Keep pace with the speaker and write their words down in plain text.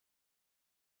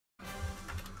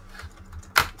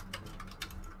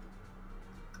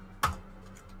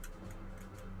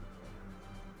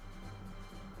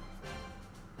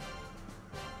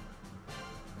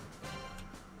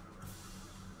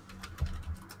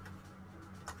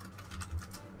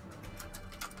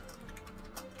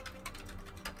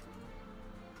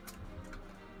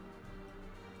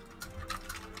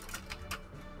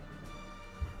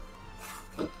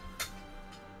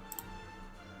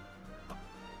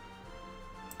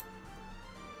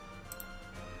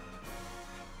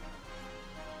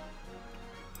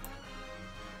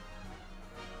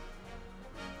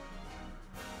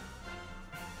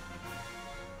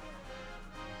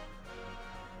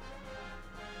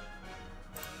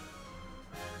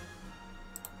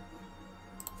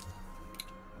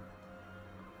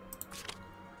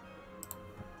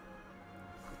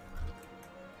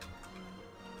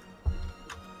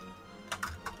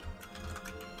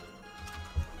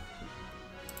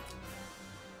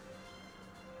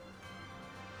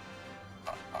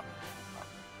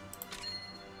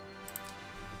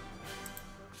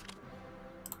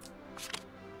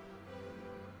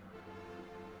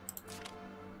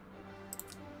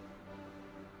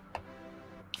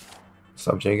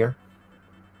Sup, Jager?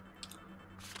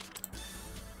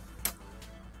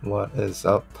 What is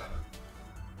up?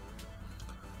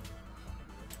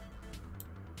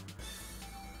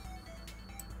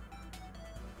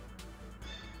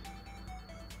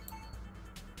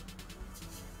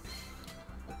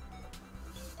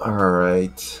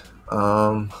 Alright.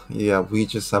 Yeah, we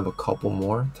just have a couple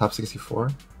more. Top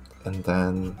 64. And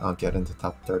then I'll get into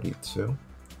top 32.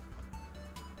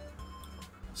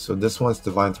 So this one's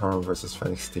DivineTyrone versus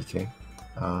FenixTK.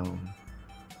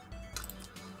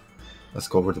 Let's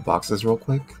go over the boxes real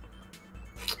quick.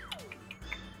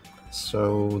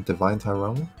 So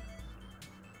DivineTyrone.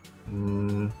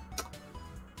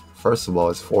 First of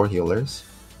all, it's 4 healers,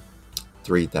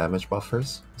 3 damage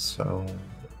buffers. So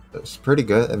it's pretty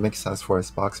good. It makes sense for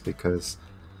his box because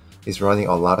he's running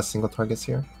a lot of single targets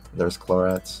here. There's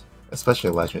Chlorette, especially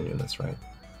legend units, right?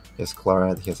 He has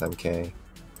Chlorette, he has MK,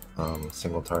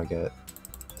 single target.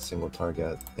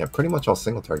 Yeah, pretty much all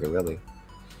single target, really.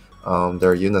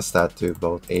 There are units that do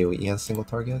both AoE and single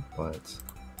target, but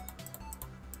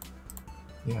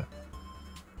yeah.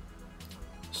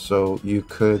 So you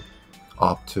could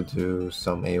opt to do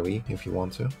some AoE if you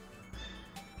want to.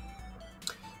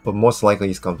 But most likely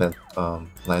he's going to ban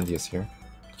Landius here,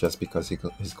 just because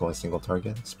he's going single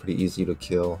target. It's pretty easy to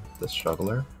kill the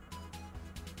Struggler.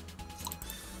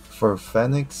 For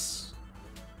Fenix,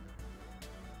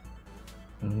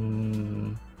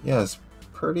 yeah, it's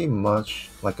pretty much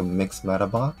like a mixed meta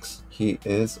box. He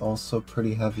is also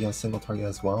pretty heavy on single target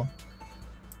as well,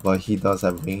 but he does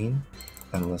have Vayne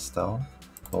and Listel,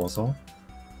 Bozal.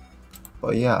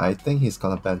 But yeah, I think he's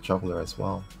gonna ban Juggler as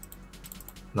well.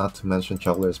 Not to mention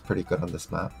Juggler is pretty good on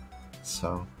this map,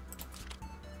 so...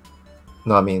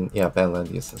 No, I mean, yeah, ban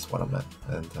Landius is what I meant,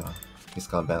 and he's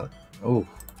gonna ban... Ooh.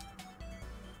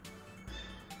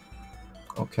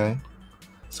 Okay.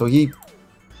 So he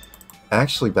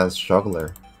actually bans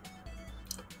Juggler.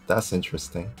 That's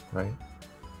interesting, right?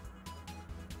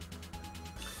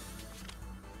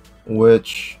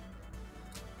 Which...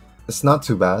 It's not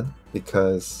too bad,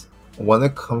 because when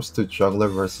it comes to Juggler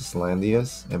versus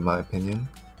Landius, in my opinion,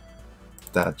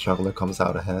 that Juggler comes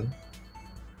out ahead.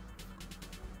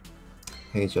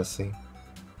 Hey Jesse.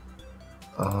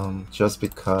 Just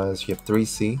because you have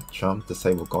 3C, jump,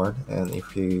 disable guard, and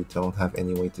if you don't have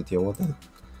any way to deal with it,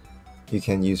 you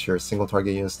can use your single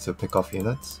target units to pick off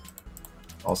units.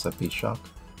 Also beat shock.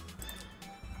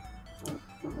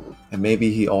 And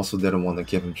maybe he also didn't want to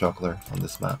give him Juggler on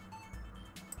this map.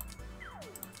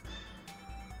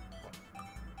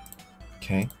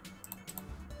 Okay.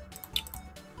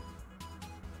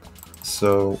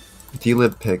 So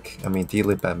D-Lib pick, I mean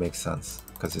D-Lib ban makes sense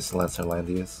because it's Lancer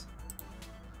Landius.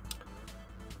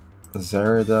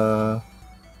 Zerda.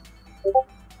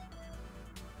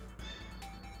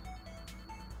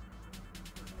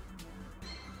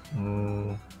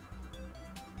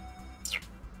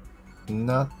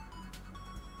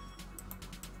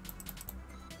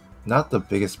 Not the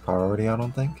biggest priority, I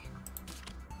don't think.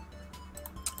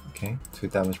 Okay, 2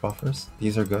 damage buffers.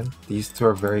 These are good. These 2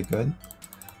 are very good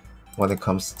when it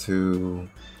comes to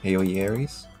AoE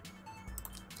Ares.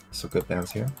 So good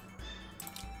bans here.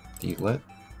 D-Lit,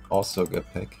 also a good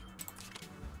pick.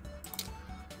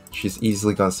 She's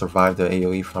easily gonna survive the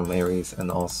AoE from Ares,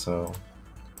 and also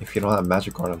if you don't have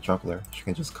Magic Guard on Juggler, she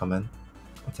can just come in,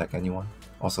 attack anyone.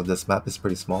 Also, this map is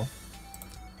pretty small.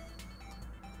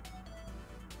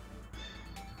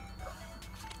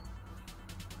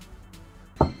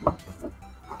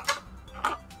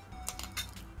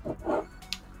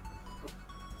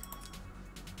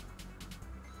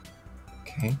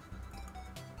 Okay.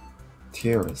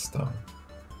 Tierras, though.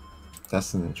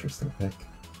 That's an interesting pick.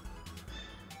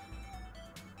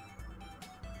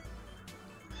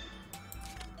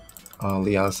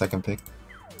 Leon's second pick.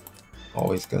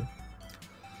 Always good.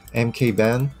 MK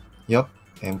ban. Yup,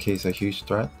 MK is a huge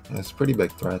threat. And it's a pretty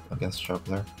big threat against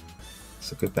Juggler.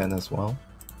 It's a good ban as well.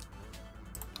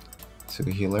 2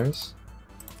 healers.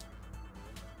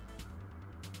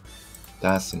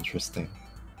 That's interesting.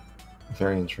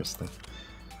 Very interesting.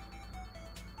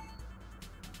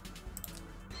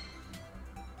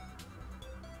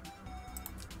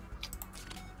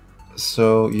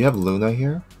 So you have Luna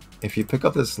here. If you pick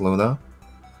up this Luna,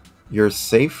 you're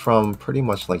safe from pretty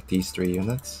much like these 3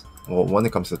 units. Well, when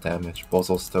it comes to damage,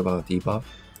 Bozal's still gonna debuff.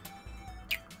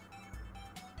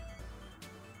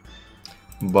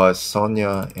 But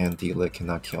Sonya and D-Lit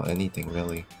cannot kill anything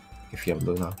really if you have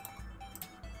Luna.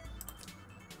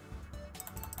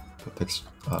 Who picks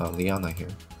Liana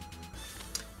here?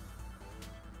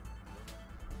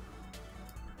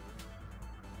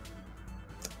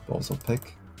 Bozal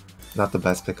pick. Not the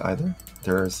best pick either.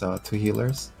 There's 2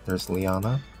 healers. There's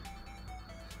Liana.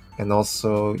 And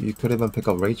also, you could even pick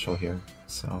up Rachel here.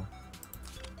 So,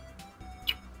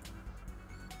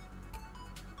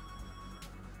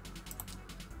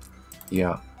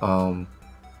 yeah.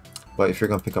 But if you're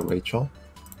gonna pick up Rachel,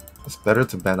 it's better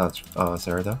to ban out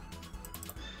Zerda.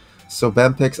 So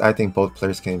ban picks, I think both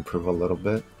players can improve a little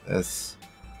bit. It's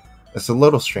a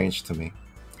little strange to me.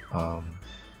 All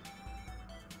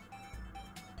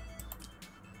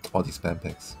these ban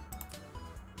picks.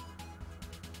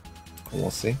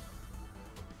 We'll see.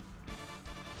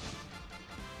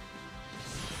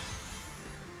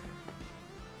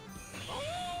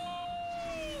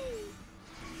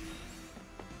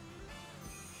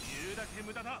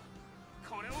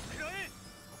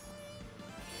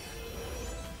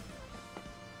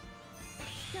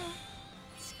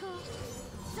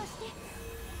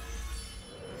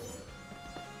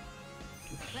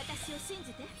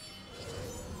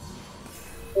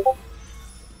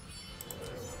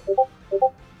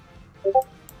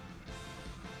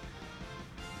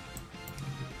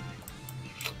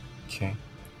 Okay,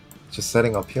 just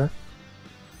setting up here.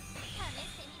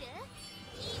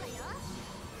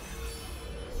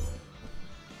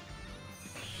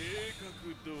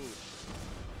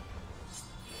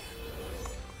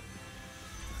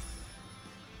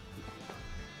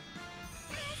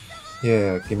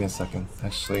 Yeah, give me a second.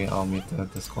 Actually, I'll mute the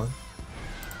Discord.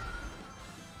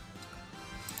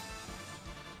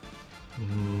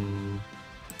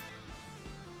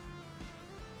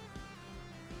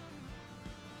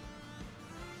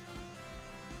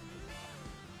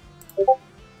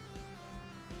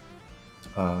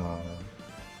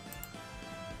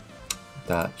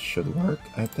 That should work,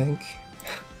 I think.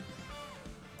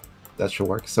 That should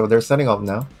work. So they're setting up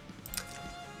now.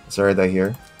 Zerda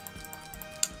here.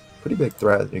 Pretty big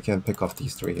threat. You can pick off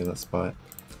these 3 units, but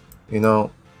you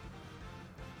know,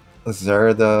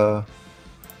 Zerda.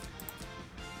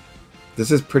 This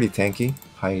is pretty tanky,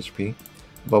 high HP.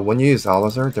 But when you use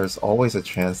Alazar, there's always a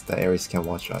chance that Ares can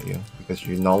one-shot you because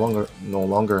you no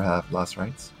longer have last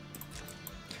rights.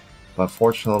 But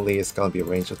fortunately, it's gonna be a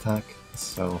range attack,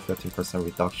 so 15%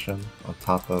 reduction on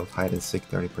top of hide and seek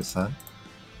 30%.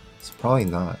 So probably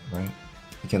not, right?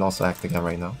 You can also act again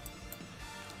right now.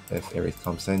 If Ares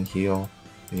comes in, heal.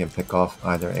 You can pick off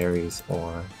either Ares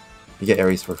or you get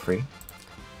Ares for free.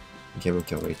 You can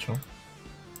kill Rachel.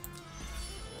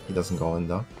 He doesn't go in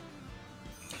though.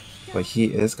 But he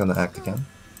is gonna act again.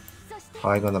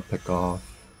 Probably gonna pick off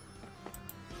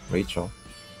Rachel.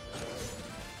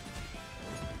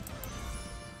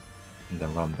 And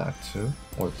then run back 2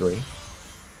 or 3.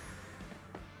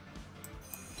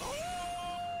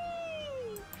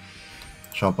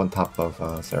 Jump on top of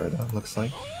Zerda, looks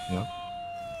like. Yep.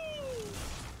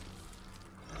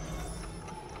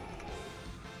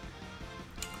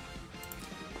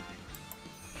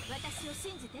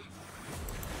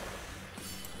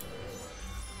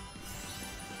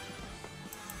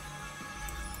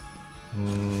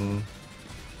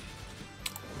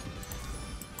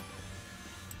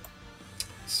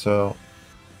 So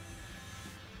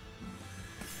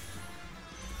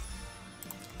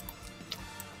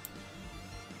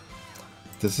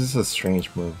this is a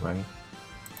strange move, right?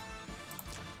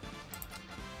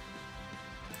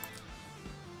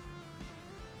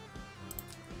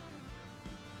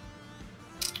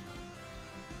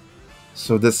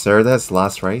 So this Zerda has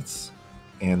last rights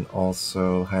and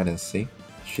also hide and seek.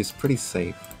 She's pretty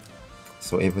safe.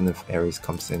 So even if Ares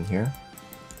comes in here,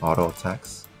 auto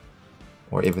attacks,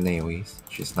 or even AoEs,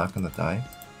 she's not gonna die.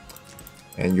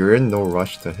 And you're in no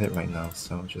rush to hit right now,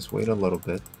 so just wait a little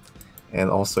bit. And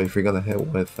also, if you're gonna hit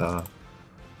with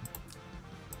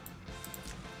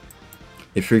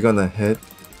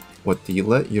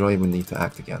Delet, you don't even need to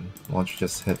act again. Why don't you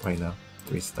just hit right now?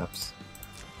 3 steps.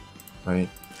 Right?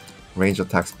 Range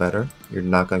attack's better. You're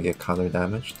not gonna get counter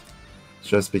damaged.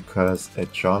 Just because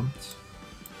it jumped.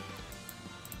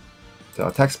 The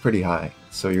attack's pretty high,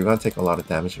 so you're gonna take a lot of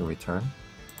damage in return.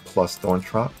 Plus Thorn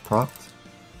propped.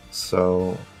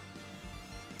 So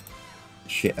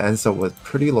she ends up with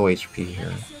pretty low HP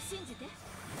here.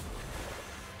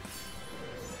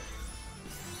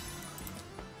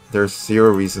 There's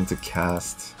 0 reason to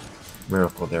cast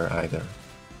Miracle there either,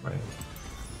 right?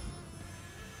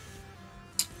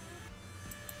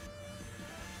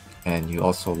 And you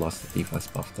also lost the defense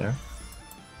buff there.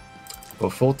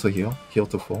 But full to heal, heal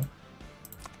to full.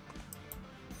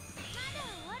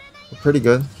 Pretty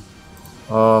good.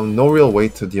 No real way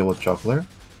to deal with Juggler.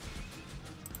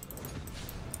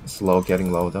 Slow,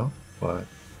 getting low though, but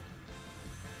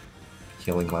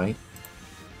healing light.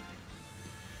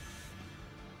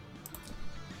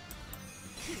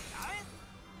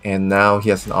 And now he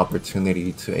has an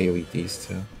opportunity to AoE these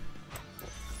two.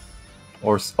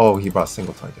 Or, oh, he brought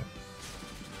single target.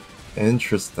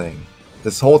 Interesting.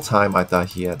 This whole time I thought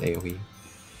he had AoE.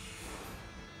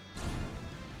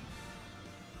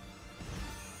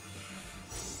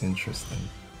 Interesting.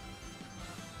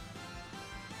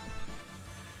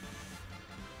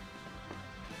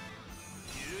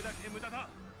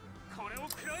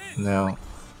 Now,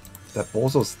 that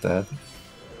Bozo's dead.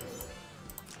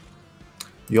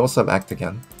 You also have Act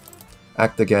Again.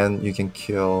 Act Again, you can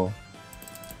kill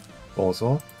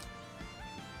Bozo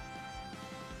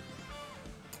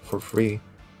for free.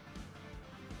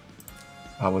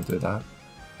 I would do that.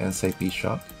 And say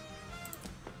B-Shock.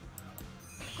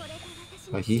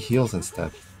 But he heals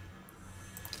instead.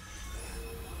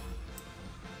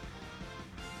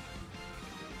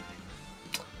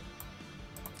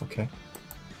 Okay.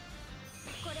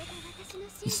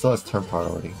 He still has turn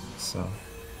priority, so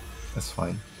that's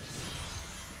fine.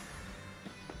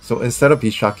 So instead of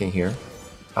B-Shocking here,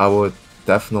 I would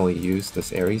definitely use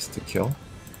this Ares to kill.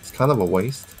 It's kind of a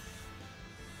waste.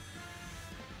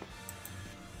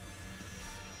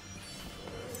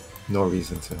 No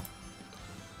reason to.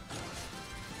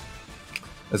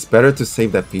 It's better to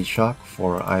save that B-Shock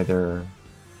for either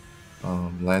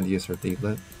Landius or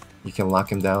D-Lit. You can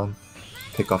lock him down,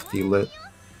 pick off D-Lit.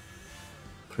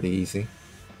 Pretty easy.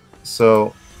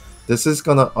 So this is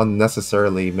gonna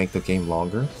unnecessarily make the game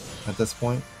longer at this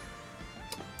point.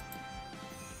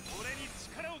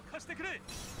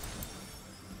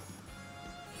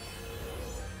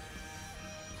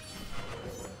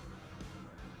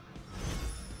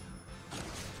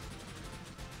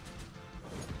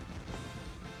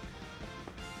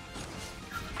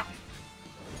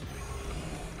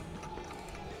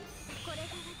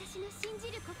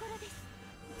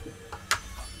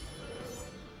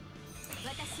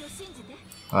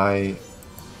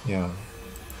 Yeah,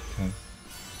 okay.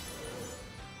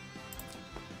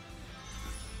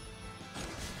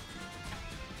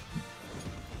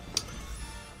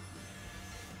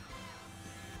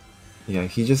 Yeah,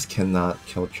 he just cannot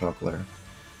kill Juggler.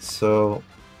 So,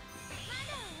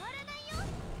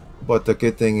 but the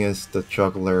good thing is the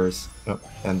Jugglers, oh,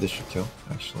 and this should kill,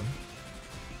 actually.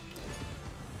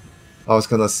 I was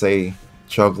gonna say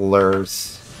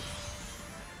Juggler's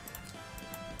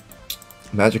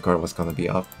Magic Card was gonna be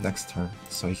up next turn,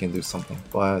 so he can do something.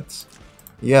 But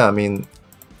yeah, I mean,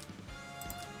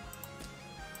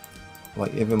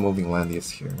 like even moving Landius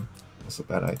here was a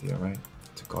bad idea, right?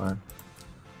 To guard,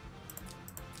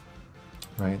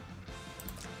 right?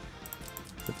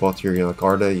 With both here, you're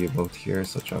guarded, you moved here,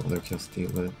 so Juggler kills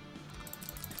D-Lit.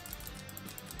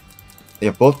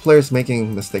 Yeah, both players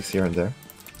making mistakes here and there,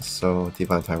 so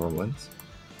DivineTyrone wins.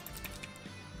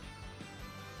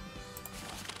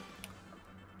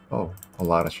 Oh, a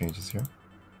lot of changes here.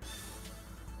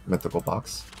 Mythical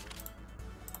box.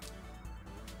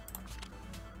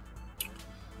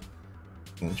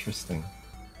 Interesting.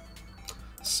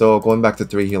 So going back to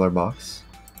 3 healer box.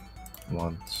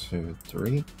 1, 2,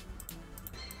 3.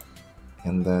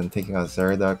 And then taking out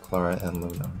Zerida, Clara, and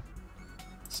Luna.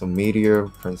 So Meteor,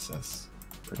 Princess,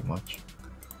 pretty much.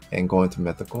 And going to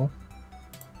mythical.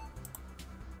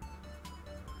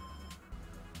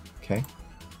 Okay.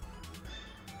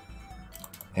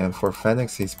 And for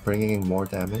Fenix, he's bringing in more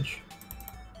damage.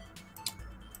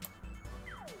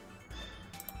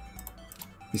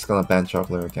 He's gonna ban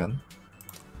Juggler again.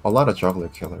 A lot of Juggler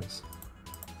killers.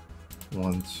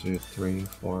 1, 2, 3,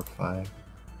 4, 5.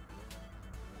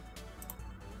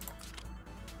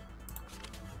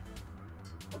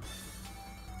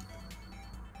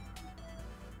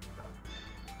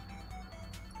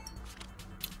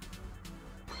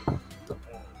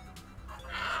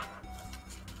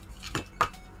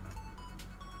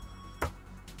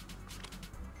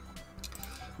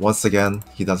 Once again,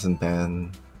 he doesn't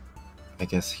ban. I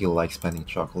guess he likes banning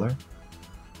Juggler.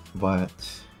 But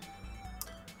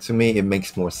to me, it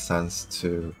makes more sense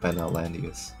to ban out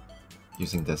Landius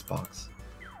using this box.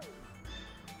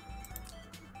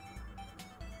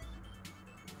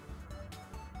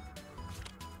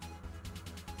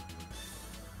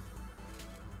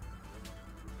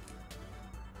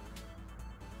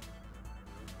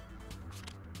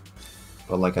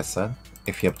 But like I said,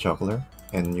 if you have Juggler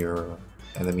and your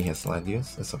enemy has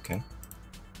Landius, it's okay.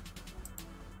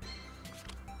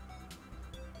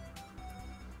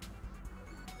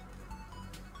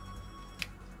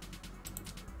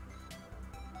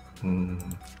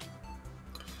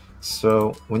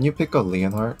 So when you pick up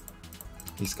lVaynard,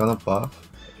 he's gonna buff,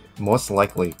 most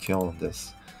likely kill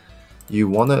this. You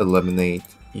want to eliminate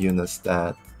units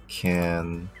that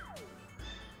can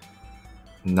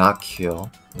not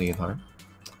kill lVaynard.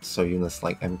 So units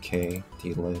like MK,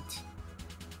 D-Lit,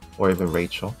 or even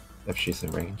Rachel, if she's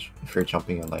in range, if you're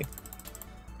jumping in like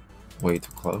way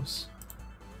too close.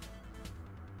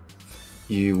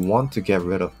 You want to get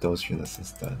rid of those units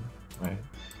instead, right?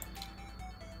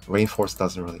 Reinforce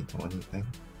doesn't really do anything.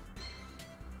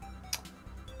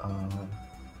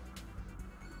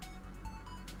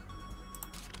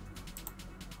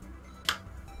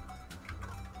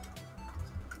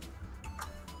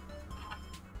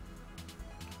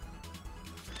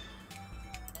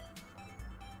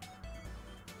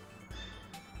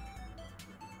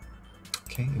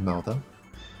 Okay, Imelda.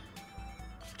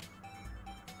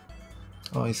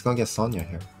 Oh, he's gonna get Sonia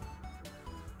here.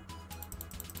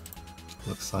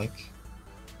 Looks like.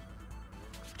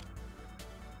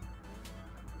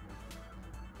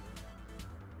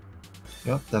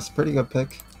 Yep, that's a pretty good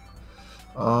pick.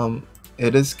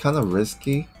 It is kind of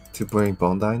risky to bring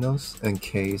Bone Dinos in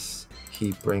case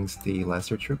he brings the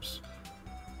Lancer Troops.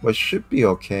 But should be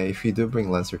okay. If you do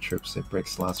bring Lancer Troops, it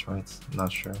breaks last rights. I'm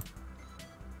not sure.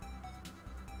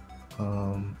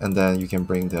 And then you can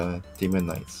bring the Demon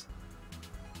Knights.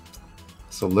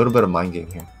 So a little bit of mind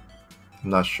game here. I'm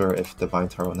not sure if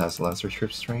DivineTyrone has Lancer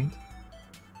Troops trained.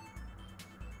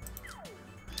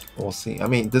 We'll see. I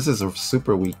mean, this is a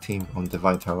super weak team on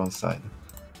DivineTyrone's side.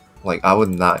 Like, I would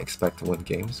not expect to win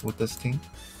games with this team.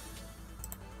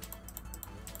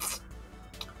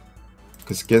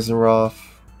 Because Gizarov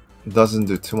doesn't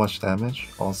do too much damage.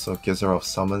 Also, Gizarov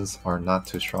summons are not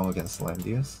too strong against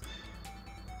Landius.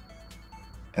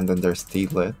 And then there's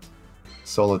D-Lit.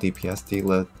 Solo DPS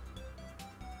D-Lit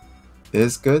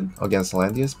is good against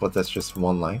Landius, but that's just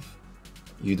one life.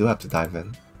 You do have to dive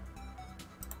in.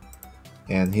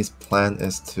 And his plan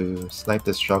is to snipe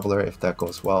this juggler. If that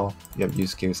goes well, you have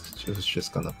Yusuke who's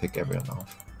just gonna pick everyone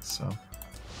off. So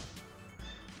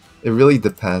it really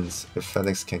depends if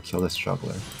Fenix can kill this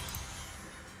juggler.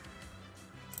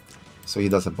 So he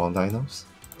does a Bone Dinos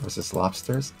versus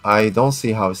Lobsters. I don't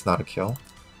see how it's not a kill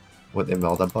with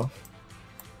Imelda buff.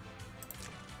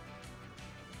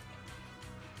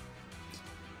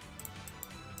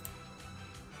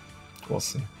 We'll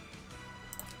see.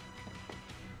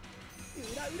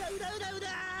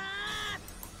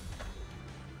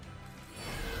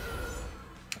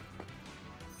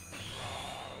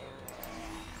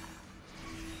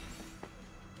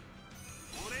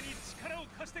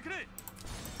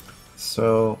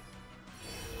 So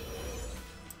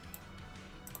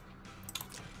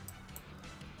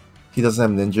he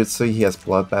doesn't have ninjutsu, he has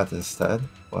bloodbath instead,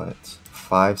 but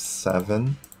 5,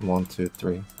 7, 1, 2,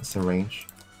 3. That's the range.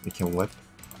 We can whip,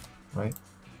 right?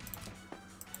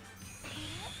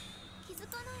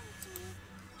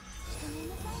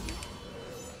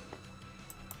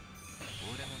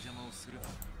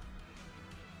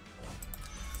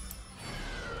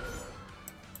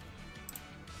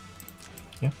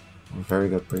 Yeah, very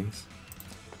good breeze.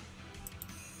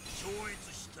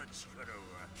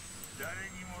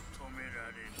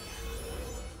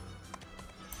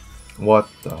 What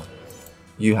the?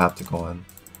 You have to go in.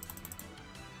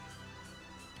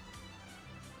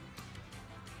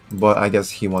 But I guess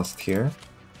he wants tier.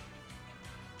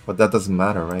 But that doesn't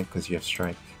matter, right? Because you have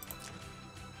strike.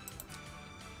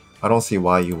 I don't see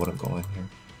why you wouldn't go in here.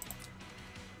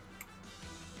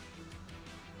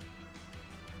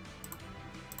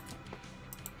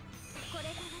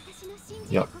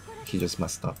 Yep, he just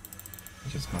messed up.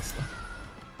 He just messed up.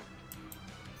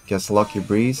 Gets Lucky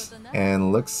Breeze,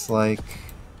 and looks like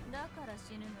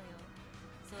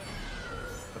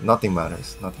nothing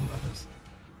matters. Nothing matters.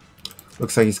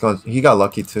 Looks like he got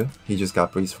lucky too. He just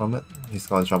got Breeze from it. He's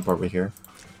gonna jump over here,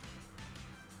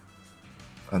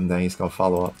 and then he's gonna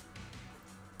follow up.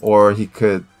 Or he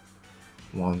could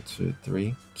 1, 2,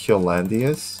 3 kill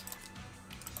Landius.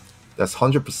 That's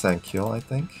 100% kill, I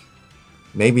think.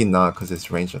 Maybe not because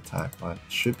it's range attack, but it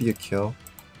should be a kill,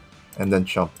 and then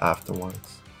jump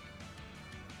afterwards.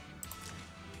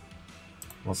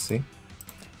 We'll see.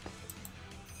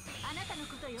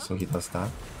 So he does that.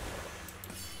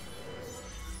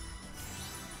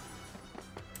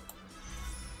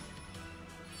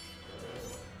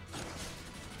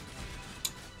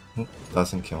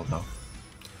 Doesn't kill though.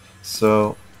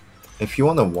 So if you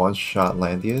want to one-shot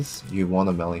Landius, you want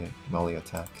a melee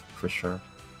attack for sure.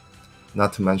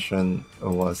 Not to mention it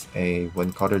was a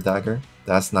Wind Cutter Dagger.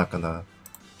 That's not gonna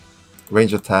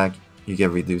range attack. You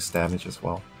get reduced damage as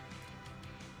well.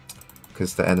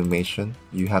 Because the animation,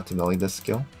 you have to melee this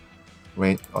skill.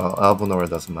 Alvanora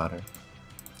doesn't matter.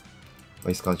 But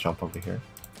he's gonna jump over here.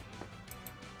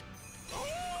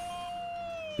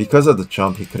 Because of the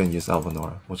jump, he couldn't use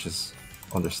Alvanora, which is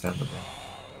understandable.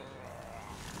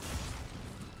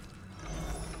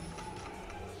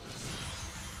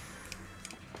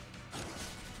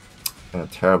 And a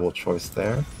terrible choice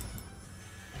there.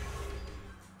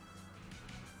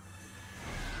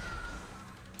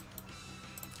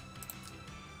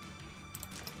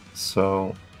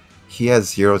 So he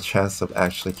has 0 chance of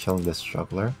actually killing this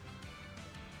juggler.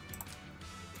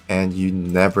 And you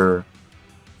never,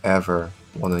 ever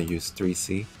want to use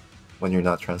 3C when you're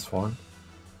not transformed.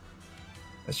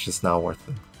 It's just not worth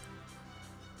it.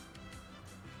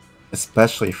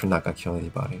 Especially if you're not gonna kill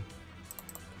anybody.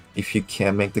 If you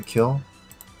can't make the kill,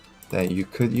 then you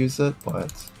could use it,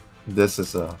 but this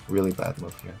is a really bad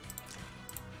move here.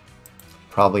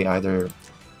 Probably either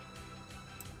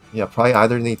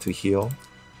need to heal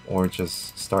or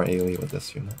just start AoE with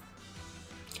this unit.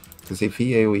 Because if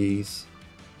he AoEs,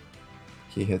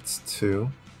 he hits 2,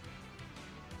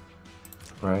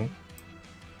 right?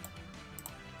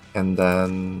 And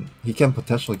then he can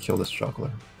potentially kill this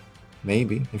juggler.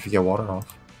 Maybe, if you get water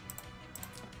off.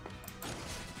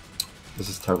 This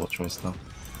is a terrible choice though.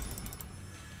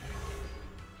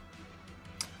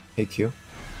 Hey Q.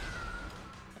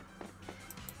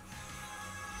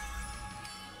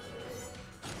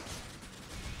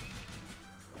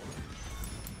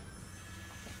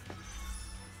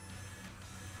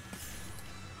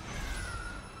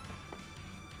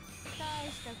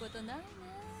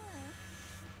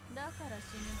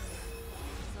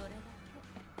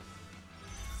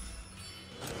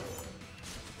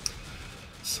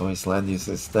 So his land use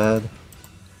is dead.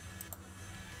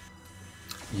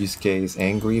 Yusuke is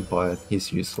angry, but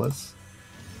he's useless.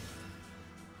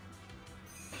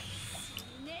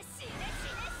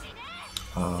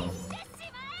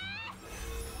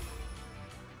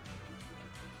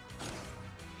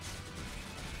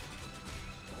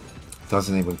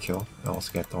 Doesn't even kill. I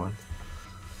also get thorned.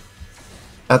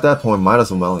 At that point, might as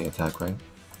well melee attack, right?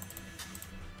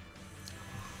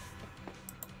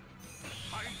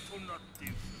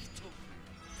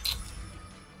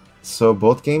 So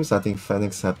both games, I think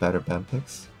Fenix had better ban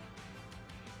picks.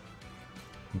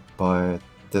 But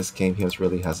this game, he was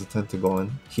really hesitant to go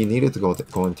in. He needed to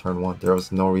go in turn 1. There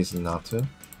was no reason not to.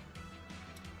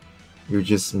 You're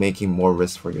just making more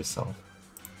risk for yourself.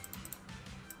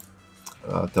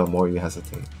 The more you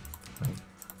hesitate. Right?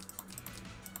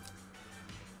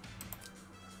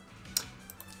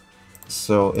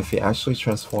 So if he actually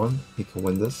transformed, he could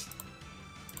win this.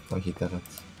 But he didn't.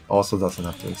 Also doesn't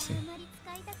have 3C.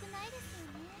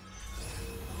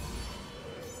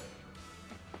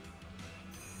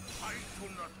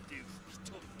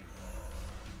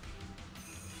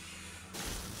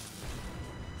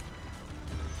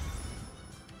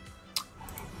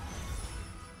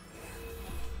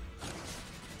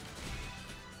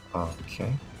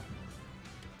 Okay.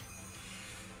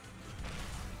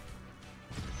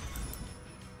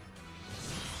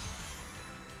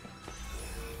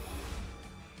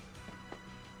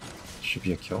 Should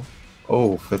be a kill.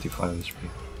 Oh, 55 HP.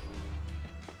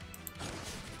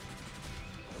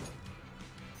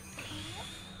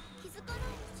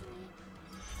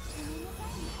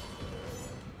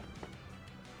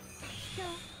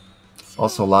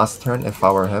 Also, last turn, if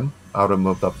I were him, I would have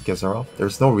moved up Gizarov.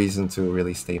 There's no reason to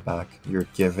really stay back. You're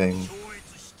giving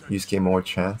Yusuke more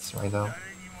chance right now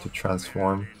to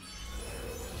transform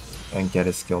and get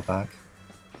his skill back.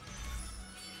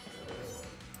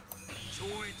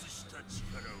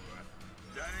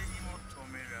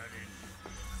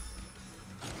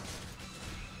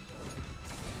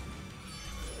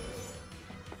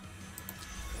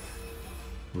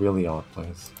 Really odd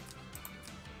plays.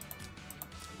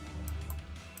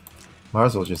 Might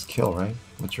as well just kill, right?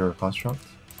 With your construct.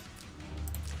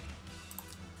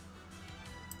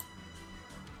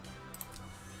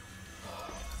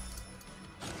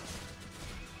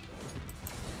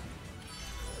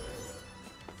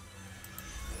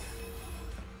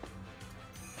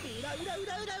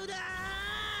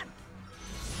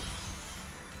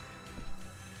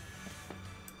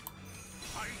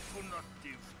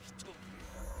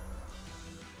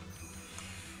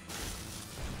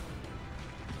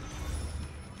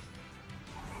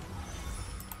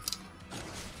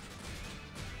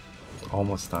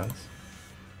 Almost dies.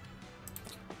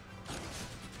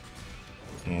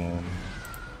 And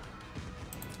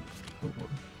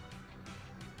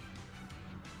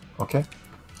okay.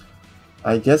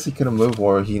 I guess he couldn't move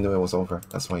or he knew it was over.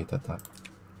 That's why he did that.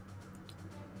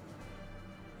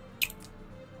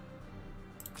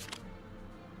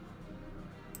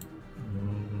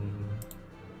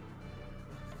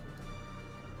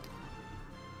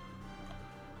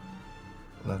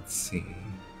 Let's see.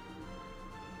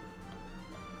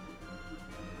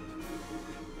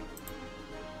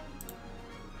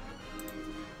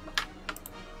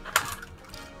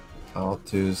 I'll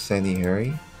do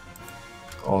SanieHarry.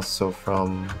 also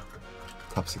from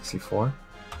top 64.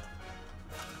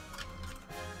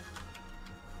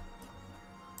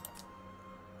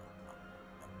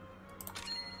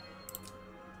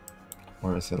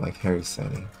 Or is it like Harry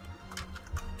Sanie?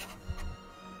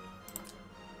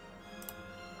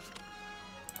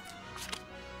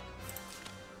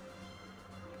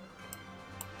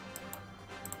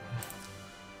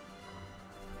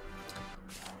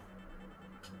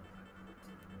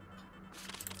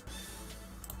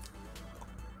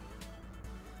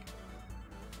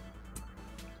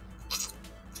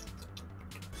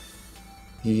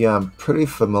 Yeah, I'm pretty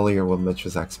familiar with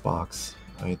Michuzak's box.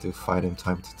 I do fight him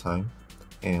time to time.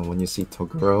 And when you see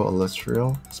Toguro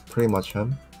Illustrio, it's pretty much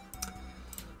him.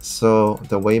 So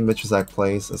the way Michuzak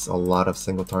plays is a lot of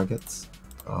single targets.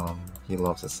 He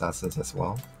loves assassins as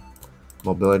well.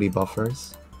 Mobility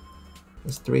buffers.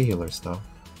 There's 3 healers though.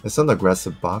 It's an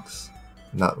aggressive box,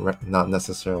 not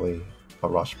necessarily a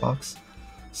rush box.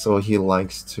 So he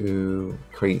likes to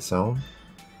create zone.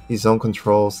 He zone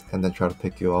controls and then try to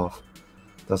pick you off.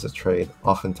 Does a trade.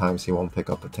 Oftentimes he won't pick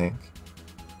up a tank.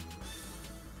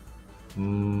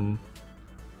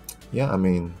 Yeah, I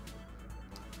mean,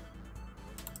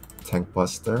 tank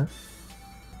buster.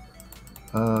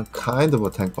 Kind of a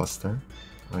tank buster,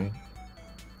 right?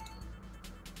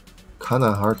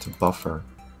 Kinda hard to buffer.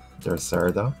 There's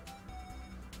Zerda.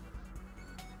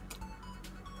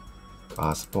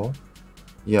 Gospel.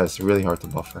 Yeah, it's really hard to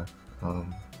buffer.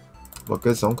 But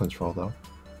good zone control though.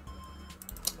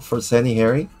 For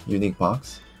SanieHarry, unique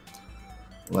box.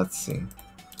 Let's see.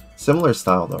 Similar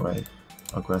style though, right?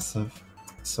 Aggressive.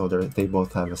 So they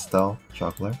both have Estelle,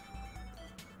 Juggler,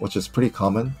 which is pretty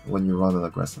common when you run an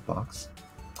aggressive box.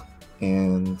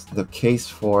 And the case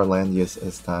for Landius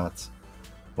is that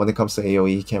when it comes to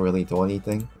AoE, he can't really do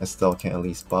anything. Estelle can at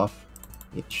least buff.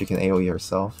 She can AoE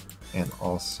herself, and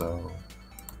also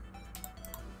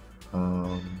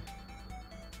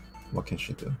what can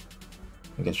she do?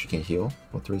 I guess she can heal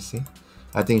with 3C.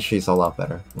 I think she's a lot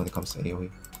better when it comes to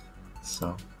AoE.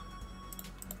 So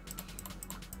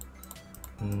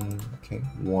okay,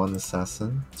 1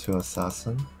 assassin, 2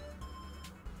 assassin.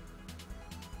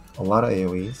 A lot of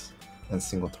AoEs and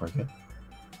single target.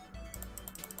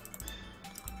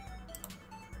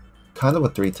 Kind of a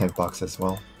 3 tank box as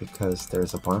well, because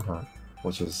there's a Barnhart,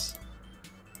 which is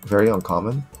very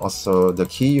uncommon. Also, the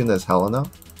key unit is Helena.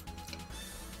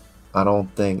 I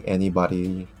don't think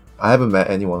anybody... I haven't met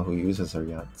anyone who uses her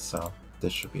yet, so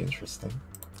this should be interesting.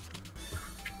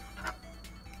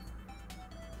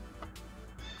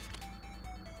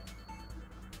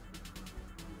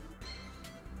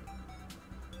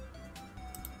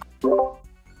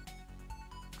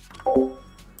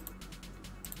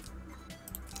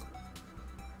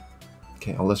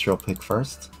 Okay, Illustrio pick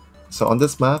first. So on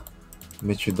this map,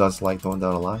 Michu does like doing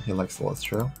that a lot. He likes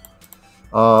Illustrio.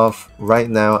 Right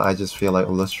now, I just feel like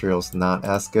Illustrio's not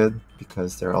as good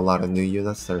because there are a lot of new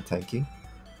units that are tanky.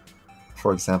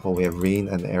 For example, we have Reen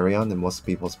and Arion in most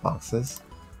people's boxes.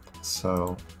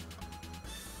 So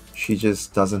she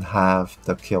just doesn't have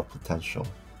the kill potential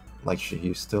like she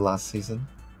used to last season.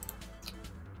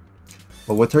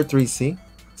 But with her 3C,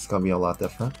 it's gonna be a lot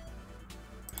different.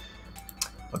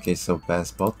 Okay, so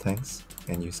bans both tanks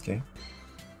and Yusuke.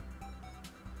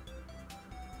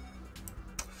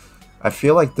 I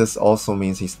feel like this also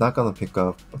means he's not gonna pick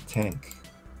up a tank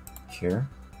here.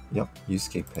 Yep,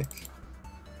 Yusuke pick.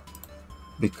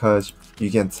 Because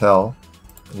you can tell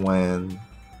when...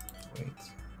 Wait.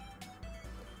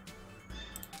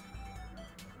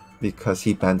 Because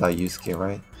he banned out Yusuke,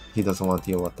 right? He doesn't want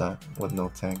to deal with that, with no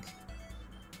tank.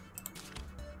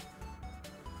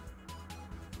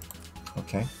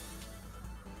 Okay.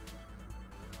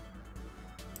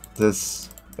 This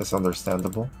is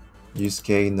understandable.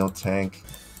 Yusuke, no tank,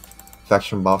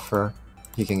 faction buffer.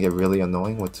 He can get really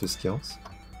annoying with 2 skills.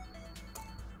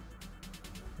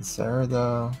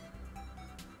 Zerda.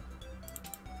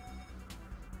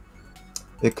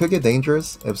 It could get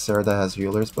dangerous if Zerda has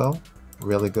Healer's Bow.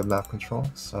 Really good map control,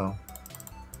 so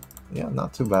yeah,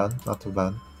 not too bad, not too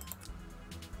bad.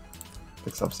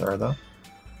 Picks up Zerda.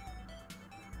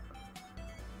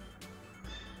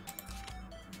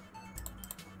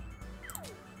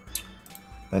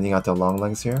 Then you got the long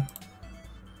legs here.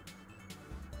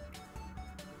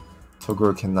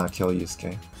 Toguro cannot kill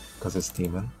Yusuke because it's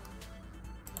demon.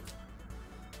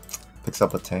 Picks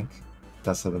up a tank.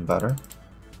 That's even better.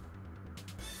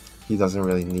 He doesn't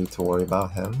really need to worry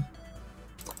about him.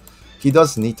 He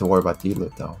does need to worry about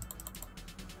Diluc though.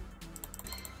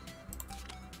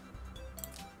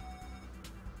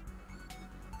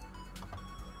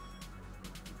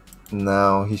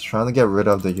 Now he's trying to get rid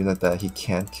of the unit that he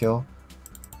can't kill.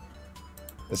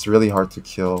 It's really hard to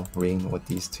kill Ring with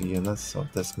these 2 units, so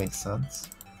this makes sense.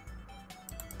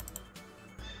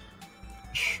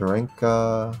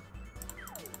 Shrinka...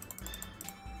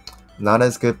 Not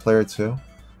as good player too.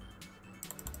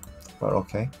 But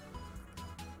okay.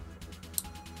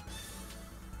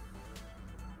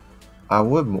 I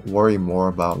would worry more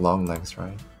about long legs,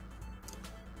 right?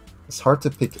 It's hard to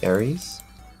pick Ares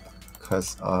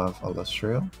because of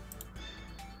Illustrio.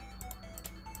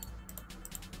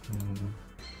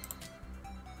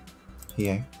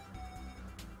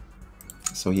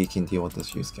 So he can deal with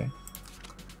this Yusuke.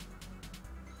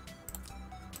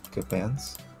 Good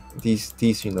bans.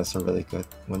 These units are really good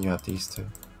when you have these two.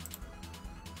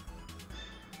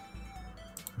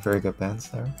 Very good bans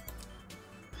there.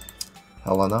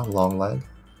 Helena, long leg.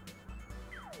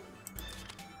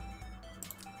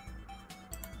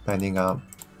 Banding up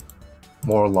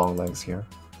more long legs here.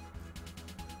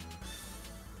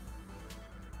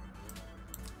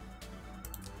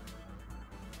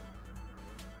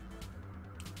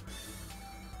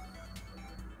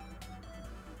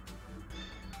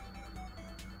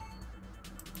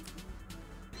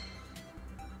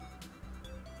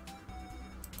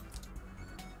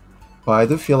 But I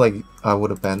do feel like I would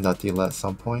have banned Adila at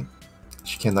some point.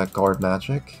 She cannot guard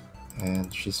magic,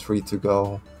 and she's free to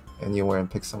go anywhere and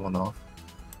pick someone off.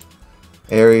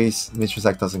 Ares,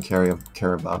 Michuzak doesn't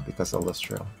care about because of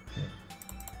Illustrio.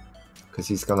 Because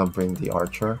he's gonna bring the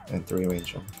archer and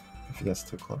 3-range him if he gets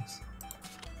too close.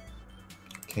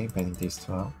 Okay, banning these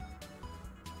two out.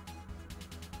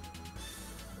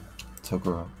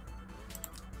 Toguro.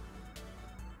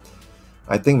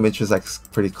 I think Michuzak's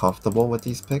pretty comfortable with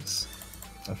these picks,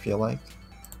 I feel like.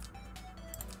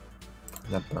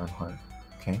 That Bernhardt,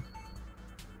 okay.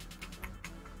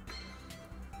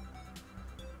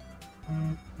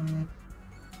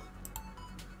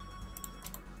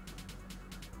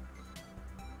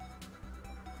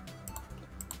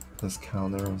 This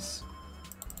counters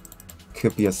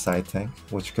could be a side tank,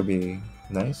 which could be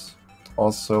nice.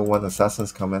 Also, when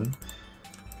assassins come in,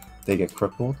 they get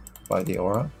crippled by the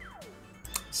aura.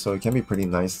 So it can be pretty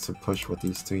nice to push with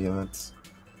these 2 units.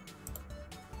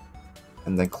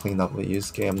 And then clean up with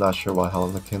Yusuke. I'm not sure what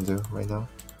Helena can do right now.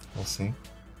 We'll see.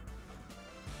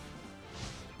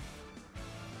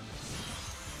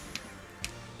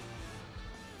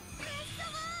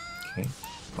 Okay,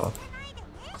 buff.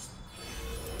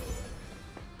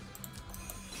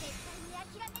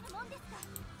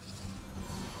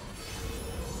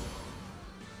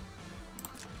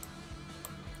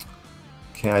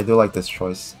 Okay, I do like this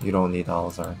choice. You don't need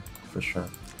Alazar, for sure.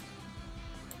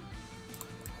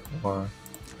 Or...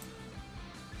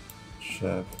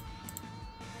 Shiv.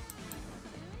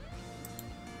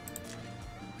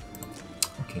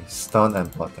 Okay, stun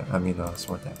and blood dance. I mean,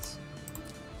 sword dance.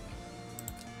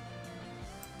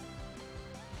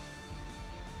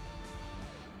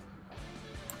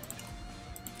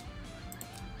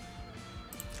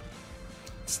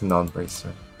 It's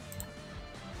non-bracer.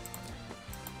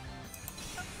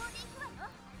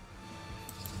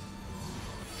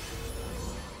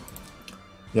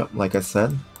 Yep, like I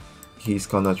said, he's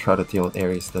gonna try to deal with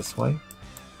Ares this way.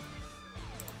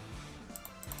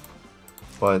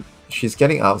 But she's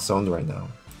getting outzoned right now.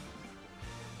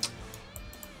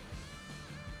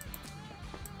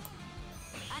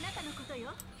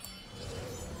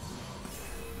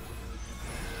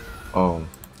 Oh,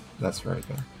 that's very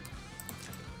good.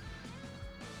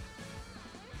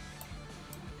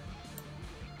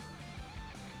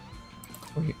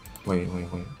 Wait.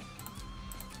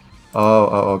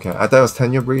 Oh, okay. I thought it was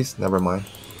Tenure Breeze. Never mind.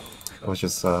 It was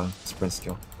just sprint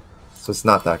skill. So it's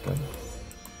not that good.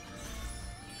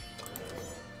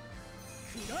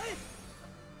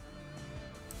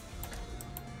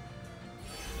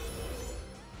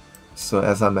 So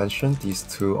as I mentioned, these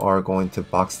two are going to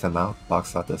box them out,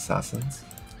 box out the assassins.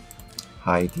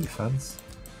 High defense.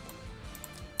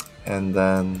 And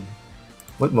then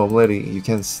with mobility, you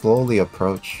can slowly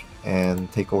approach and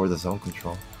take over the zone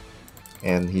control.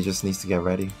 And he just needs to get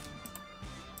ready.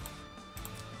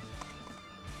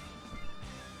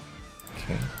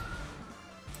 Okay.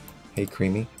 Hey,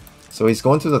 Creamy. So he's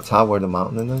going to the top where the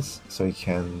mountain is, so he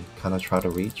can kind of try to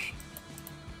reach.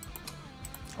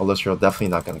 Illustrio definitely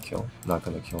not gonna kill. Not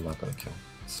gonna kill.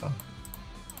 So.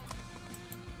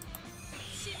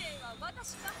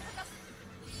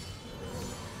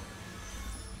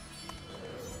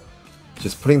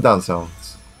 Just putting down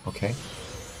zones, okay?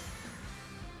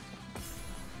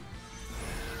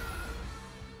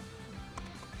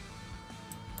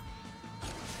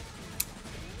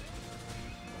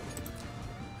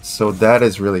 So that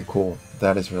is really cool.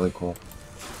 That is really cool.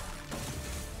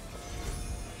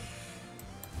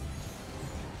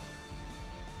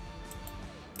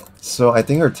 So I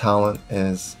think her talent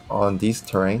is on these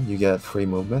terrain, you get free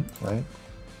movement, right?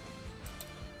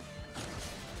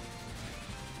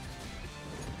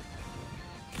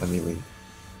 Let me read.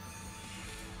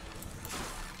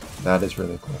 That is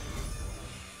really cool.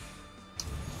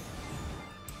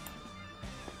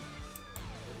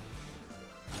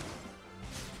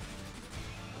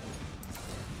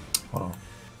 Wow.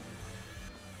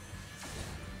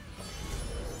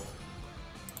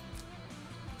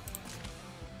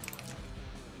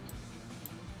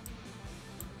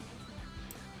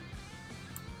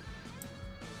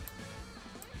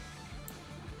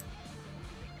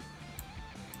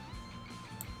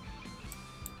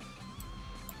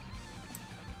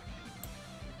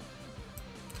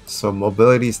 So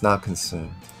mobility is not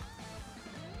consumed.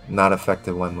 Not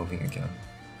affected when moving again.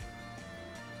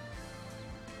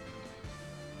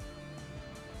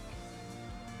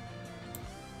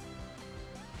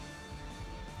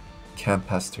 Can't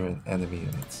pass through enemy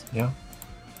units. Yeah.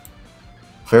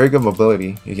 Very good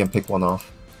mobility. You can pick one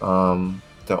off.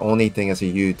 The only thing is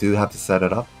you do have to set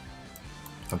it up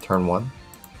on turn 1.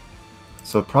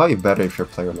 So probably better if you're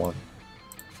player 1.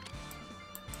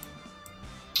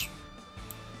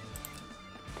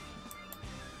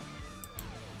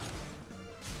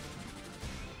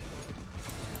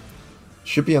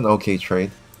 Should be an okay trade.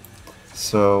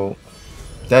 So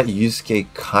that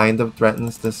Yusuke kind of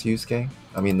threatens this Yusuke.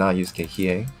 I mean, not Yusuke,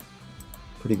 Hiei.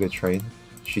 Pretty good trade.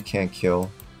 She can't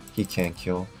kill. He can't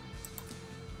kill.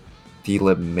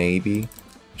 D-Lib maybe.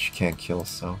 She can't kill,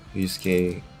 so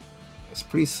Yusuke is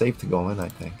pretty safe to go in, I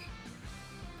think.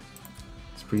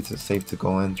 It's pretty safe to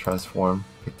go in, transform,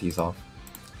 pick these off.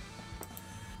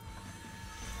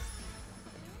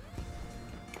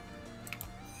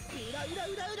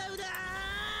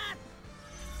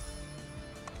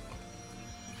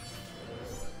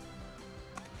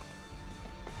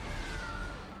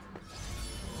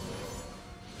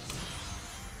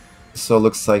 So it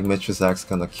looks like Michuzak's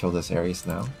gonna kill this Ares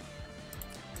now.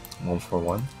 1 for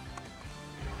 1.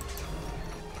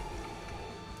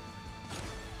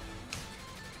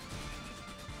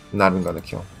 Not even gonna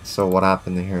kill. So what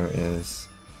happened here is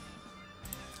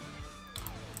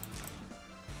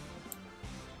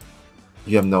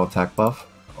you have no attack buff.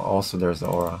 Also there's the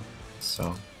aura.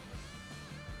 So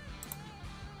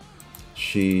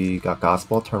she got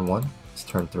Gospel turn 1. It's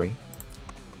turn 3.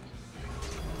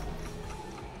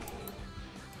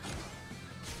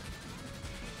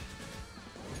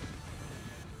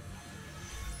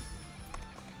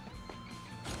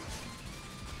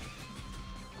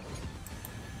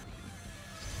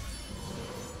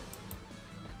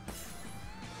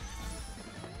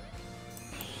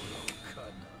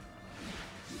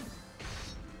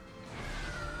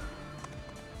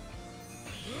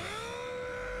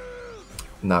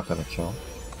 Not gonna kill.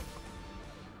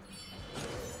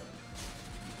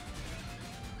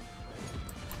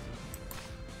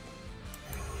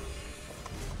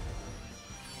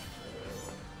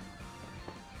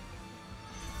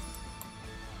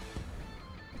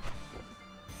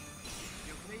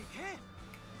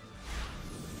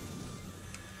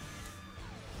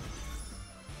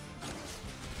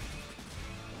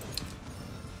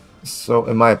 So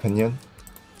in my opinion,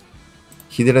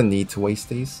 he didn't need to waste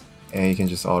these. And you can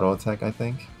just auto attack, I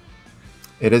think.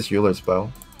 It is Euler's bow.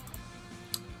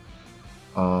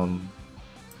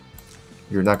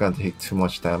 You're not gonna take too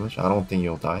much damage. I don't think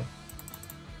you'll die.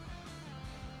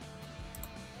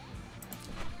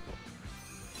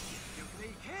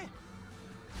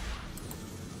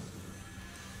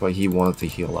 But he wanted to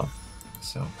heal up,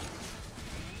 so.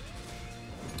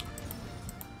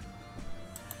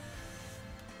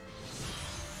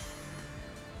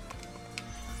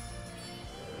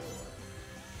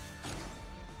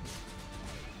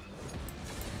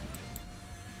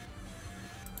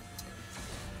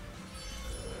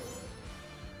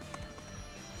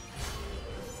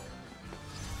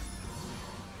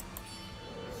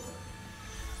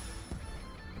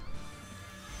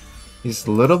 He's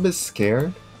a little bit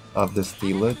scared of this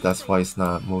D-Lid, that's why he's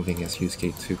not moving his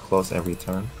Yusuke too close every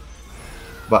turn.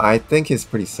 But I think he's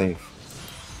pretty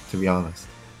safe, to be honest.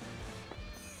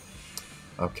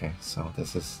 Okay, so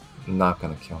this is not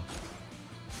gonna kill.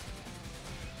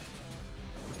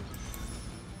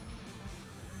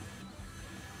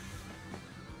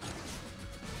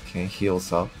 Okay,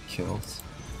 heals up, kills.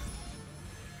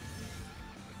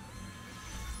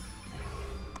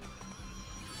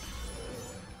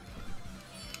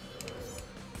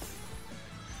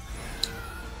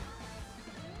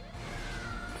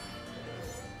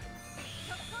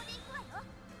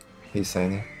 He's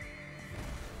saying it.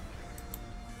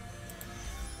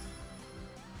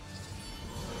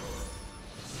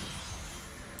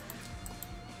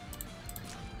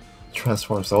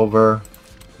 transforms over,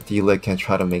 D-Lit can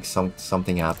try to make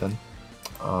something happen.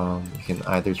 You can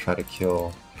either try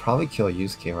to probably kill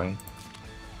Yusuke, right?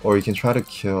 Or you can try to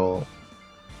kill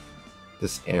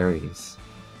this Ares.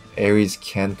 Ares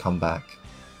can come back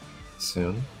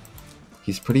soon.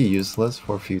 He's pretty useless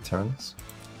for a few turns.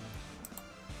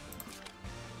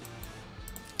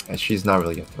 And she's not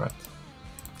really a threat.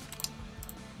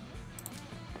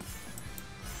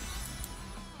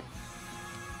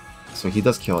 So he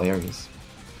does kill Ares.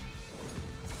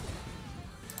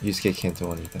 Yusuke can't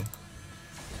do anything.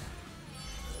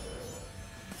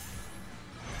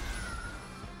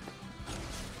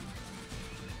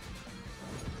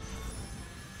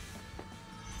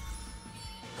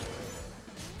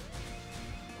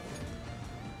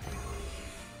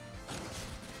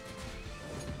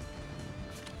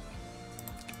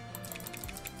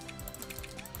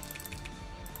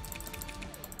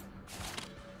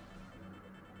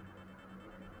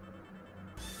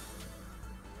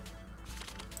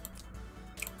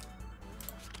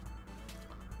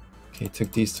 Okay,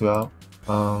 took these two out.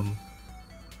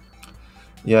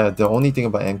 Yeah, the only thing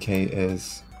about MK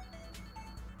is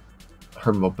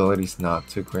her mobility's not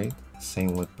too great.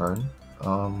 Same with Burn.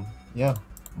 Yeah,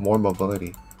 more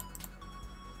mobility.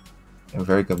 And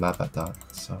very good map at that,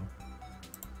 so.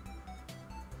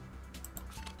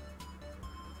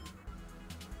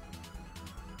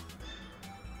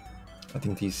 I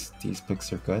think these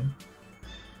picks are good.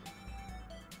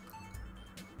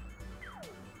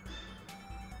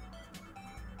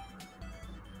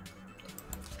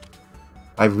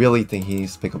 I really think he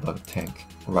needs to pick up a tank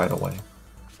right away.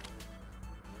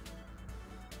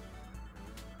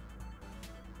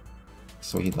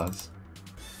 So he does.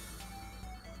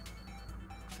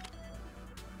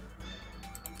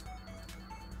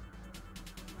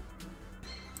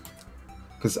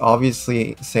 Because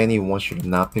obviously Sanie wants you to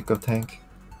not pick up tank,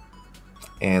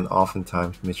 and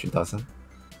oftentimes Michu doesn't.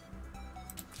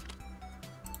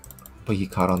 But he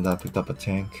caught on that, picked up a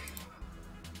tank.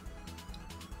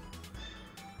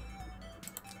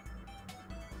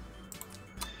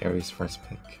 Ares first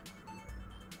pick.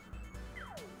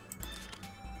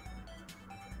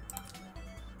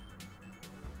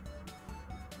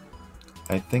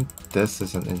 I think this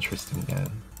is an interesting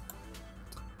end.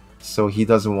 So he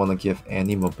doesn't want to give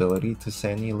any mobility to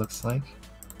Sanie, it looks like,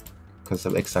 because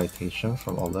of excitation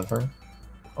from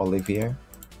Olivier.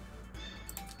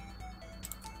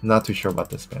 Not too sure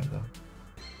about this band though.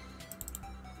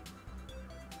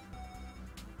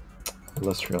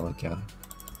 Illustrial again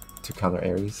to counter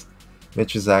Ares.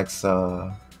 Michuzak's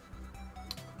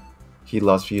he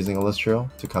loves using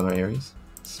Illustrial to counter Ares,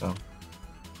 so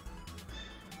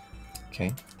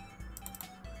okay.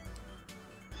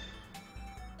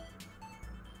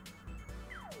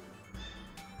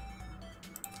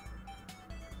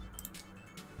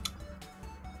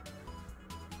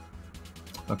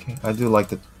 Okay, I do like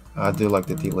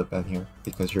the D-Lit ban here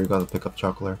because you're gonna pick up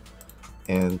Chocolate,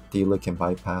 and D-Lit can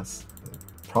bypass.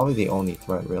 Probably the only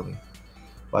threat really,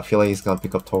 but I feel like he's gonna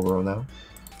pick up Toguro now.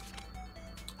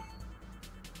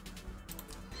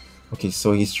 Okay,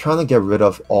 so he's trying to get rid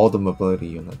of all the mobility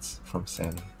units from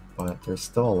Sanie, but there's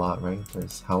still a lot, right?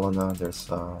 There's Helena, there's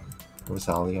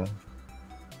Rosalia.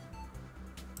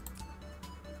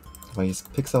 But he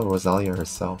picks up Rosalia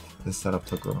herself instead of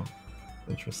Toguro.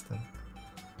 Interesting.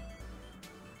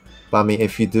 But I mean,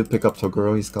 if you do pick up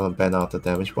Toguro, he's gonna ban out the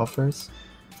damage buffers,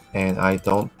 and I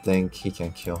don't think he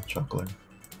can kill Chocolate.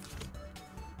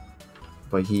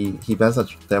 But he bans out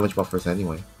damage buffers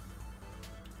anyway.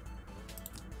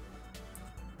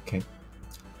 Okay.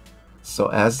 So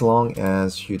as long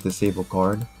as you disable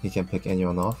guard, he can pick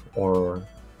anyone off, or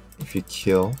if you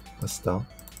kill a stun,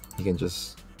 he can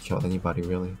just kill anybody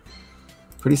really.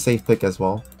 Pretty safe pick as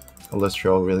well.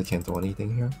 Illustrio really can't do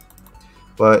anything here.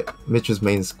 But Mitch's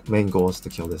main goal is to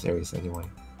kill this Ares anyway.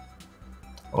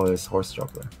 Oh, there's Horse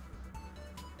Juggler.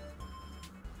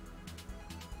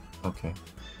 Okay.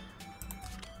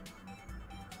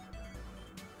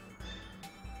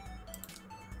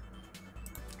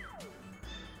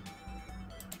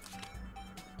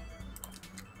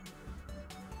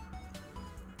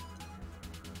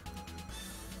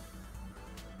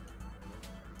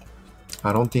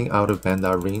 I don't think I would have banned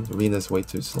that Rin. Rin is way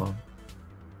too slow.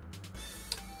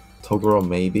 Toguro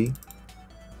maybe.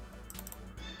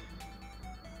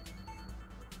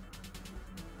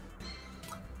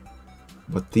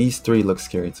 But these three look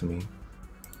scary to me.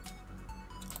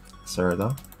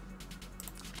 Sereda.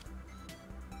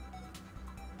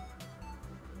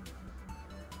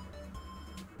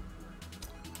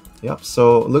 Yep,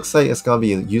 so it looks like it's gonna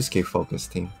be a Yusuke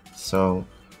focused team. So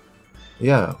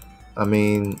yeah, I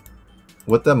mean,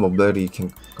 with that mobility, you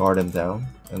can guard him down,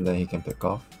 and then he can pick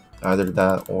off. Either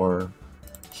that, or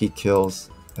he kills,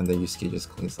 and then Yusuke just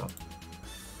cleans up.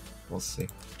 We'll see.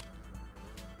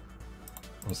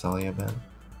 Rosalia ban.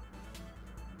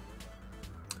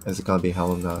 Is it gonna be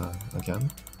Helena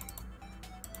again?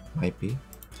 Might be.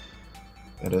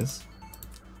 It is.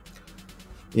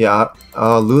 Yeah,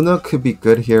 Luna could be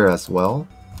good here as well,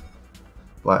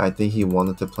 but I think he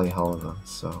wanted to play Helena,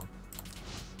 so.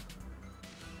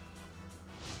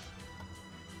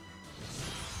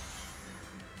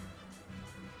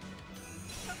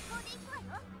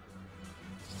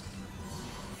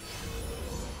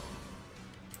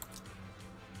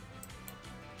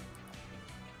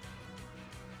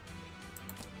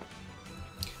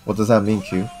 What does that mean,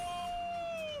 Q?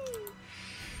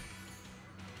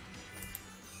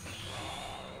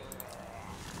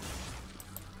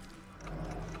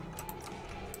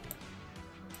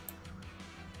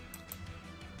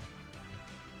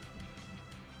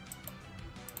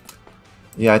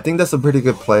 Yeah, I think that's a pretty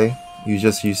good play. You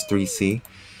just use 3C,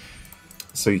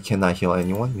 so you cannot heal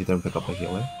anyone. You don't pick up a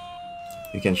healer.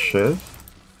 You can shiv.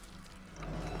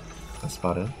 That's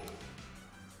about it.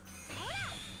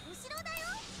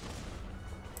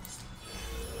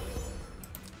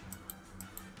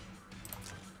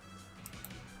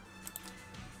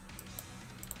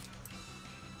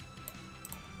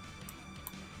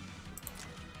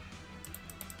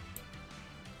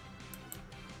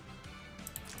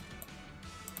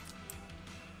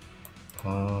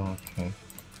 Oh, okay.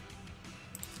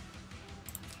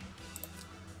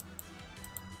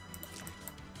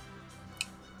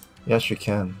 Yes, you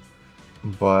can.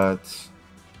 But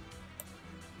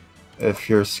if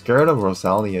you're scared of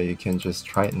Rosalia, you can just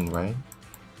Triton, right?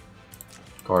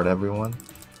 Guard everyone.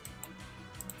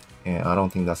 And I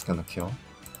don't think that's gonna kill.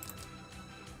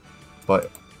 But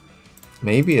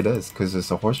maybe it is, because it's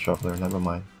a horse traveler. Never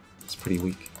mind. It's pretty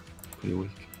weak. Pretty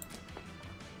weak.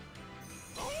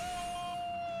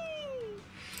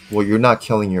 Well, you're not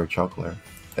killing your juggler.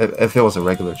 If it was a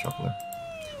regular juggler.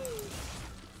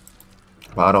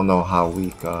 But I don't know how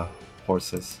weak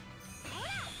horse is.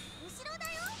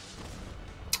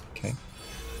 Okay.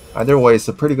 Either way, it's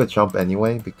a pretty good jump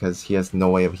anyway, because he has no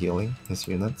way of healing his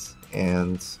units.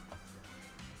 And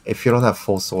if you don't have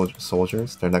full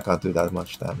soldiers, they're not gonna do that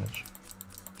much damage.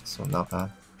 So not bad.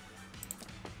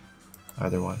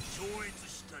 Either way.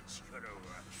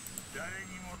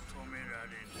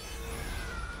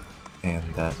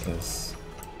 And that is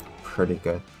pretty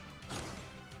good.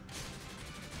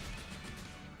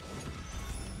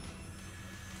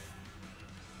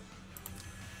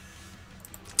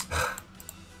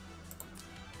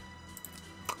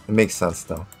 It makes sense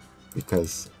though,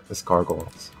 because it's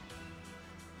gargoyles.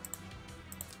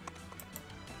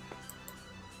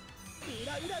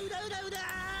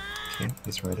 Okay,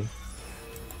 he's ready.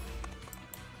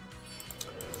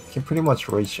 He can pretty much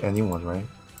reach anyone, right?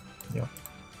 Yeah.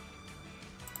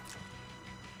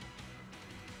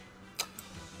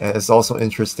 And it's also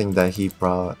interesting that he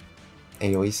brought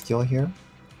AoE skill here.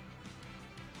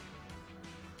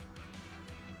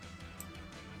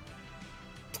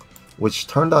 Which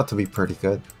turned out to be pretty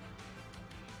good.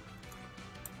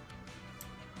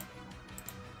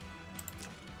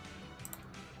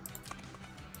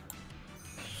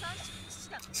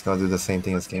 He's gonna do the same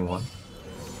thing as game 1.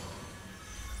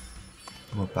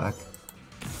 Move back.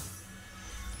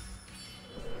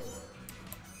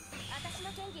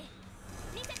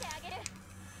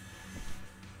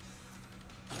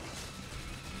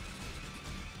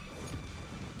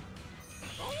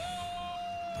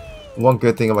 One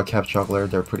good thing about Cap Juggler,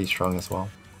 they're pretty strong as well.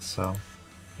 So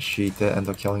she did end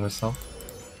up killing herself.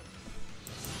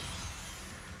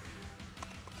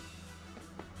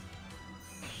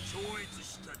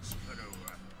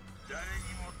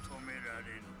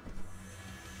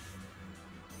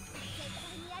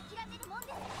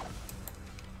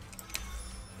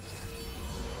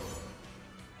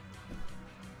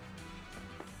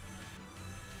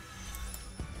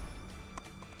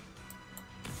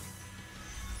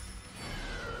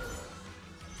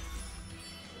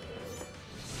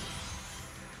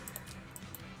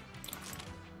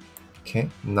 Okay,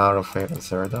 not afraid of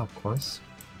Zerida, of course.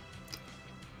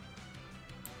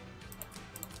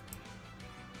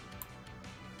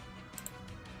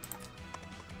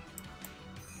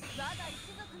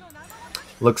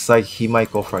 Looks like he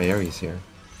might go for Ares here.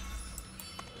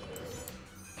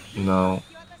 No.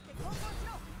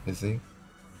 Is he?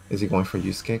 Is he going for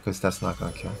Yusuke? Because that's not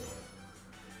gonna kill.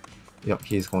 Yep,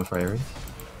 he's going for Ares.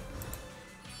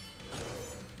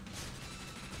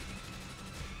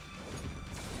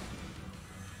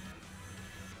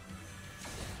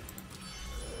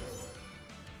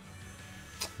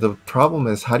 The problem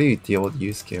is, how do you deal with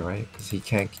Yusuke, right? Because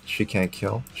she can't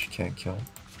kill.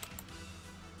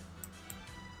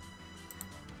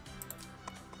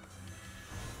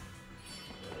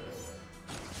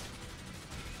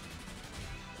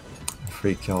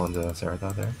 Free kill on the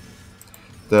Zerda there.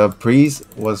 The breeze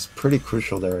was pretty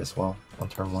crucial there as well on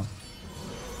turn 1.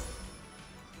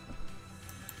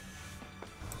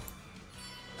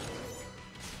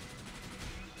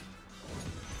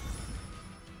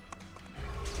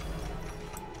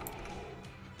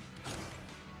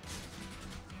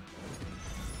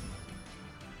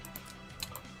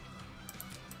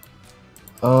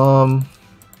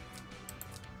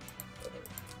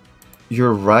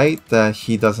 You're right that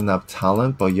he doesn't have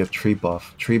talent, but you have tree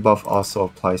buff. Tree buff also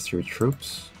applies to your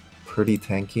troops. Pretty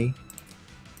tanky.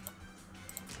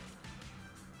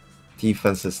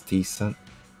 Defense is decent.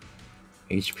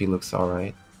 HP looks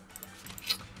alright.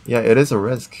 Yeah, it is a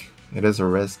risk. It is a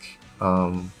risk.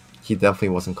 He definitely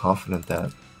wasn't confident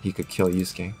that he could kill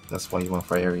Yusuke. That's why he went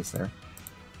for Ares there.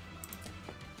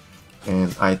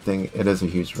 And I think it is a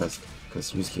huge risk,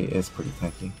 because Yusuke is pretty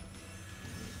tanky.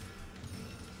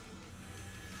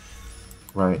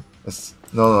 Right.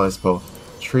 No, it's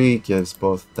both. Tree gives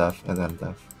both def and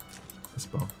MDef. It's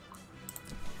both.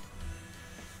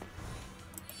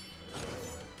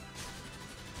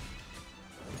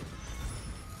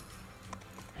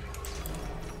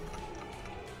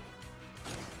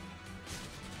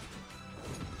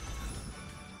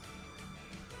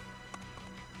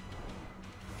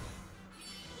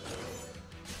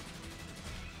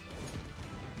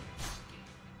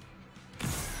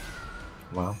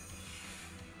 Wow.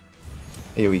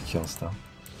 AoE kills though.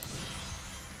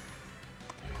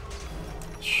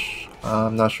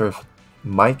 I'm not sure if it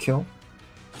might kill.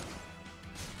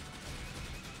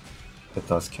 It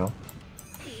does kill.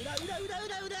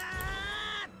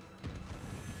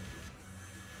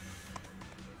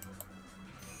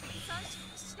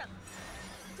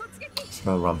 It's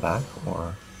gonna run back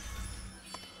or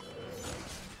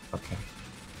okay.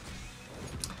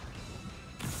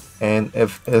 And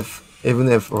even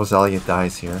if Rosalia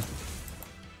dies here,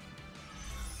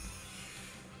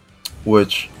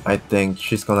 which I think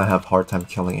she's gonna have a hard time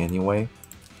killing anyway.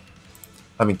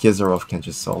 I mean, Gizarov can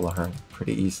just solo her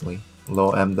pretty easily.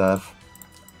 Low MDef,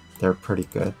 they're pretty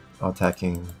good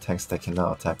attacking tanks that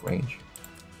cannot attack range.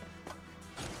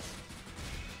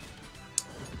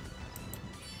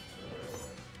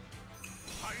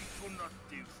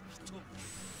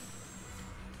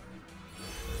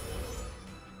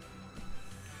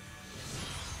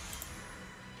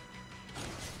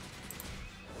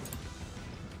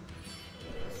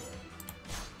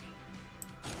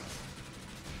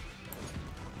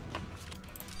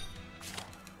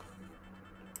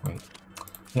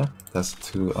 Yeah, that's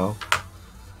 2-0.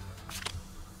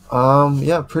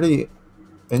 Yeah, pretty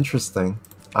interesting.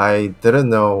 I didn't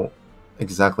know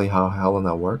exactly how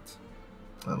Helena worked.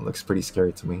 It looks pretty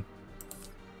scary to me.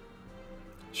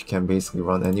 She can basically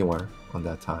run anywhere on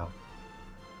that tile.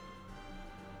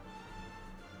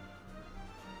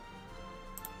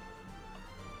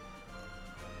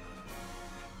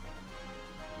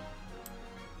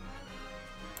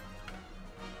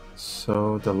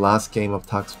 So the last game of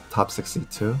top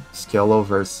 62, Skello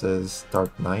versus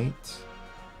Dark Knight.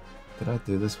 Did I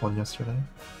do this one yesterday?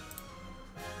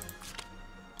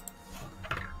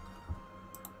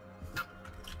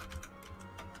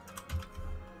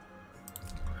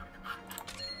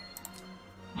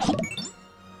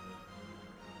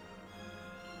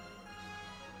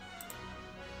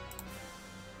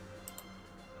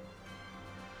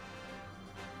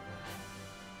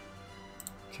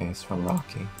 Okay, it's from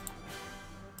Rocky.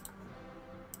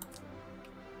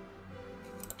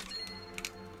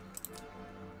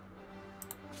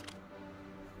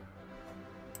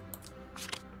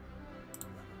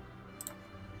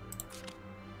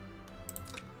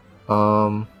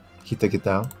 He took it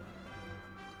down.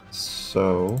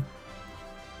 So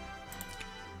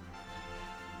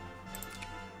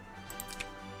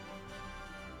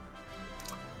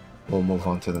we'll move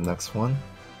on to the next one.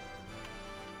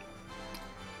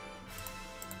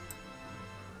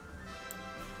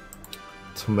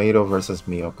 Tomato versus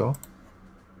Mioko.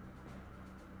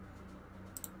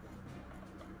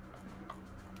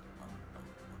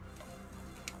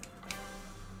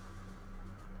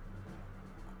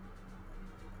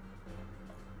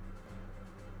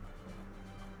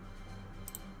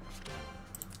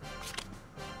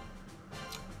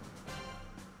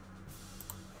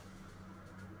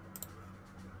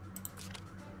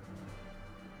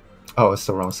 Oh, it's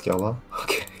the wrong Skello?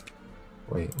 Okay.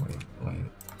 Wait.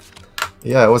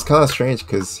 Yeah, it was kind of strange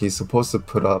because he's supposed to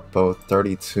put up both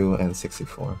 32 and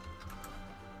 64.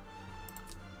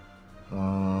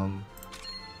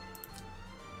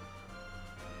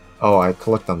 Oh, I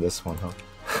clicked on this one, huh?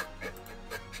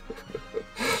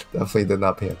 Definitely did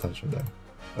not pay attention there.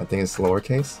 I think it's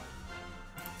lowercase.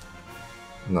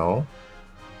 No.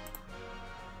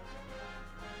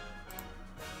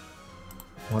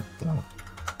 What the?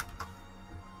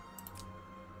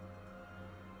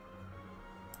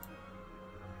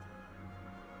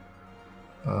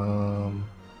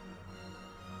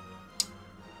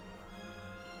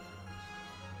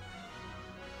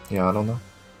 Yeah, I don't know.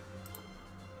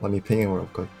 Let me ping it real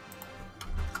quick.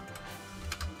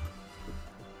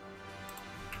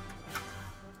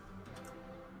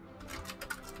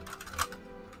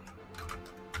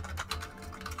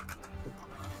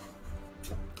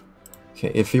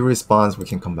 Okay, if he responds, we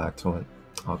can come back to it.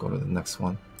 I'll go to the next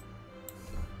one.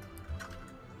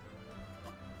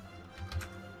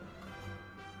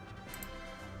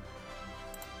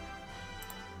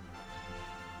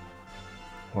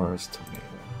 Where's tomato?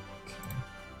 Okay.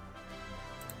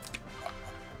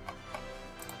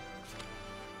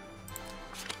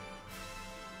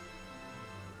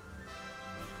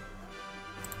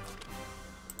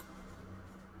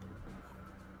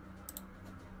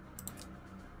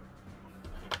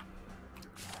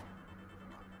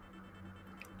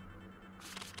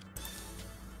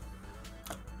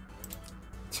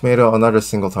 Tomato, another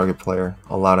single target player.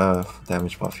 A lot of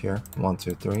damage buff here. 1,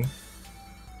 2, 3.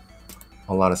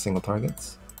 A lot of single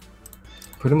targets.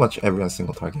 Pretty much everyone's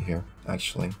single target here,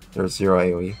 actually. There's 0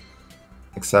 AoE.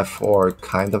 Except for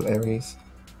kind of Ares.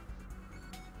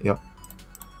 Yep.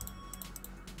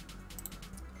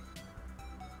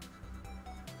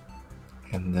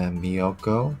 And then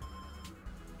Mioko.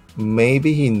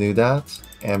 Maybe he knew that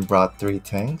and brought 3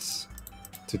 tanks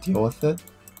to deal with it.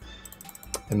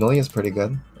 Emilia's pretty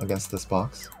good against this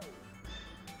box.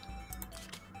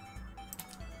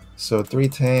 So 3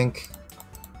 tank.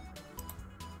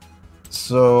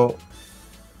 So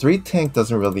 3 tank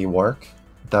doesn't really work.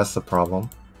 That's the problem.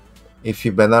 If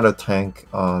you ban out a tank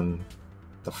on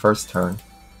the first turn,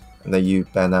 and then you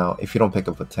ban out, if you don't pick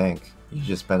up a tank, you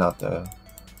just ban out the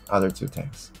other 2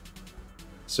 tanks.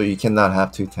 So you cannot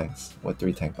have 2 tanks with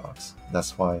 3 tank box.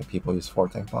 That's why people use 4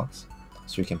 tank box.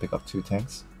 So you can pick up 2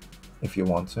 tanks if you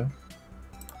want to.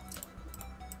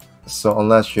 So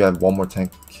unless you have 1 more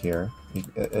tank here,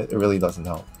 it really doesn't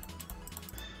help.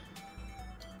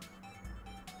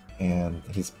 And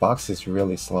his box is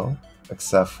really slow,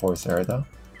 except for Zerida.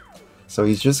 So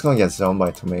he's just gonna get zoned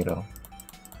by Tomato.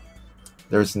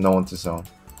 There's no one to zone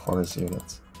for his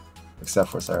units, except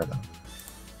for Zerida.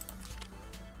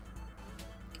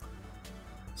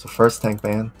 So first tank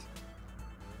ban.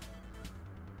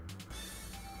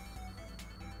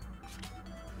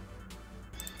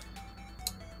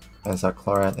 As our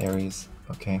Chlorat Ares.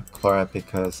 Okay, Chlorat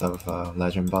because of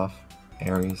legend buff.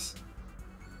 Ares.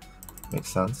 Makes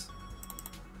sense.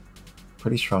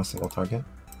 Pretty strong single target.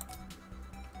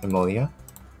 Emilia.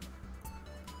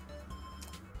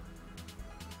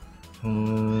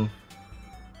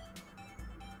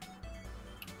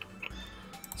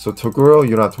 So Toguro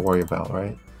you don't have to worry about,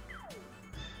 right?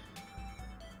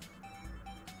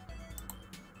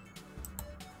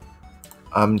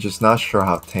 I'm just not sure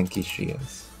how tanky she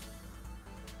is.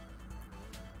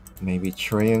 Maybe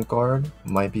Treant Guard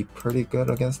might be pretty good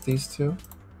against these 2.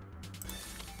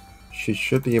 She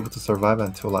should be able to survive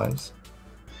on 2 lives.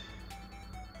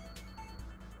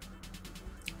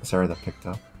 Zerida picked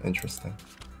up. Interesting.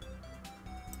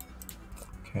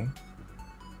 Okay.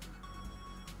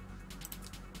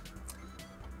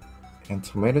 And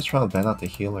Tomato's trying to ban out the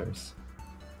healers.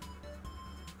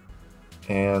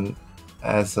 And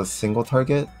as a single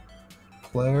target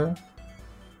player,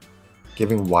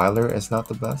 giving Weiler is not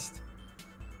the best.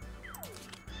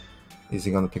 Is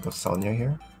he gonna pick up Sonya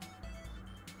here?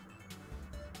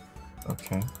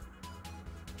 Okay.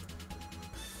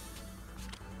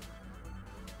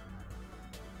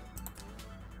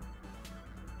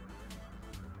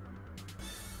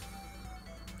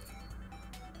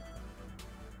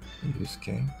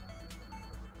 Yusuke.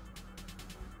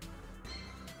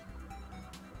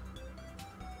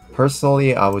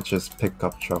 Personally, I would just pick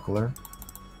up Juggler.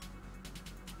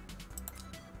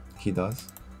 He does.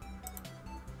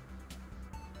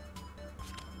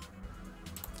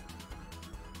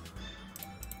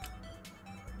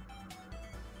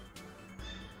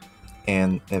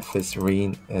 And if his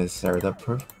Reen is Zerida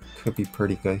proof, could be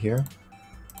pretty good here.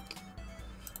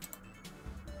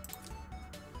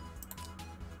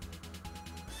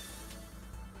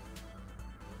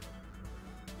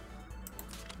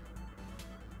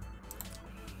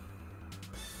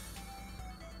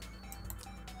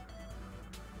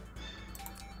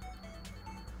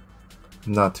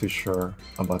 Not too sure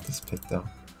about this pick though,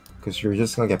 because you're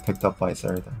just gonna get picked up by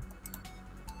Zeradan.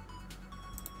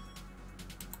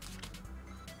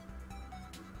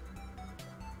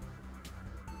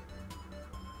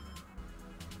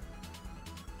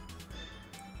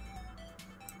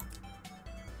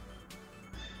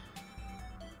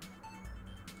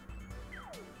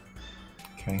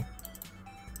 Okay.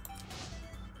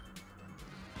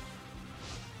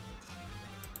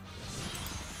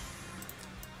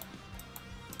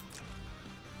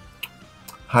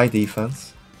 High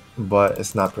defense, but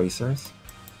it's not bracers.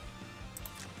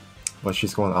 But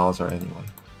she's going Alzar anyway.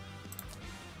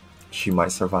 She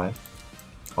might survive,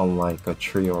 unlike a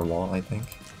tree or wall, I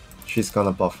think. She's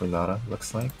gonna buff Renata,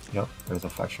 looks like. Yep, there's a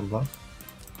faction buff.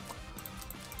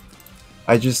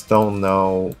 I just don't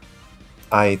know.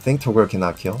 I think Toguro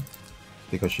cannot kill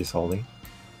because she's holy.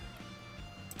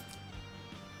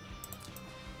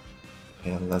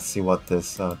 And let's see what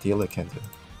this dealer can do.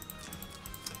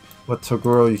 With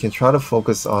Toguro, you can try to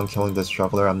focus on killing this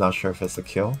juggler. I'm not sure if it's a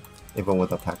kill, even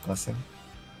with attack blessing.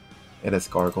 It is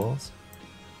gargoyles.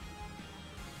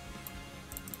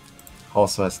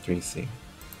 Also has 3C.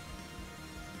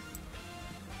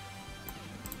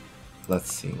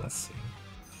 Let's see, let's see.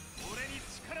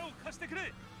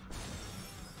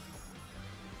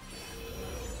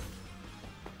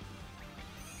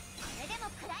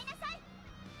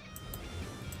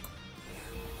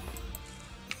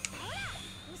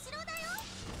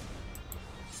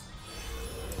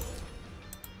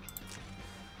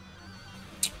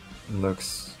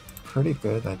 Looks pretty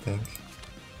good, I think.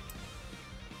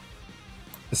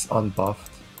 It's unbuffed.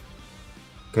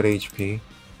 Good HP.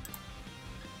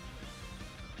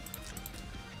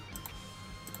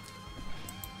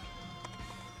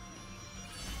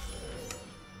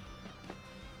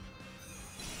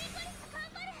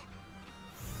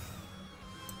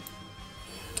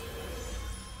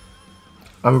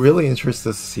 I'm really interested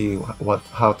to see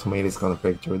how Tomato is gonna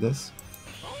break through this.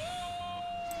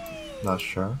 Not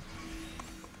sure.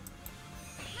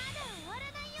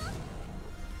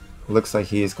 Looks like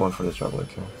he is going for the juggler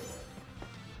kill.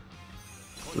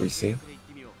 3C.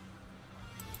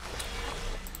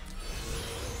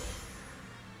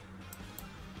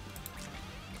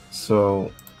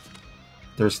 So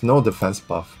there's no defense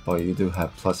buff, but you do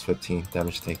have plus 15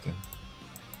 damage taken.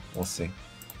 We'll see.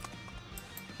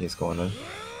 He's going in.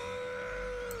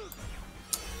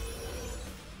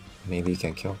 Maybe he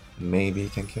can kill. Maybe he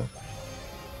can kill.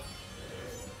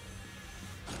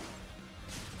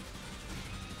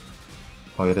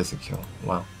 Oh, it is a kill.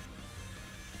 Wow.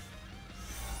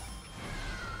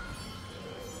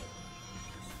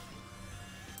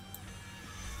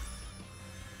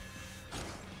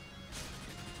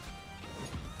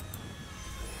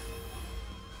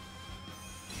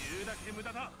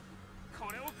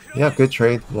 Yeah, good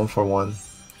trade. 1 for 1.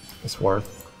 It's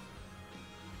worth.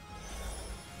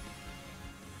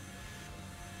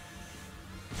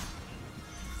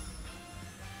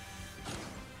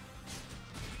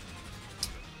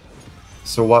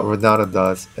 So what Renata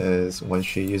does is when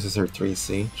she uses her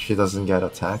 3C, she doesn't get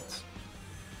attacked.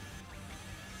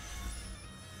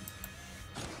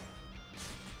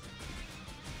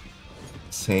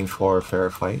 Same for a fair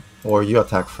fight. Or you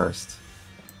attack first.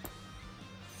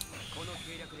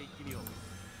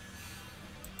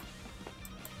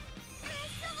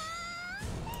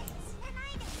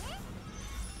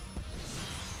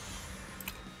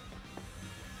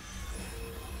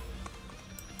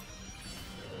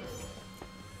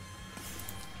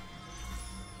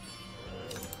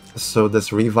 So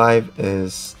this revive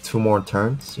is 2 more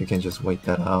turns. You can just wait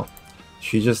that out.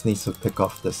 She just needs to pick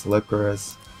off this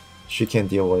Licorice. She can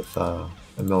deal with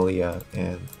Emilia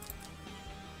and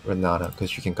Renata because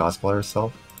she can cosplay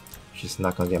herself. She's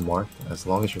not gonna get marked as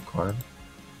long as you card.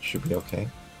 Should be okay.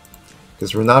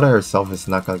 Because Renata herself is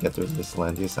not gonna get through this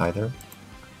land use either.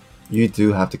 You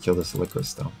do have to kill this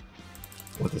Licorice though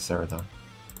with the Zeradan,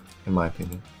 in my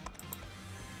opinion.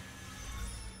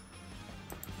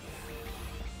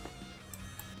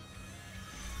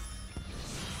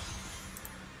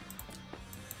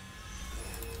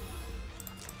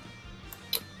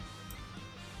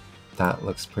 That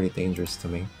looks pretty dangerous to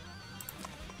me.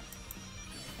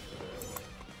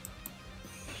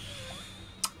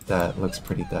 That looks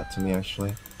pretty dead to me,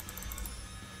 actually.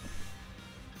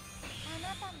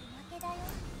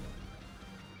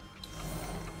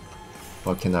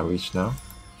 But can I reach now?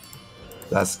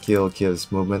 That skill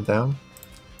gives movement down.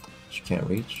 She can't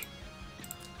reach.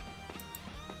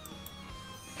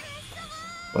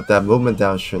 But that movement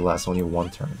down should last only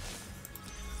 1 turn.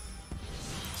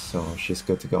 So she's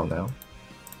good to go now.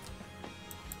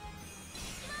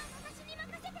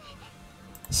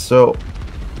 So,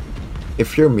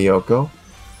 if you're Mioko,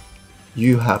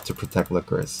 you have to protect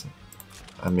Licorice.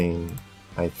 I mean,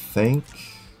 I think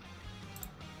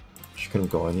she couldn't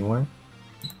go anywhere.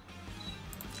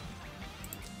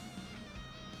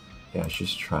 Yeah,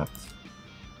 she's trapped.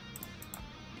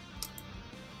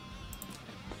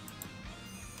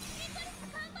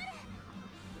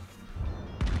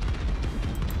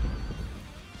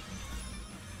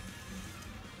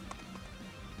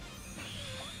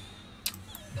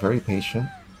 Very patient.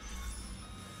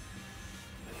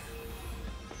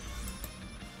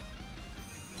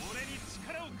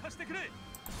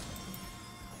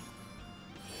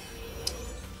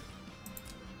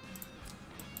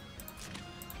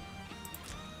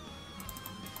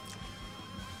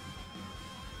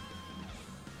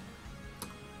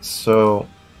 So,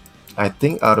 I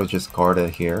think I'll just guard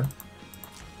it here.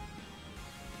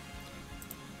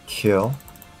 Kill.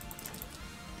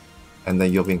 And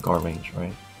then you'll be in guard range,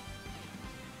 right?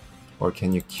 Or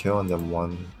can you kill and then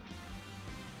one...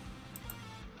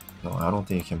 No, I don't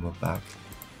think you can move back.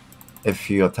 If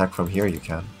you attack from here, you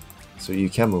can. So you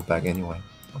can move back anyway.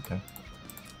 Okay.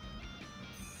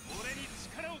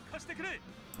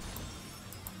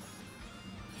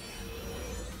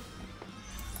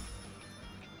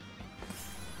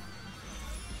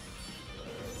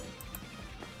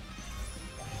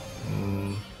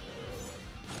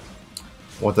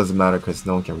 Well, it doesn't matter because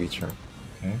no one can reach her.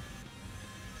 Okay.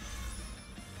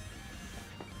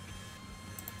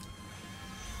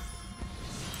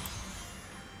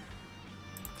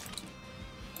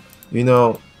 You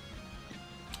know,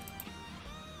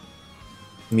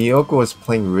 Mioko was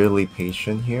playing really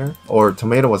patient here, or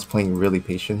Tomato was playing really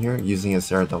patient here, using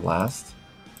his air the last.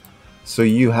 So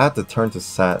you had the turn to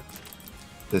set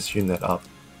this unit up,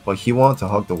 but he wanted to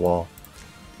hug the wall.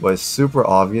 But it's super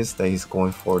obvious that he's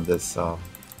going for this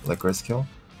Licorice kill.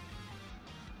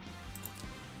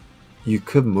 You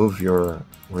could move your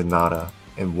Renata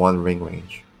in one ring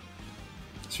range,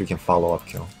 so you can follow up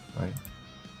kill, right?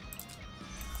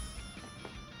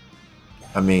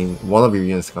 I mean, one of your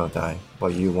units is gonna die,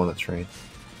 but you want to trade.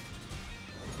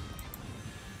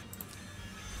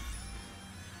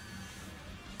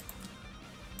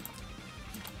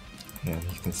 And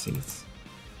he concedes.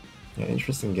 Yeah,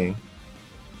 interesting game.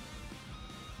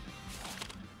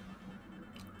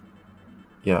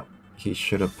 Yeah, he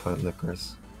should have put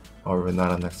Licorice or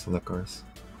Renata next to Licorice.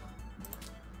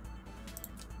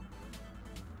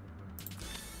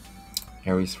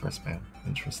 Harry's first ban.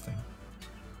 Interesting.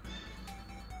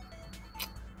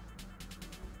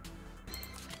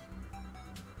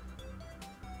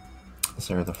 Is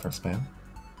there the first ban?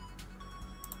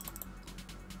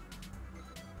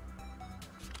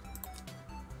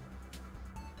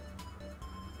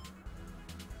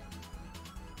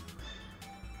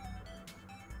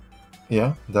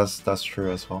 Yeah, that's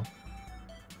true as well.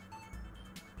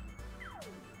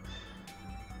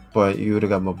 But you would have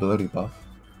got mobility buff.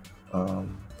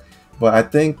 But I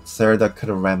think Serida could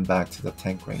have ran back to the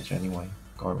tank range anyway,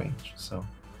 guard range. So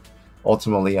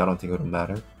ultimately, I don't think it would have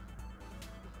mattered.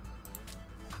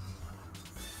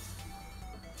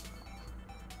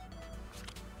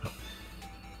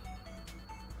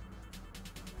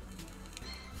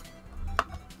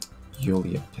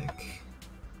 Yulia pick.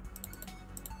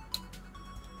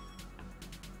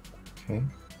 Okay.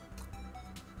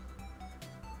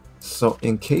 So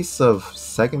in case of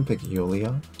second pick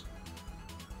Yulia,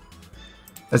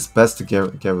 it's best to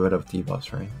get rid of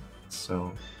debuffs, right?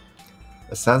 So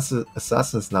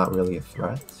Assassin's not really a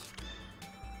threat.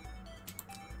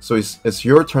 So it's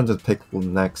your turn to pick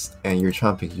next, and you're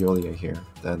trying to pick Yulia here.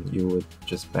 Then you would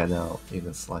just ban out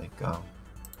units like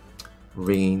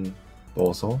Rain,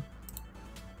 Bosel,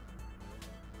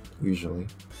 usually,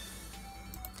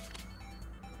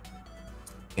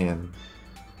 and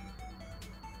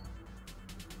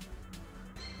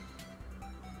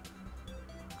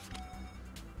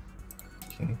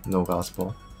okay, no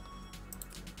Gospel.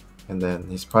 And then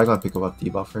he's probably gonna pick up a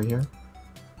debuffer here.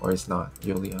 Or he's not.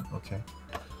 Yulia, okay.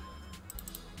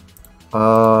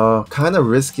 Kind of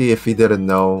risky if he didn't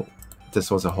know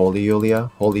this was a Holy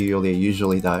Yulia. Holy Yulia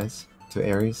usually dies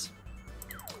to Ares.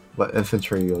 But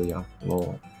Infantry Yulia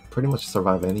will pretty much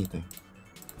survive anything.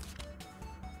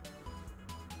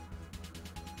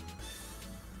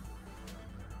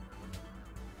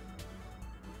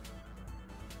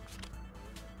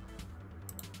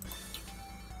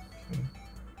 Okay.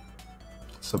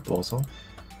 Subbolsal.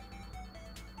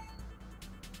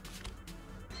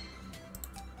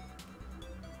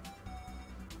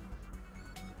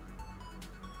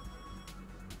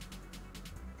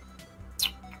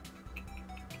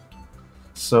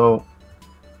 So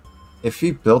if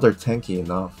you build her tanky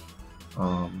enough,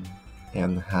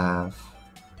 and have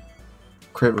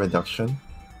crit reduction,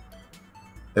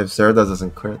 if Zerda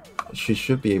doesn't crit, she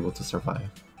should be able to survive.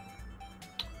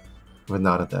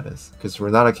 Renata, that is, because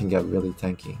Renata can get really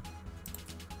tanky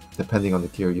depending on the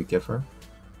gear you give her.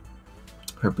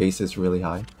 Her base is really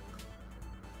high,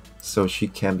 so she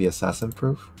can be assassin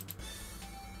proof.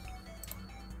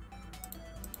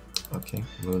 Okay,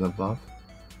 Luna buff.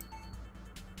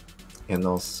 And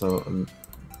also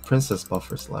Princess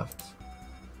buffers left.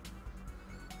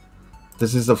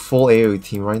 This is a full AoE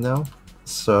team right now,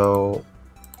 so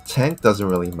tank doesn't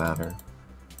really matter.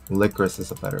 Licorice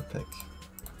is a better pick.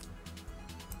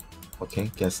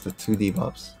 Okay, guess the 2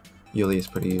 debuffs. Yulia is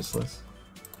pretty useless.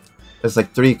 There's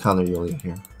like 3 counter Yulia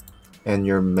here. And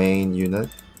your main unit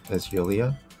is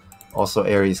Yulia. Also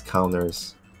Ares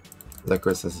counters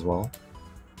Licorice as well.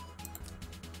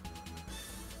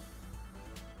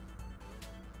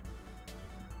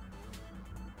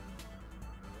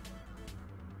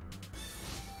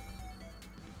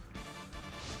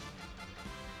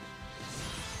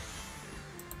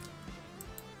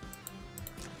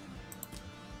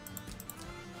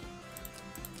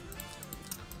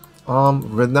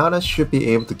 Renata should be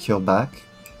able to kill back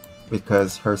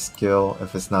because her skill,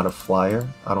 if it's not a flyer,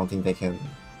 I don't think they can.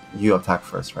 You attack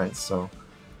first, right? So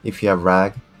if you have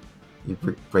Rag, you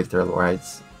break their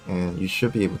rights, and you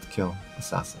should be able to kill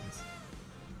assassins,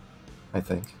 I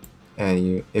think. And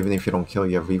you, even if you don't kill,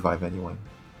 you have revive anyway.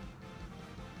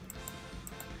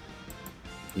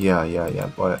 Yeah,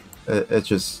 but it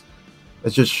just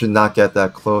should not get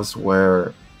that close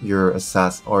where your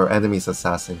assassin or enemy's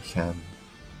assassin can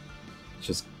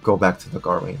just go back to the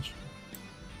guard range.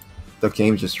 The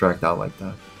game just dragged out like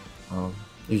that.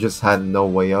 You just had no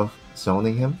way of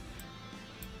zoning him.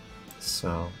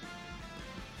 So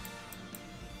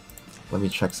let me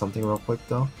check something real quick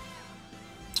though.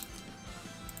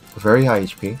 Very high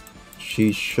HP.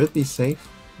 She should be safe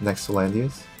next to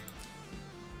Landius.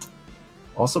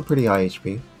 Also pretty high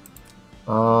HP.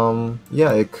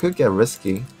 Yeah, it could get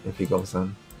risky if he goes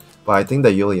in. But I think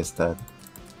that Yuli is dead,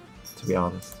 to be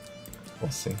honest. We'll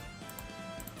see.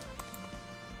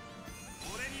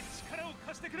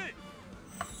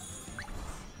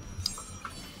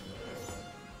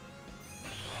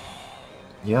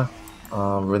 Yeah,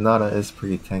 Renata is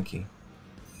pretty tanky.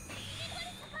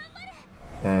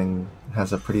 And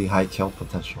has a pretty high kill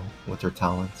potential with her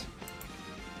talent.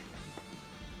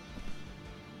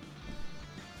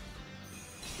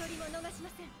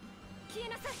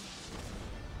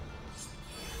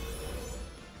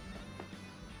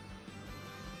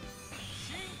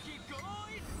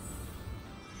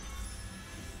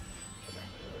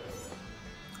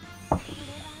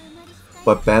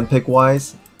 But ban pick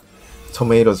wise,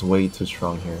 Tomato's way too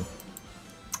strong here.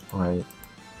 Right.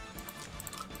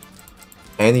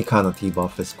 Any kind of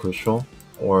debuff is crucial,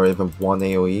 or even one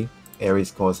AoE,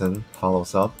 Ares goes in,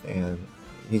 follows up, and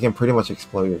you can pretty much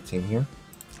explode your team here.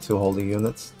 2 holy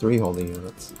units, 3 holy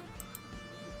units.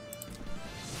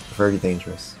 Very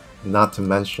dangerous. Not to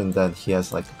mention that he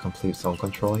has like a complete zone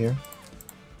control here.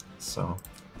 So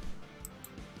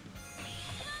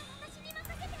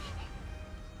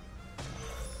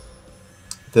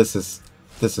this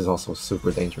is also super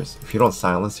dangerous. If you don't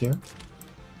silence here,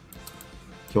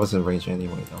 he was in range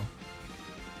anyway though.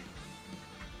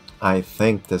 I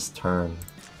think this turn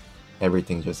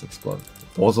everything just exploded.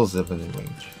 Bozo's even in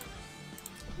range.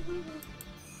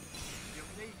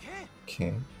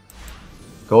 Okay.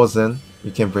 Goes in,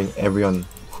 you can bring everyone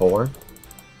forward.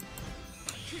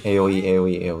 AoE,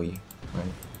 AoE, AoE,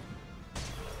 right?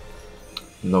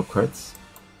 No crits.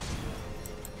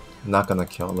 Not gonna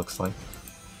kill, looks like.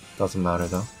 Doesn't matter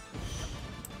though.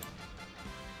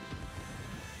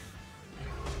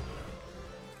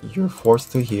 You're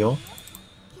forced to heal.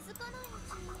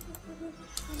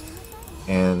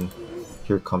 And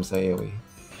here comes the AoE.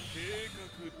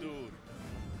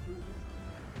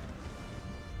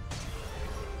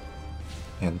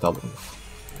 And double.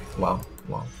 Wow,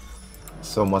 wow.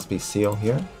 So must be Seal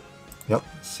here. Yep,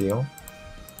 Seal.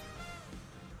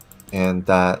 And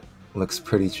that looks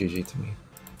pretty GG to me.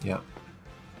 Yep.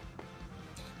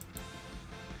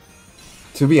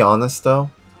 To be honest though,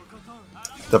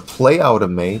 the play I would have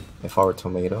made if I were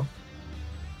Tomato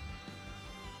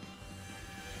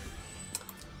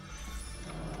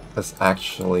is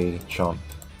actually jump.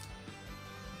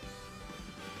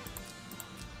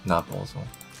 Not Bozo.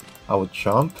 I would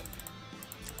jump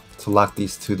to lock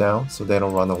these 2 down so they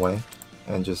don't run away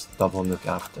and just double nuke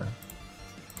after.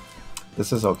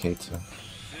 This is okay too.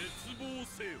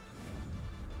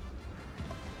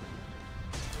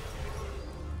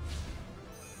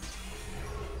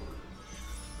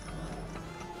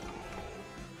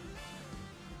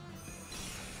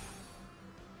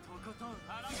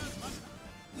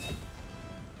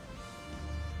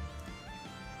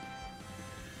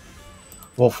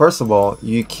 Well, first of all,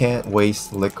 you can't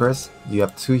waste Licorice. You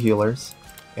have 2 healers,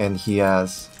 and he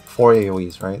has 4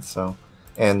 AoEs, right? So,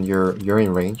 and you're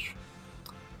in range.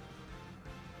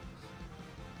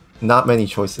 Not many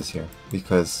choices here,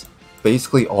 because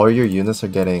basically all your units are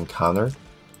getting countered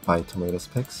by Tomato's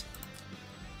picks.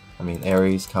 I mean,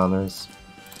 Ares counters,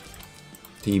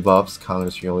 debuffs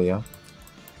counters Yulia.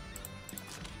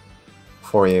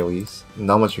 4 AoEs.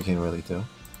 Not much you can really do.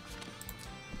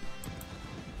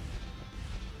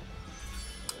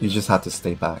 You just have to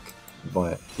stay back,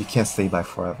 but you can't stay back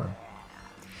forever.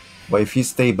 But if you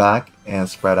stay back and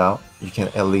spread out, you can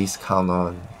at least count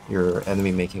on your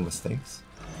enemy making mistakes.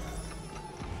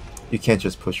 You can't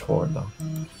just push forward though.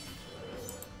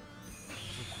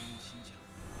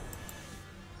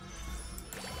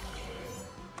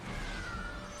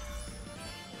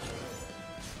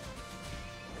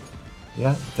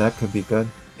 Yeah, that could be good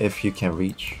if you can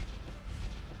reach.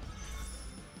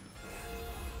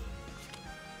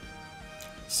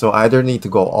 So either need to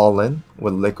go all in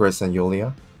with Licorice and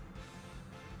Yulia,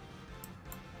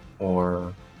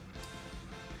 or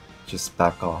just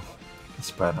back off and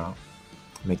spread out.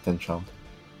 Make them jump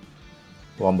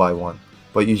one by one.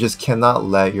 But you just cannot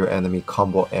let your enemy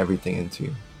combo everything into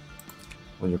you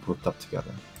when you're grouped up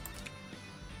together.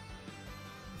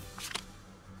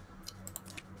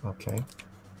 Okay.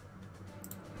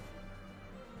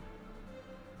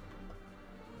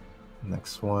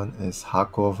 Next one is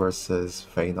Hakuo versus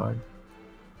lVaynard.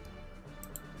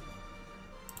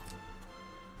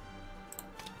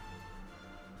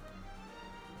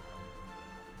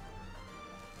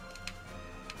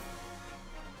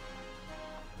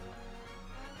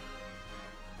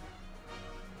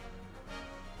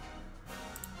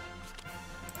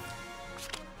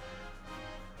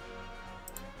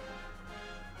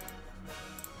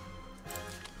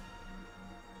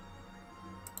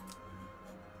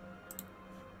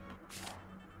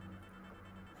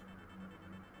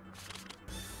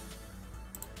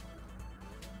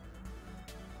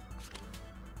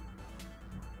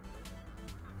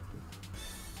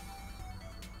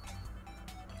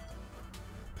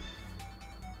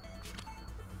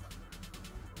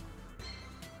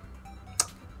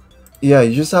 Yeah,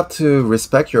 you just have to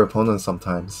respect your opponent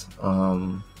sometimes.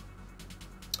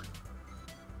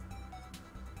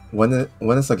 When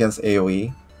it's against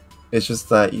AoE, it's just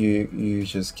that you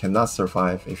just cannot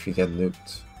survive if you get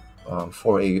nuked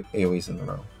 4 AoEs in a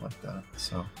row like that.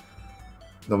 So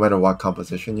no matter what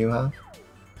composition you have.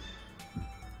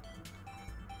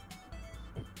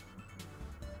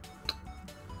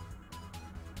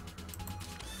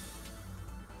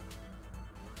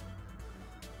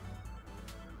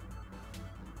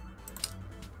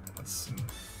 Let's see.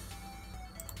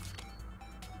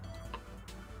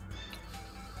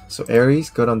 So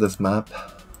Ares, good on this map.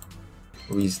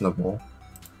 Reasonable.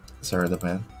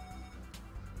 Zerdaban.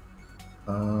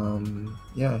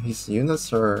 Yeah, his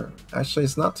units are... Actually,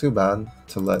 it's not too bad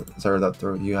to let Zerda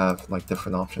through. You have like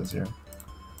different options here.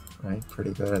 Right?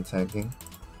 Pretty good at tanking.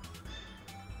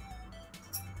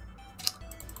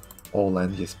 Oh,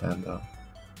 land use ban though.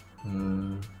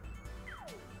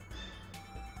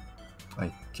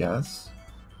 I guess.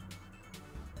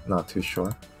 Not too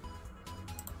sure.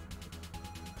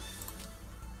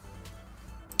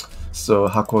 So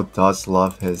Hakuo does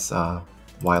love his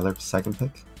Weiler second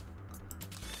pick.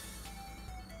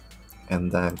 And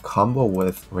then combo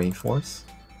with Rainforce.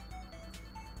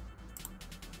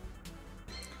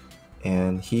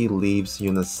 And he leaves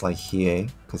units like Hiei,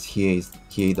 because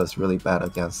Hiei does really bad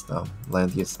against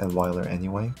Landius and Weiler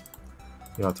anyway.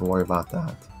 You don't have to worry about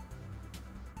that.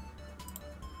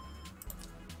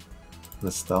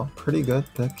 Listel, pretty good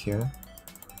pick here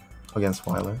against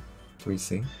Weiler,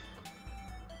 3C.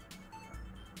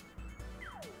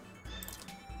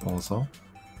 Bozo.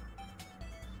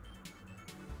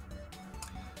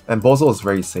 And Bozo is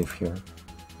very safe here,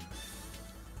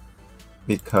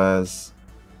 because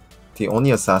the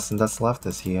only assassin that's left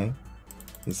is Hiei.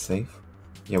 He's safe.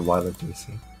 Yeah, Weiler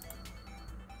 3C.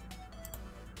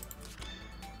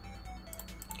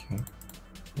 Okay.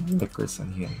 Licorice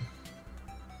and Hiei.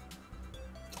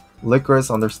 Licorice,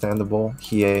 understandable.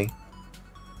 Hiei,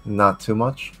 not too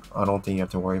much. I don't think you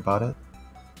have to worry about it.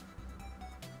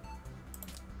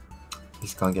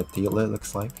 He's gonna get deal-lit,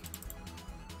 looks like.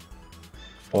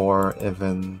 Or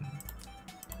even...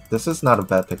 This is not a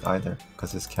bad pick either,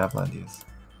 because it's Cavlandius.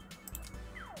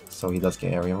 So he does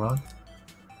get area rod.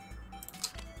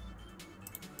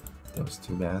 Those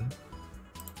two banned.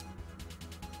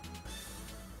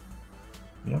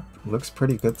 Yep, looks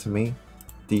pretty good to me.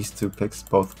 These two picks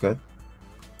both good.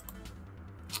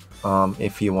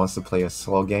 If he wants to play a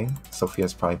slow game,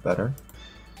 Sophia's probably better.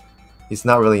 He's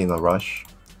not really in a rush.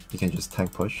 He can just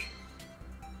tank push.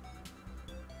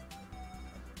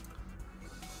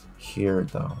 Here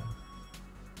though.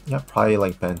 Yeah, probably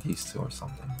like ban these two or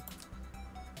something.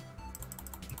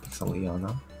 He picks a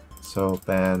Liana. So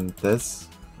ban this.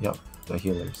 Yep, the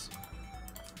healers.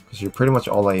 Because you're pretty much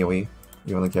all AoE.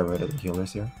 You want to get rid of the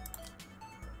healers here.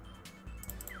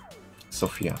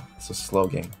 Sophia. It's a slow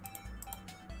game.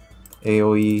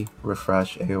 AoE,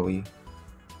 refresh, AoE.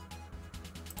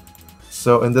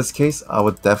 So in this case, I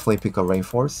would definitely pick a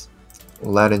Rainforce.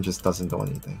 Aladdin just doesn't do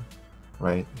anything,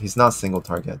 right? He's not single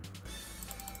target.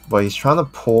 But he's trying to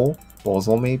pull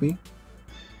Bozal maybe.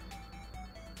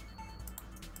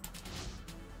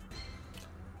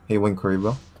 Hey, win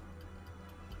Kuribo.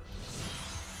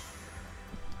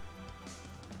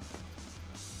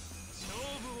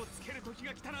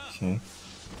 Okay.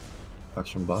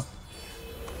 Action buff.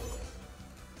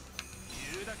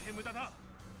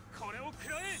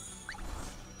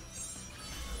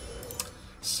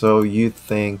 So you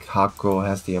think Hakuo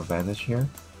has the advantage here?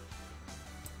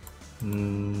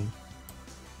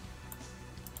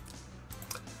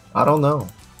 I don't know.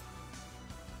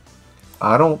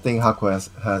 I don't think Hakuo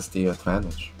has the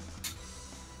advantage.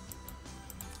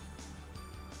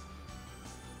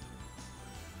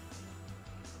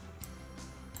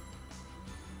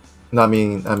 No, I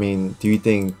mean, do you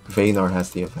think lVaynard has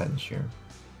the advantage here?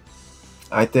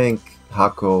 I think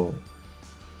Hakuo.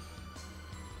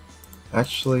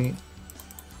 Actually,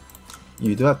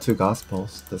 you do have 2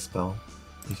 Gospels, the spell.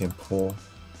 You can pull.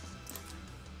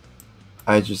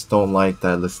 I just don't like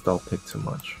that Listel pick too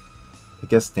much. It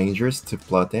gets dangerous to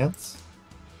Blood Dance.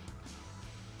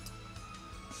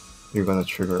 You're gonna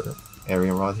trigger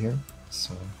Area Rod here,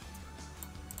 so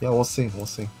yeah, we'll see, we'll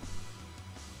see.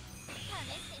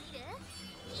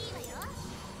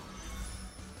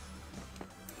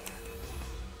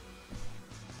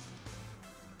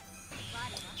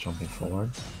 Jumping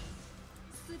forward.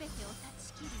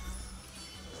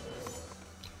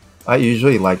 I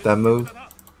usually like that move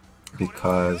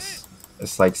because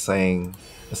it's like saying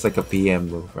it's like a BM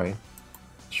move, right?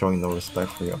 Showing no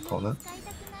respect for your opponent.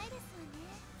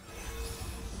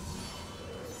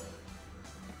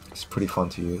 It's pretty fun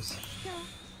to use.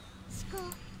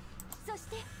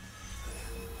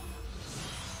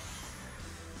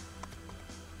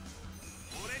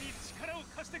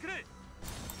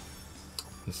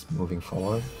 He's moving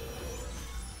forward.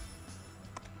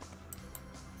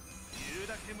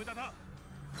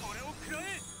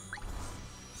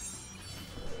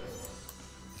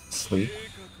 Sleep.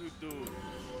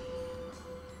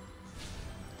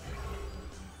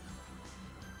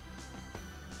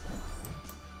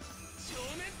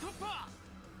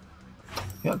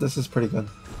 Yeah, this is pretty good.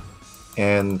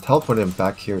 And teleport him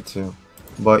back here too.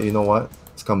 But you know what?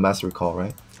 It's got Master Recall,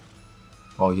 right?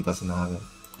 Oh, he doesn't have it.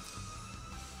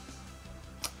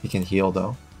 He can heal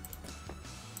though.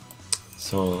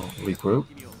 So regroup.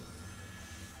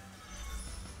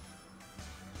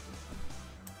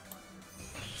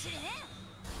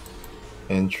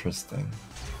 Interesting.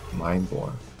 Mind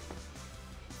bore.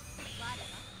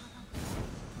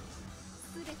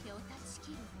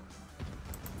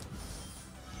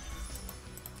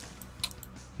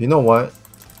 You know what?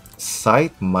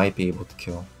 Sight might be able to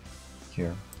kill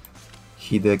here.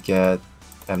 He did get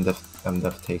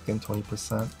MDef taken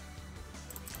 20%.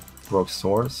 Broke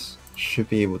Source should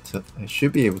be able to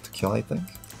kill, I think,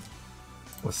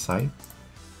 with Sight.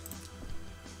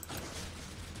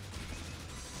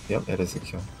 Yep, it is a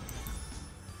kill.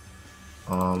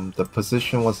 The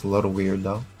position was a little weird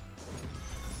though.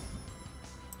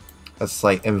 It's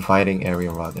like inviting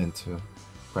Area Rod into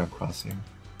Grand Cross here.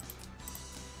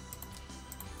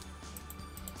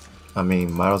 I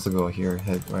mean, might also go here,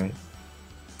 hit, right?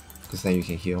 Because then you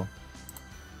can heal.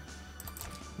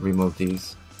 Remove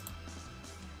these.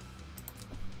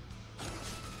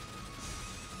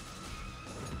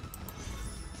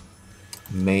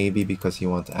 Maybe because you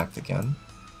want to act again.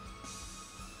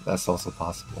 That's also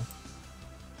possible.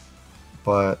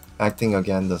 But acting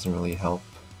again doesn't really help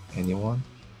anyone.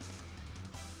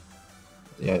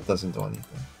 Yeah, it doesn't do anything.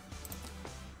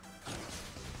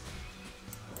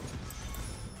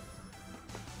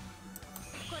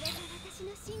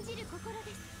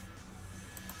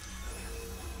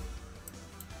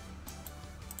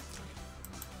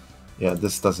 Yeah,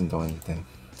 this doesn't do anything.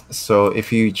 So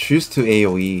if you choose to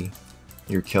AoE,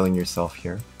 you're killing yourself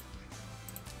here.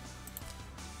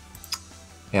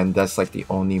 And that's like the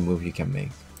only move you can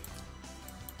make.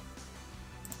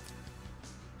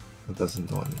 It doesn't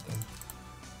do anything.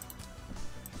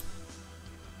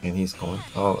 And he's going.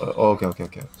 Oh,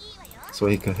 okay. So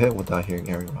he could hit without hearing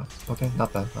Area Rod. Okay,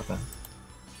 not bad, not bad.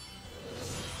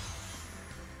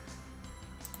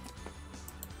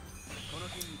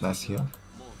 Nice heal.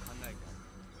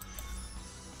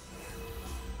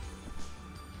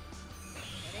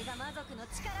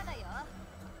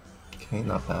 Okay,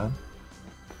 not bad.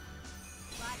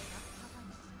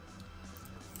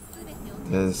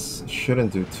 This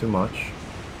shouldn't do too much.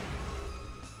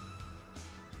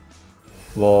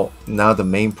 Well, now the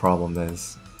main problem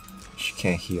is she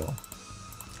can't heal.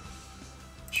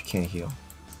 She can't heal.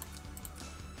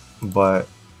 But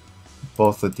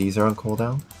both of these are on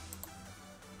cooldown.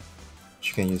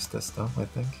 She can use this though, I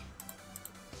think.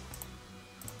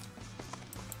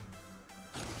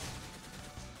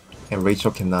 And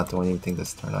Rachel cannot do anything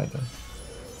this turn either.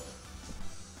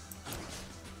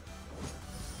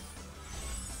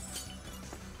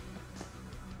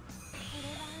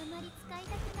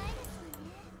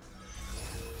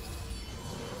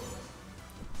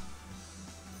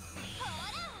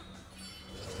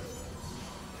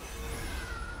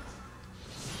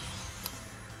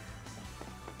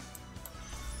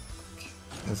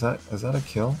 Is that a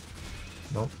kill?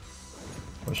 Nope.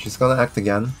 Well, she's gonna act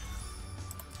again.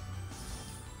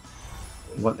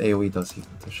 What AoE does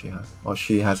she have? Oh,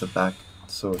 she has it back,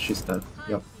 so she's dead.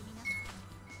 Yep.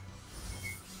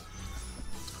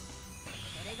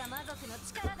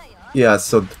 Yeah,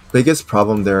 so the biggest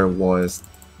problem there was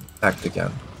act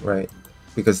again, right?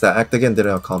 Because that act again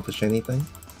didn't accomplish anything,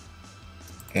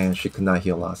 and she could not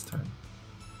heal last turn.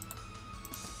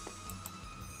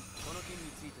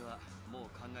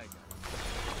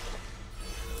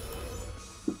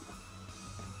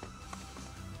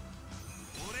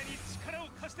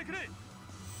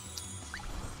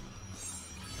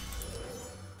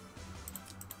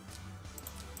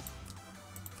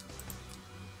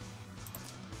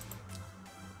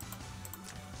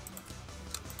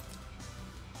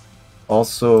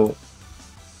 Also,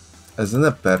 isn't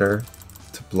it better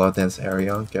to Blood Dance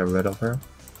Arion, get rid of her?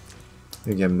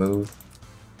 You can move.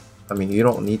 I mean, you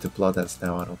don't need to Blood Dance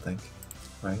now, I don't think,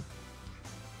 right?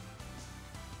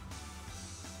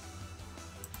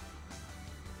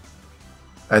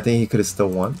 I think he could have still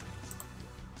won.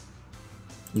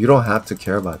 You don't have to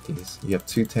care about these. You have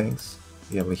 2 tanks,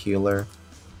 you have a healer,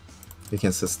 you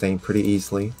can sustain pretty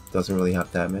easily, doesn't really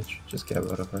have damage, just get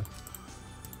rid of her.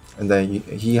 And then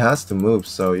he has to move,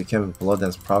 so you can Blood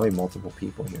Dance probably multiple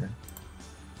people here.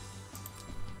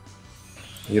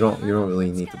 You don't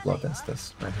really need to Blood Dance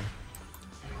this right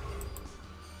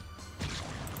here.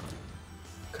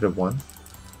 Could have won.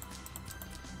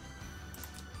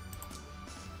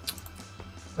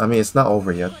 I mean, it's not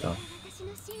over yet though.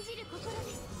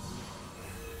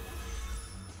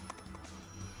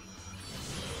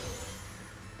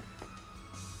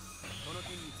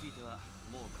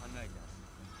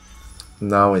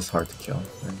 Now it's hard to kill,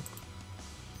 right?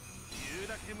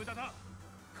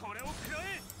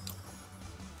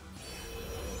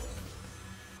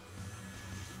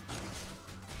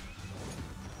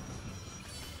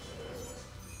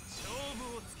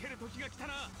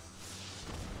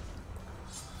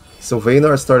 So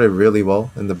lVaynard started really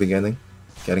well in the beginning,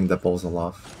 getting the Bozal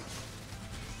off.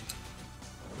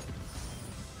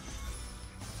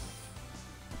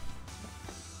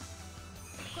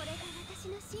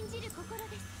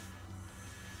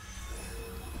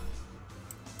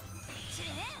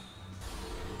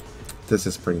 This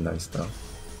is pretty nice though,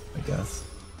 I guess.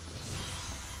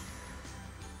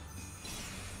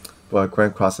 But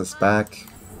Grand Cross is back.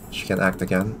 She can act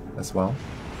again as well.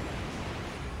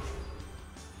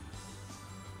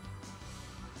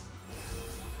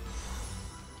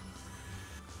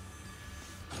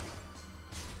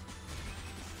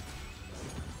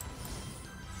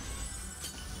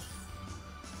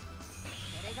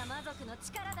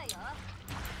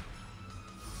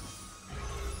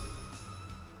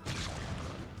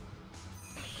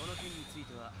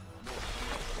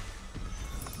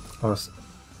 Oh,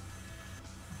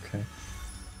 okay.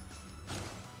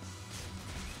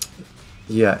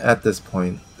 Yeah, at this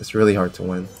point, it's really hard to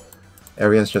win.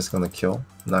 Arian's just gonna kill,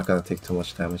 not gonna take too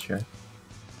much damage here.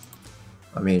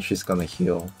 I mean, she's gonna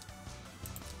heal.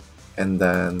 And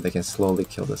then they can slowly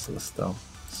kill this Listel,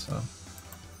 so...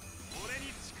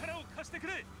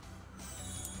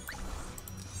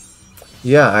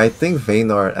 Yeah, I think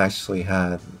lVaynard actually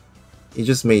had... He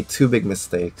just made 2 big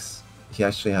mistakes. He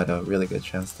actually had a really good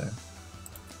chance there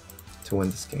to win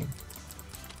this game.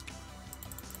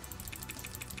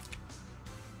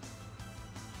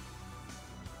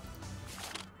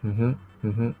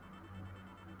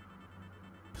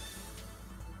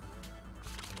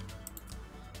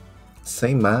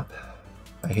 Same map.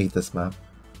 I hate this map.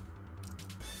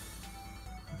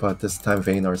 But this time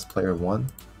lVaynard's player 1.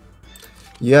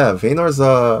 Yeah,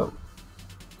 lVaynard's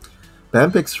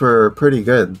ban picks were pretty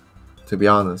good, to be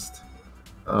honest.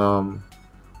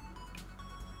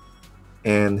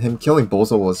 And him killing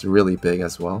Bozo was really big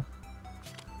as well.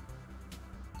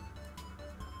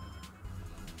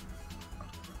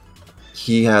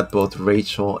 He had both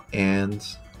Rachel and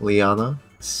Liana,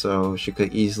 so she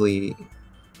could easily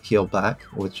heal back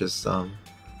with just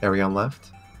Ari on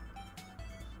left.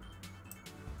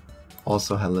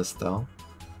 Also had Listel.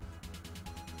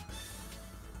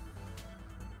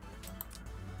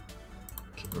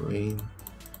 Rain.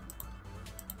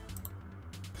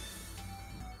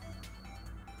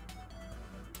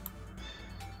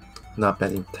 Not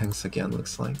betting tanks again,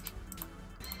 looks like.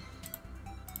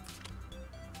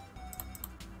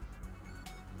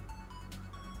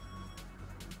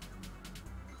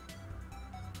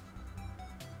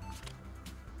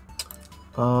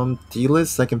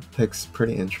 D-list second pick's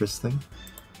pretty interesting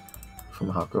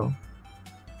from Hakuo.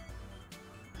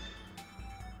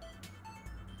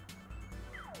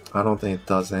 I don't think it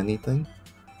does anything.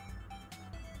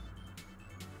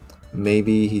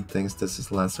 Maybe he thinks this is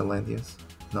Lancerlandius.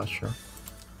 Not sure.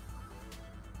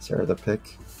 Zerida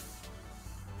pick.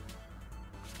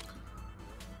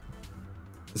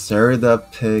 Zerida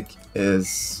pick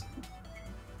is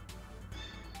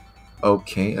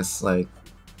okay. It's like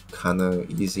kind of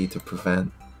easy to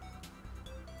prevent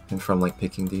him from like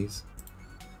picking these.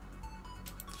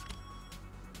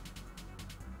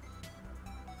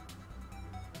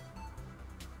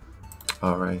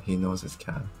 Alright, he knows his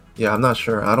cat. Yeah, I'm not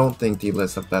sure. I don't think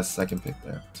D-List the best second pick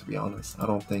there, to be honest. I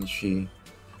don't think she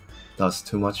does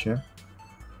too much here.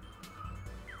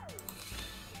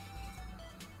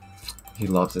 He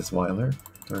loves his Weiler,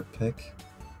 third pick.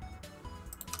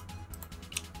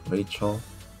 Rachel,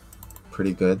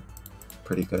 pretty good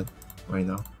right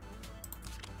now.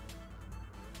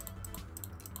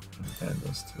 And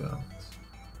those two out.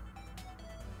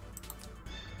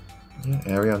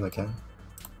 Yeah, Ari on the cat.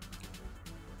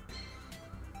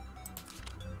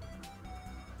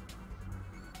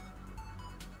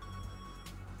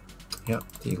 Yep,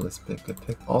 D-list pick, good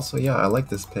pick. Also, yeah, I like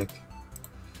this pick.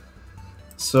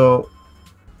 So,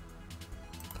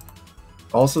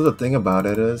 also the thing about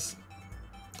it is,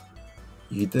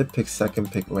 you did pick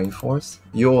second pick Rainforce.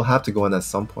 You'll have to go in at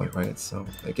some point, right? So,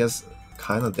 I guess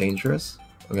kind of dangerous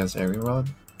against Rod.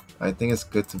 I think it's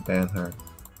good to ban her.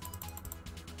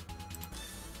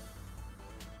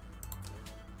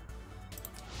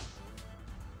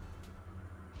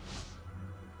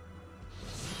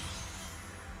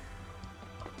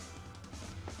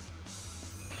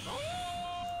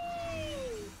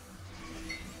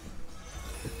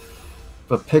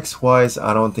 But picks wise,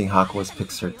 I don't think Hakuo's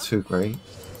picks are too great.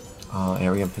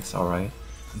 Arian picks alright.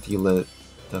 D-Lit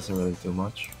doesn't really do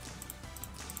much.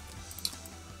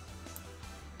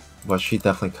 But she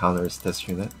definitely counters this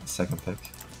unit, second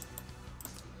pick.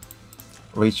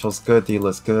 Rachel's good,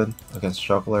 D-Lit's good. Against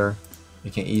Juggler,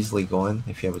 you can easily go in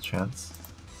if you have a chance.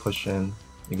 Push in,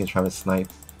 you can try to snipe.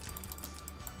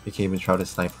 You can even try to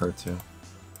snipe her too.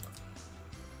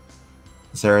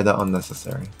 Zerida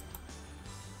unnecessary.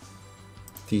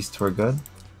 These two are good.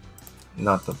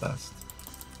 Not the best.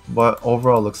 But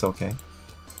overall looks okay.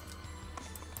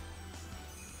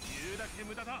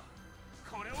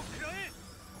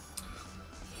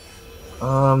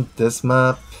 This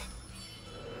map,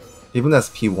 even as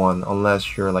P1,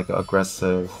 unless you're like an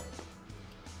aggressive,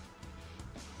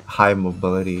 high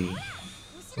mobility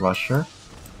rusher,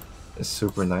 is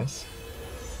super nice.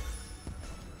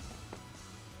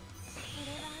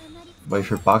 But if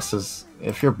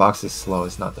your box is slow,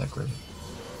 it's not that great.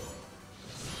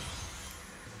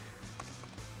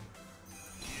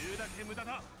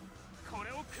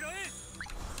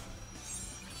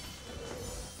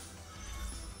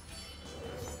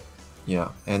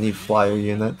 Yeah, any flyer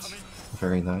unit,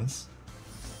 very nice.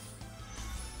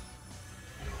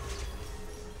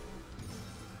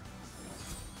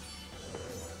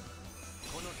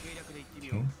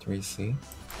 Okay, 3C.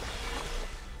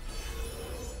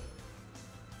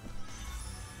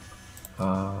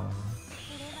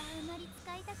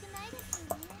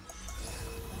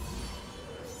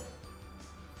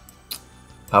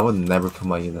 I would never put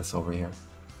my units over here.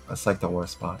 That's like the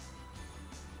worst spot.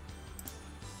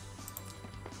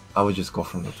 I would just go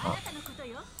from the top.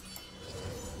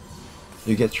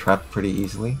 You get trapped pretty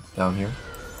easily down here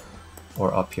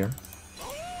or up here.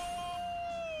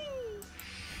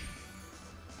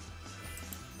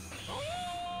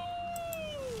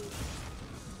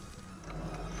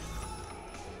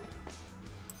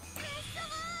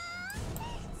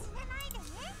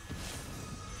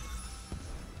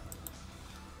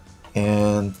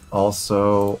 And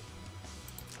also,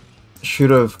 should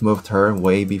have moved her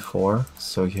way before,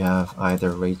 so you have either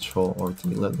Rachel or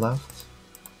Delit left.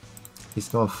 He's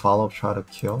gonna follow, try to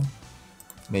kill.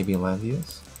 Maybe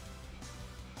Landius.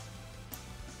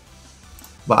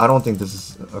 But I don't think this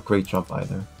is a great jump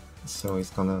either. So he's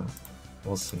gonna...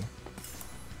 we'll see.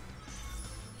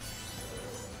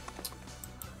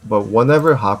 But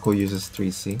whenever Hakuo uses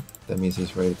 3C, that means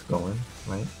he's ready to go in,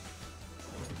 right?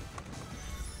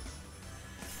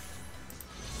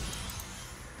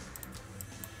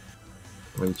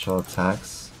 Rachel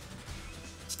attacks.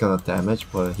 It's gonna damage,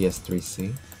 but he has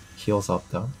 3C. Heals up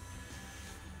though.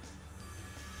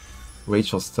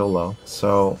 Rachel's still low,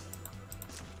 so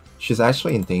she's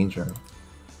actually in danger.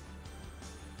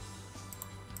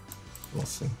 We'll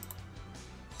see.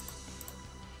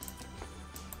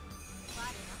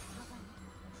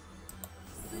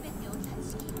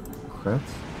 Crit.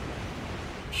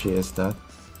 She is dead.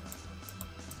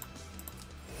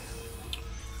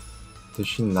 Did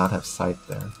she not have sight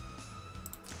there?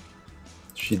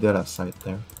 She did have sight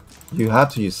there. You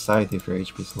have to use sight if your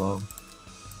HP is low.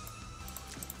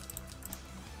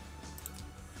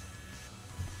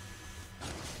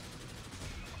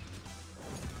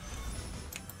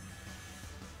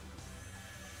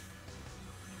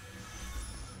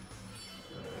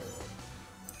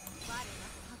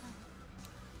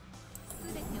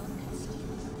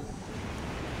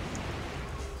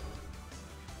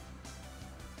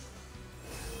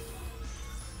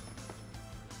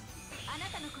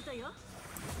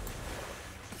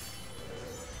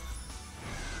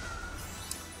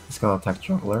 It's gonna attack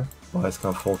Juggler, but it's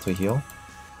gonna fall to heal.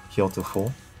 Heal to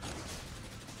full.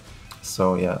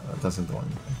 So yeah, it doesn't do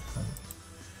anything.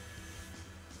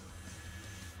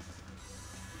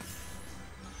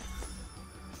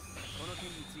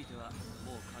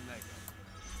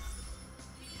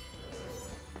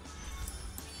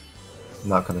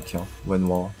 Not gonna kill. Wind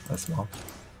wall as well.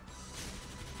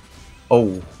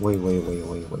 Oh, wait.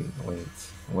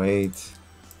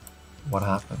 What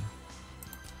happened?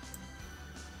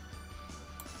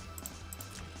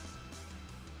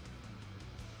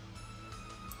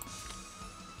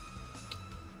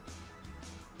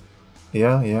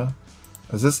 Yeah.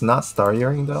 Is this not Star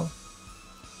Earring though?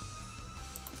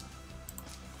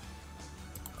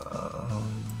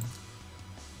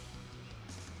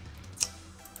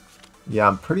 Yeah,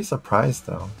 I'm pretty surprised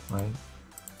though, right?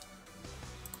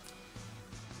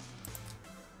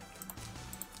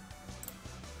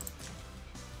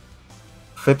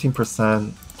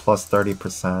 %, plus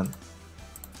 30%,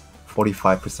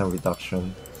 45%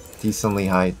 reduction, decently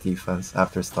high defense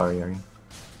after Star Earring.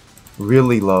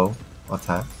 Really low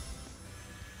attack.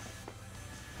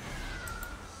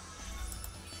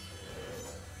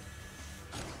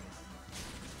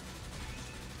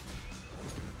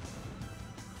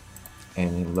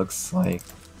 And it looks like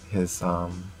his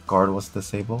guard was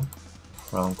disabled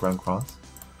around Grand Cross.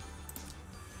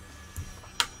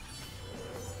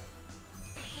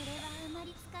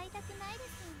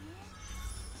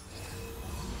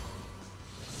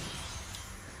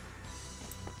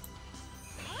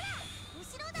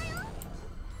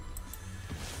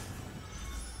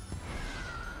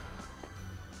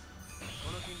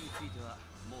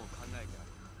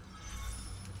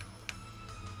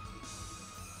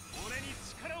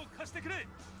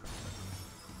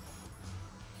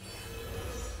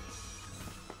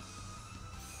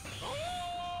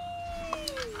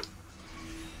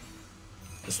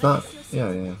 It's not,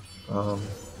 yeah.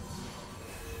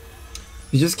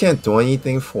 You just can't do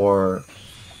anything for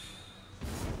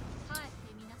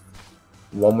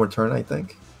one more turn, I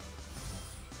think.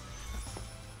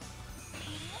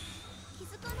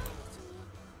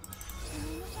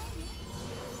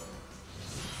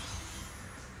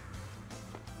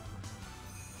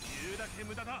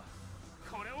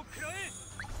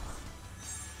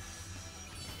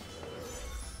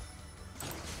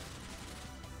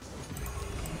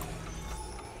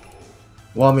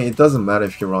 Well, I mean, it doesn't matter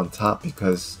if you're on top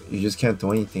because you just can't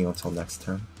do anything until next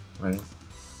turn, right?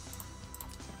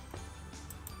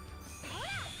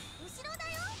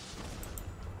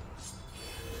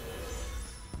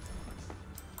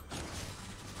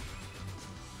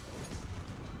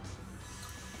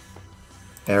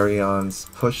 Arion's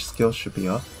push skill should be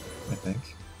up, I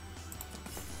think.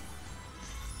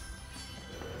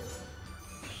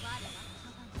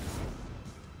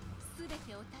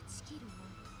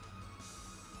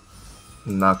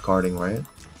 Not guarding, right?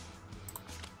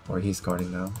 Or he's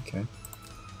guarding now, okay.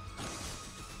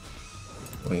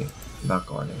 Wait, not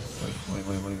guarding. Wait.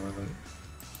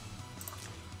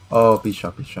 Oh, beat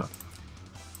shock.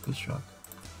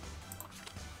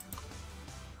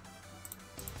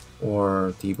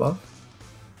 Or debuff?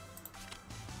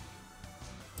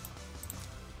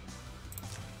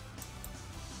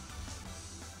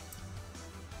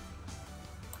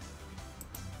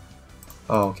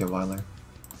 Oh, okay, Weiler.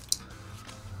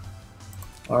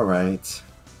 Alright.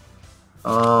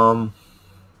 I'm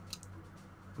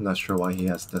not sure why he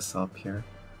has this up here.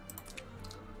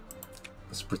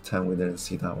 Let's pretend we didn't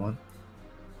see that one.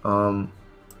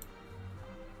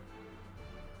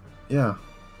 Yeah.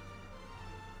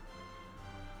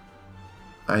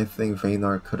 I think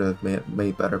lVaynard could have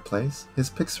made better plays. His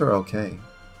picks are okay.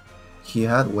 He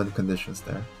had win conditions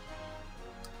there.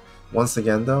 Once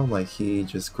again though, like he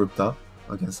just grouped up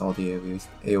against all the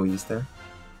AoEs there.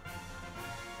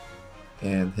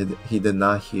 And he did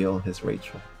not heal his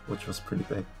Rachel, which was pretty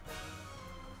big.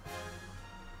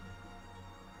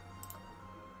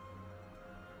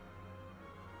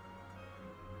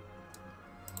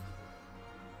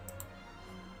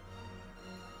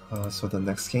 So the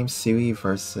next game, Ceui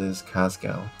versus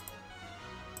Kazgao.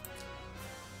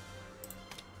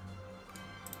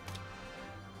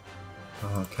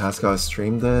 Kazgao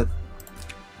streamed it,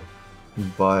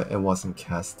 but it wasn't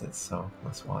casted, so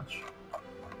let's watch.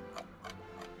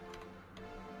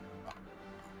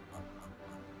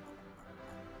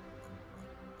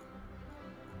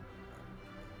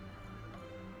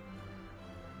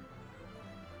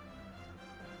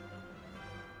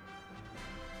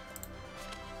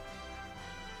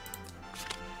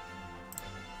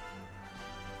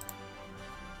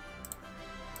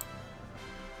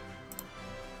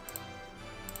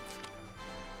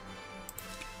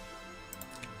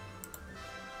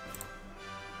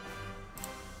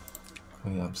 Oh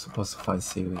yeah, I'm supposed to find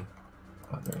Ceui.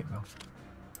 Oh, there you go.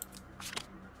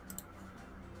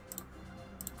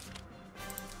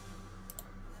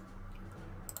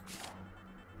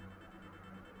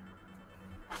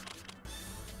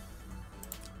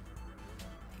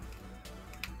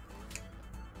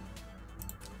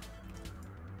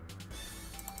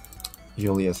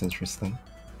 Yulia's interesting.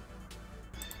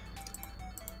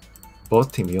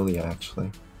 Both Team Yulia,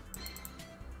 actually.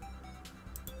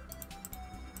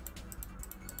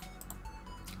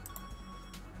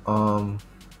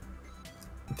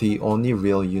 The only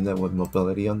real unit with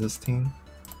mobility on this team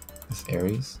is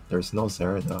Ares. There's no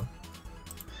Zera though.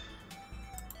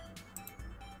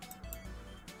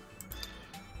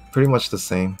 Pretty much the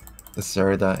same as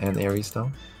Zerida and Ares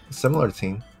though. A similar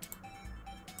team.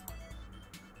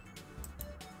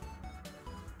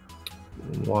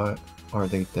 What are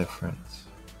they different?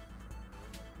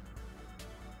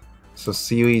 So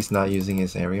Ceui is not using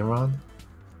his area rod.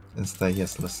 Instead he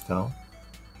has Listel.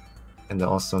 And then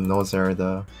also no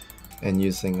Zerida and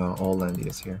using all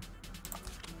Landias here.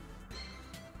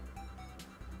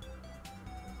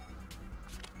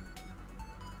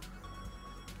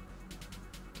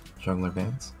 Juggler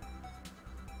bands.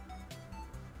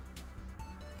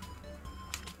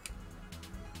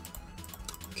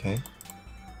 Okay.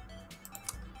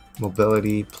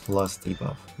 Mobility plus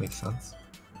debuff. Makes sense.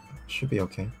 Should be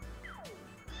okay.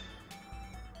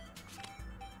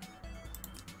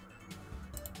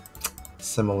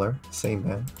 Similar, same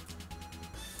band.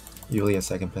 Yulia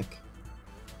second pick.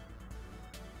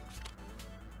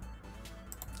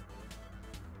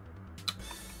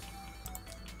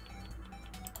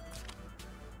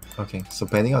 Okay, so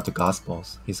banning out the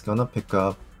Gospels, he's gonna pick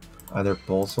up either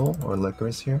Bolzol or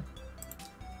Licorice here.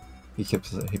 He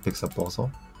picks up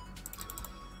Bolzol.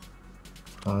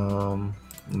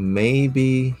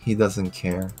 Maybe he doesn't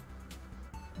care,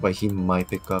 but he might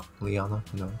pick up Liana,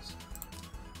 who knows.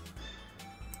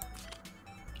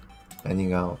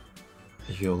 Banning out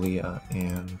Yulia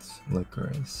and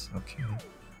Licorice, okay.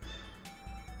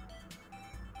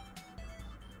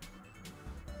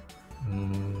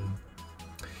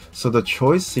 So the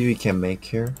choice Ceui can make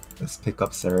here is pick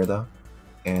up Zerida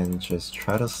and just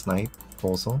try to snipe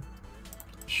Bolzol.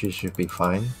 She should be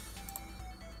fine.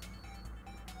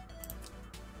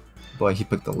 But he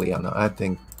picked the Liana. I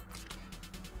think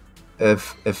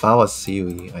if I was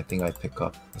Ceui, I think I'd pick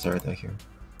up Zerida here.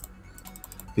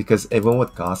 Because even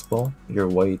with Gospel, you're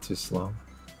way too slow.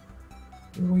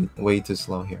 You're way too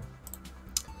slow here.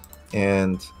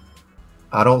 And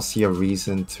I don't see a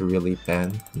reason to really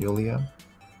ban Yulia.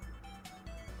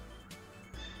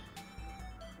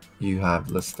 You have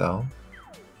Listel,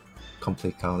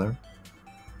 complete counter.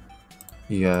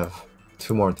 You have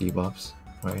 2 more debuffs,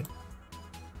 right?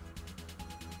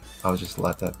 I'll just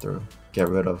let that through. Get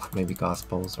rid of maybe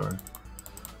Gospels or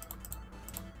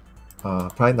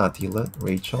probably not Delit,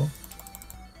 Rachel.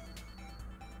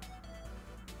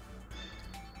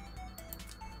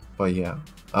 But yeah,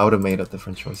 I would have made a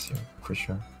different choice here, for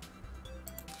sure.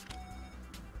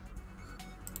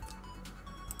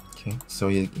 Okay, so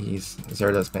he's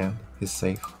Zerida's banned. He's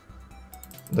safe.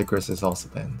 Licorice is also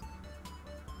banned.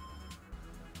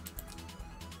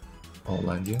 All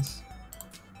Landias.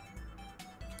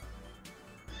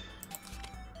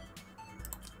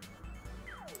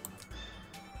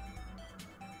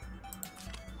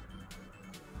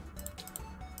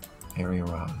 Area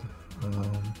Rod.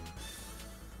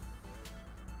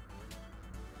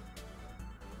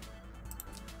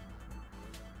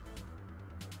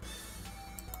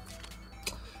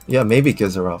 Yeah, maybe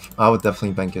Gizarov. I would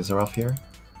definitely bank Gizarov here.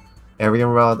 Area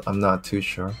Rod, I'm not too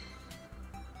sure.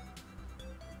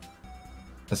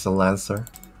 It's a Lancer.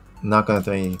 I'm not gonna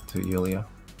do anything to Yulia.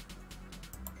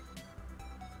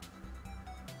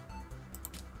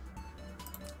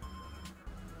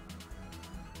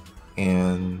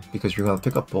 And because you're gonna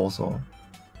pick up Bolzol,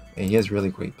 and he has really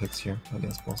great picks here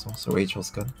against Bolzol, so Rachel's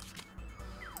good.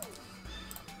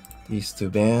 These two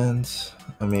bands,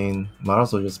 I mean, might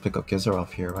as well just pick up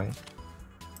Gizarov here, right?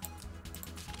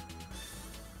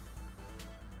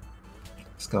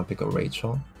 Just gonna pick up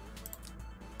Rachel.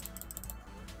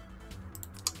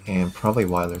 And probably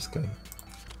Weiler's good.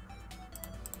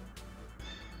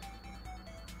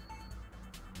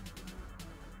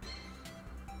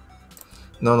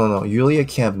 No. Yulia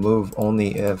can't move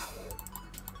only if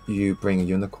you bring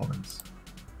unicorns.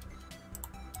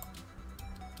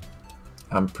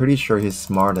 I'm pretty sure he's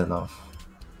smart enough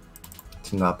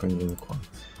to not bring unicorns.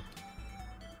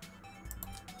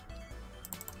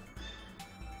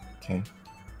 Okay.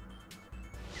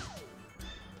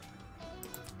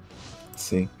 Let's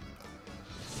see.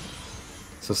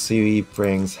 So Ceui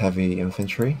brings heavy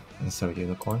infantry instead of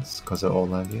unicorns because they're all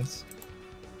Landias.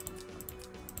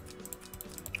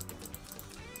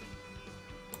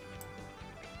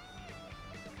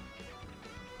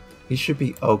 He should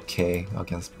be okay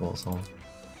against Bolzol.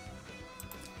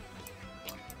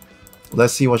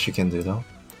 Let's see what she can do though.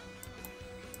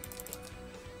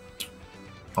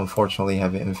 Unfortunately,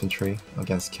 heavy infantry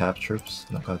against cap troops,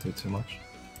 not gonna do too much.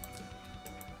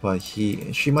 But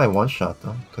she might one-shot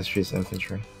though, because she's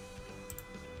infantry.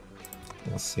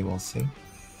 We'll see, we'll see.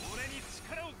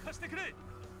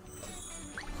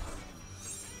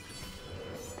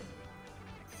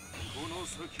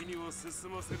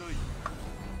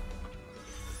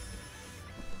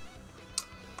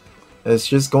 It's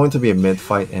just going to be a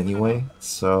mid-fight anyway,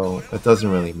 so it doesn't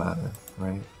really matter,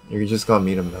 right? You're just gonna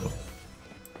meet in the middle.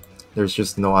 There's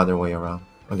just no other way around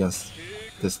against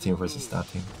this team versus that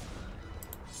team.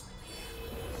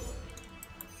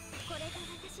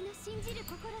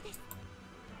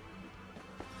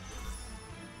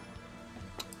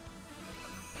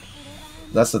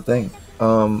 That's the thing.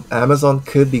 Amazon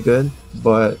could be good,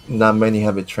 but not many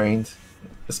have it trained,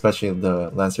 especially the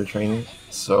Lancer training,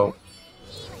 so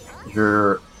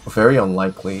you're very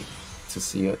unlikely to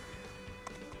see it.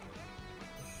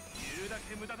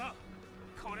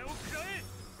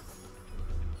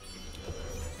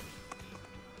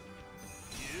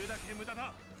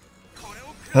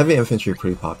 Heavy infantry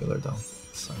pretty popular though,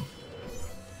 so.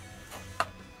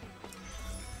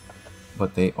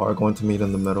 But they are going to meet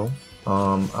in the middle.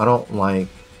 I don't like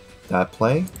that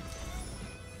play.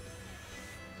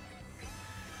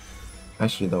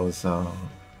 Actually, that was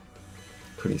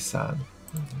pretty sad.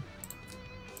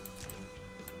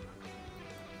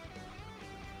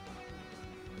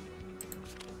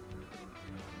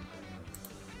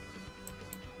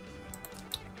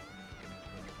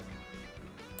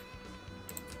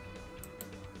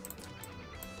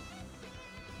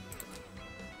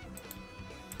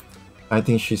 I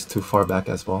think she's too far back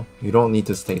as well. You don't need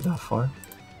to stay that far.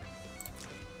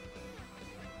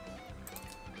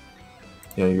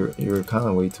 Yeah, you're kind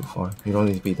of way too far. You don't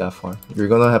need to be that far. You're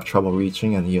gonna have trouble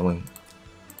reaching and healing.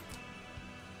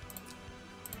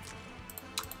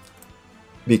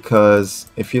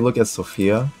 Because if you look at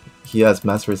Sophia, he has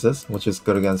mass resist, which is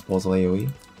good against Bolzol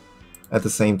AoE. At the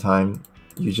same time,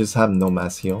 you just have no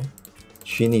mass heal.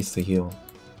 She needs to heal.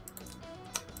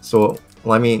 So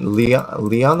I mean,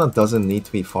 Liana doesn't need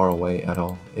to be far away at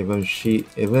all. Even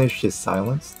if she's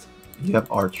silenced, you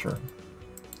have Archer.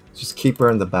 Just keep her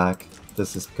in the back.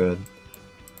 This is good.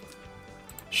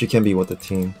 She can be with the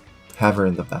team. Have her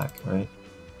in the back, right?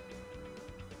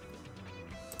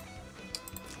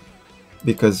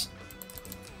 Because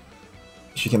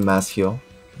she can mass heal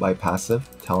by passive,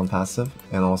 talent passive,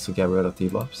 and also get rid of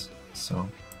debuffs. So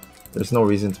there's no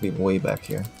reason to be way back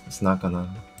here. It's not gonna...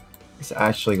 It's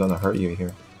actually gonna hurt you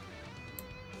here.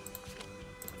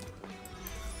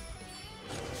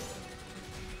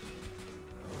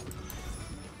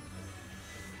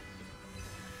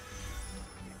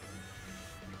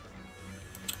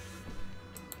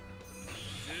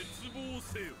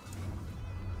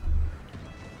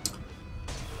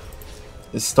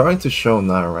 It's starting to show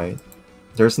now, right?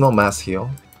 There's no mass heal.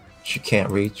 She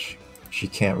can't reach. She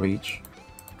can't reach.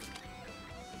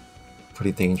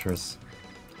 Pretty dangerous.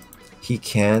 He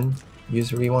can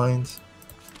use rewind.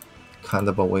 Kind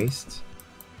of a waste.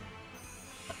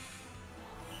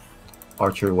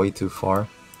 Archer way too far.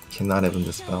 Cannot even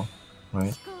dispel,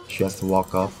 right? She has to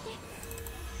walk up.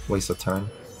 Waste a turn.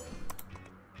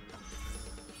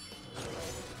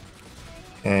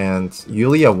 And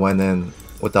Yulia went in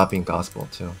without being gospel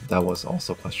too. That was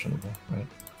also questionable, right?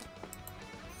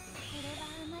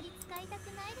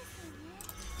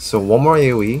 So one more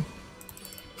AoE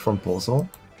from Bozo.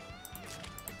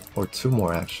 Or two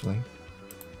more actually.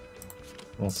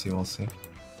 We'll see, we'll see.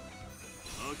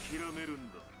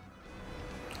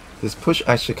 This push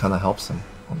actually kind of helps him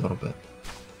a little bit.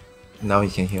 Now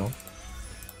he can heal.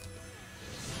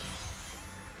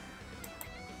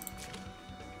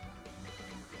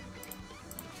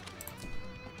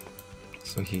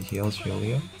 So he heals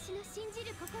Julia.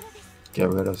 Get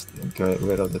rid of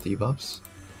the debuffs.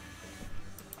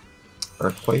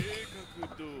 Earthquake.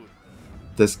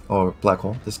 This or black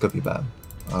hole. This could be bad.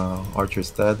 Archer's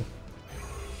dead.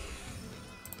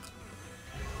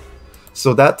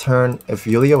 So that turn, if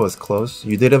Yulia was close,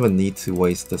 you didn't even need to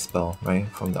waste the spell, right?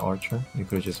 From the Archer. You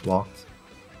could have just walked.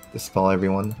 Dispel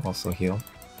everyone, also heal.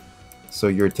 So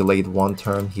you're delayed one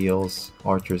turn, heals,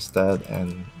 Archer's dead,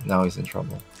 and now he's in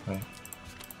trouble, right?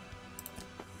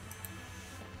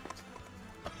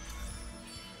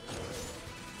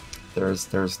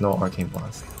 There's no Arcane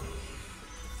Blast.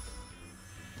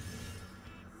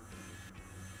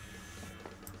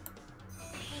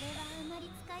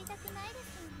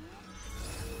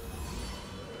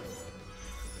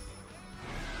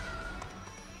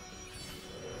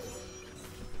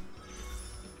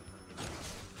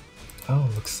 Oh,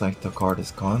 looks like the card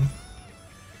is gone.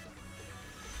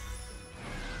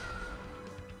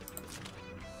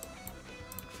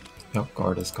 Yep,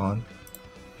 guard is gone.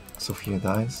 Sophia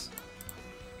dies.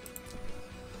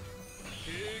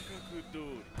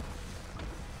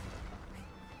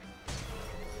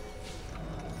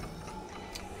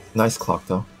 Nice clock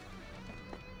though.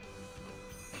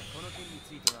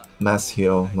 Mass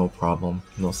heal, no problem.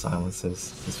 No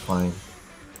silences, it's fine.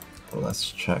 But let's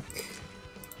check.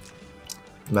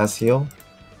 Mass heal.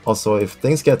 Also, if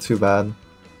things get too bad,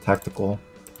 tactical.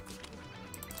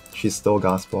 She's still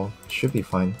gospel. Should be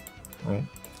fine, right?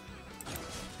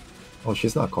 Oh,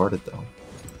 she's not guarded though.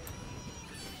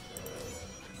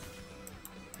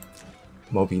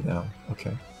 Moby now.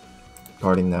 Okay.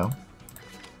 Guarding now.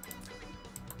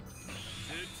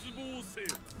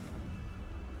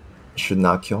 Should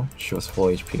not kill. She was full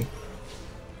HP.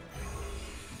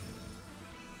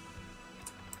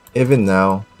 Even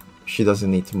now, she doesn't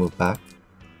need to move back.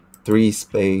 3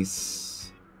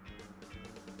 space.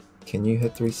 Can you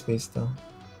hit 3 space though?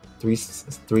 3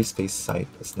 space sight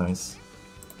is nice.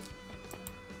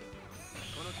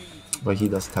 But he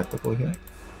does tactical here.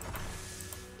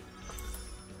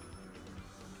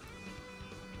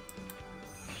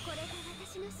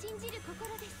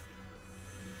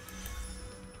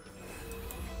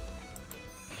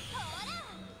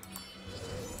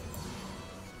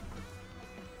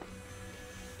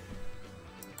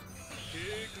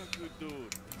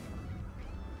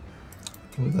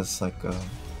 I think that's like a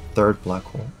 3rd black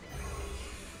hole.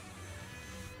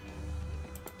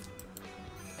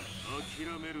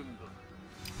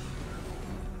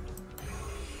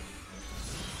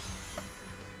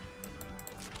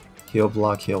 Heal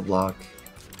block.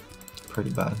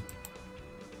 Pretty bad.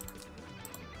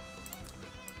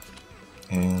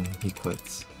 And he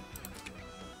quits.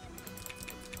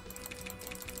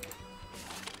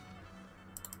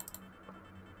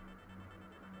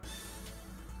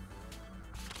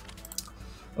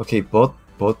 Okay, both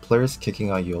players kicking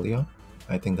out Yulia.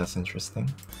 I think that's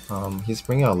interesting. He's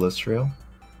bringing out Lustrio.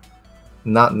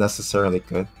 Not necessarily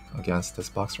good against this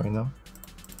box right now.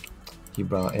 He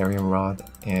brought Arian Rod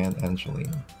and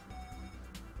Angelina,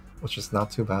 which is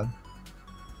not too bad.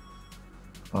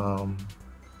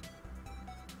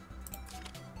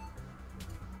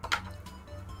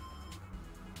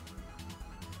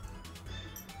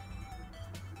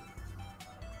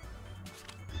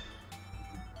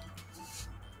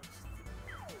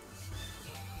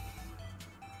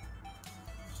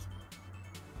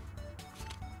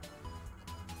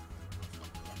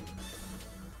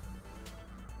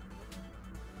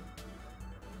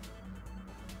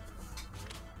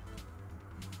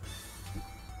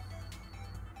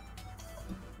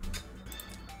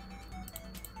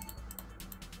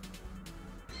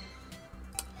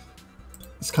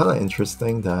 It's kind of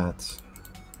interesting that,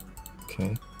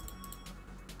 okay.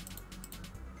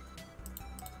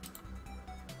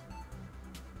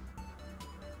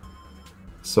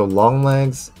 So long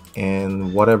legs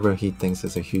and whatever he thinks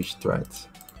is a huge threat.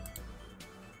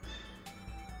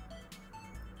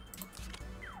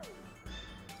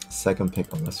 Second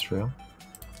pick on Lustrio.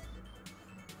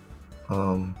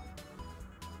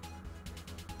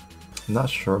 Not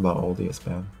sure about Odious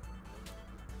ban.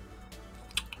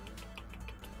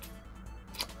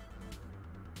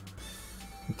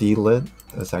 D-Lit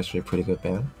is actually a pretty good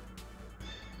ban.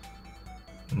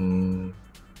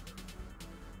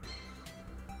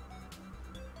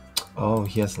 Oh,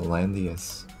 he has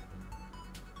Landius.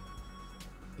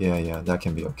 Yeah, that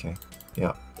can be okay.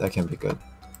 Yeah, that can be good.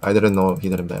 I didn't know he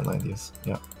didn't ban Landius.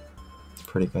 Yeah, it's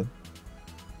pretty good.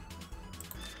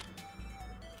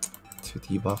 2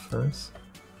 debuffers.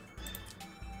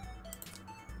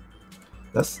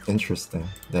 That's interesting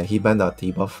that he banned out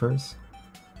debuffers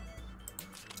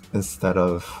instead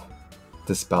of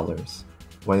dispellers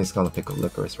when he's gonna pick up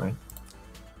Licorice, right?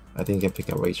 I think you can pick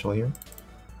up Rachel here.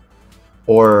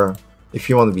 Or if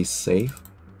you want to be safe,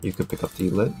 you could pick up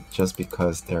D-Lit just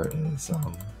because there is a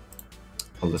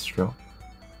Lystro.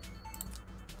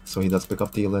 So he does pick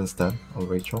up D-Lit instead of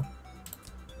Rachel.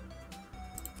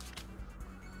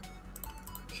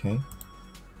 Okay.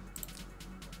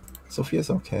 Sophia's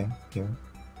okay here.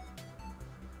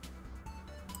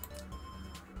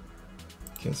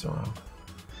 Okay, Zoro.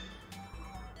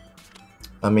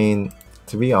 I mean,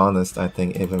 to be honest, I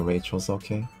think even Rachel's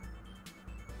okay.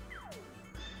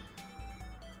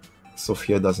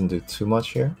 Sophia doesn't do too much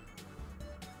here.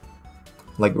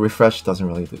 Like, Refresh doesn't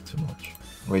really do too much.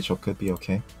 Rachel could be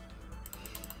okay.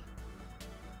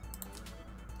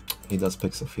 He does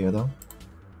pick Sophia though.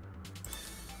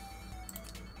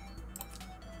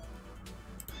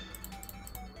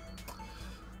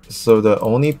 So the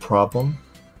only problem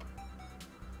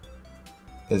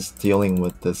is dealing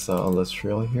with this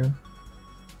Illustrial here.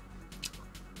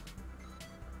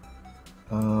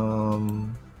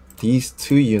 These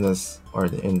 2 units are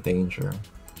in danger.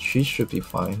 She should be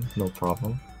fine, no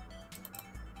problem.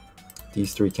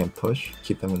 These 3 can push,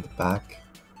 keep them in the back.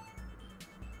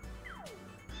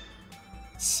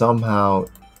 Somehow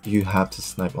you have to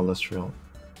snipe Illustrial.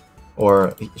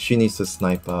 Or she needs to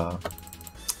snipe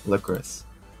Licorice.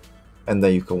 And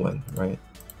then you can win, right?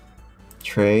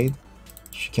 Trade.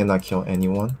 She cannot kill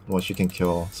anyone. Well, she can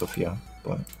kill Sophia,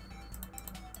 but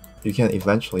you can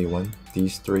eventually win.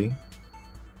 These 3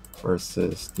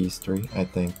 versus these 3. I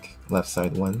think left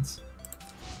side wins.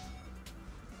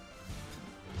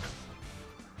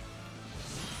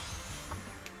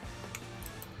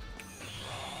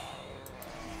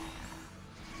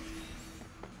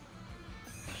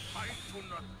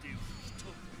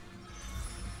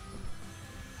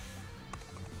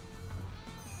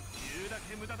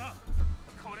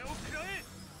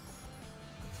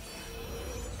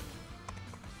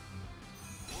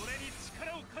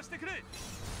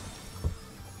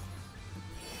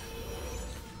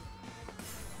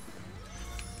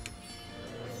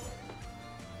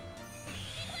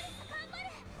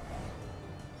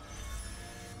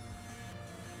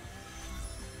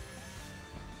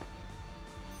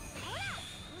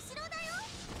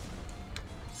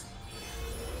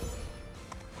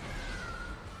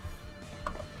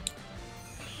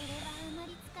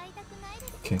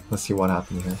 Okay, let's see what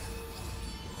happened here.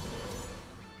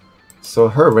 So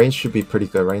her range should be pretty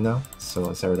good right now. So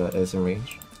Zerda is in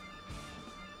range.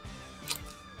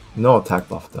 No attack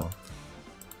buff though.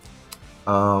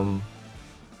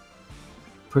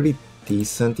 Pretty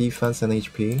decent defense and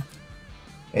HP.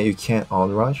 And you can't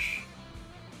on-rush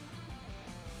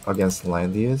against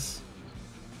Landius.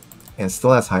 And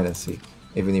still has hide and seek,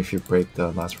 even if you break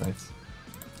the last rites.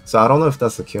 So I don't know if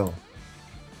that's a kill.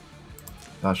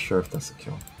 Not sure if that's a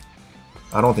kill.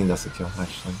 I don't think that's a kill,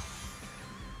 actually.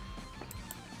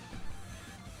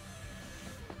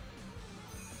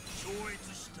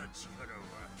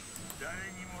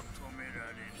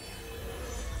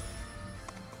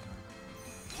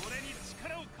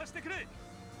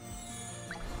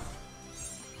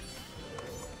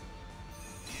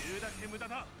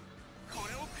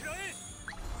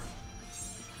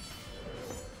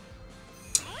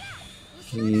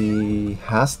 He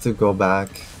has to go back,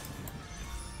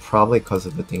 probably because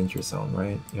of the danger zone,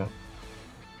 right? Yeah.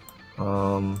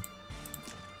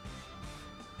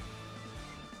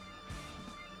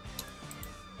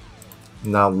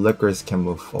 Now Licorice can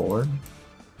move forward.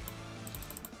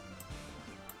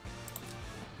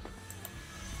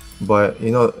 But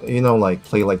you know, like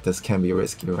play like this can be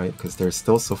risky, right? Because there's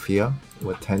still Sophia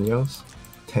with Tenyos,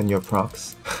 Tenyo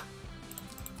procs.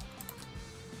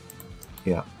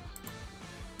 Yeah.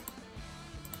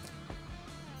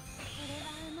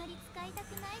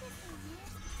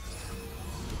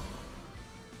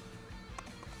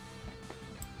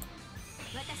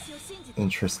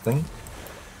 Interesting.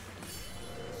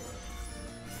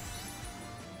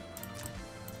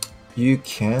 You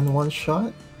can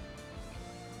one-shot?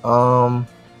 So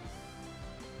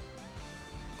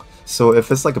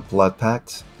if it's like a Blood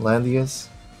Pact Landius,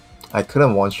 I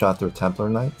couldn't one-shot through Templar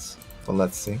Knights, but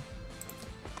let's see.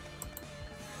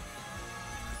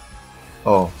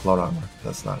 Oh, Blood Armor.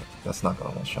 That's not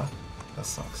gonna one-shot. That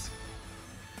sucks.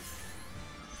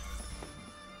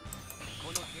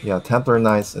 Yeah, Templar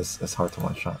Knights is hard to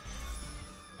one-shot.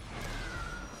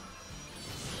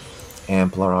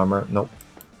 And Blood Armor, nope.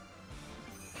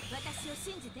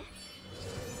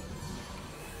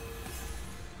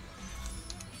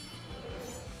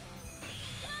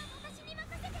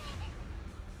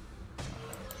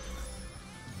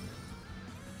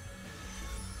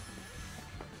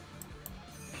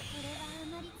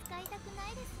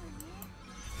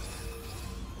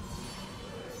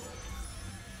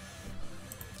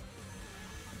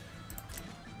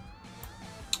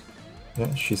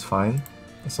 Yeah, she's fine.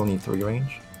 It's only 3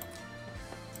 range.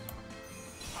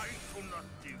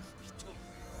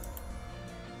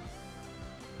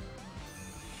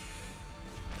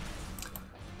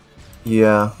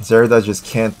 Yeah, Zerida just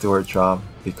can't do her job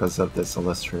because of this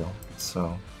Celestial.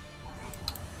 So,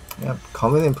 yeah,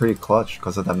 coming in pretty clutch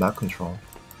because of that map control.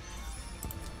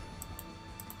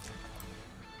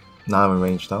 Not in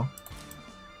range though.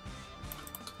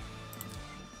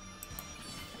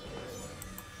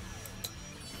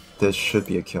 This should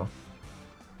be a kill.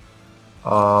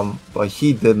 But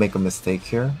he did make a mistake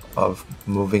here of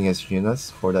moving his units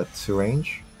for that 2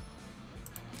 range.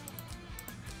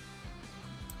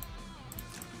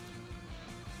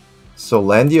 So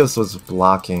Landios was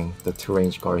blocking the 2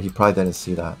 range guard. He probably didn't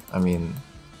see that. I mean,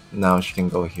 now she can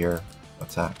go here,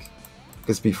 attack.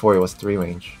 Because before it was 3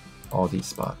 range, all these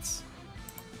spots.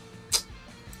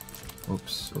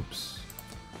 Oops, oops.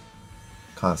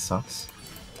 Kinda sucks.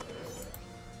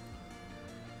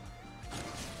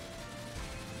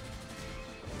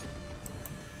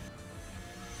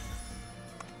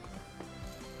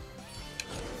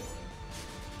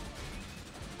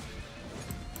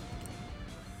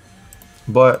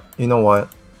 But, you know what?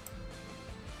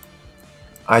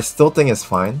 I still think it's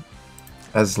fine.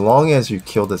 As long as you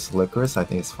kill this Licorice, I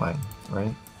think it's fine,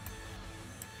 right?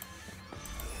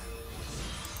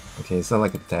 Okay, it's not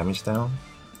like a damage down.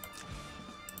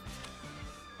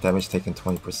 Damage taken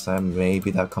 20%,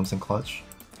 maybe that comes in clutch.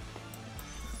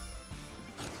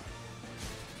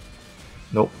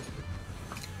 Nope.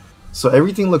 So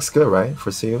everything looks good, right,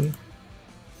 for Ceui?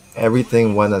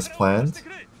 Everything went as planned.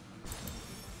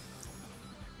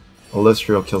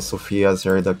 Illustrio kills Sophia,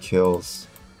 Zerida kills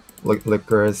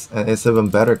Licorice, and it's even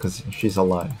better because she's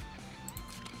alive,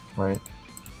 right?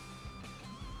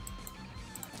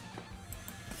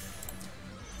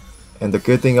 And the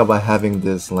good thing about having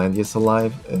this Landius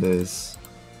alive is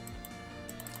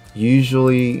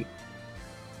usually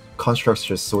constructs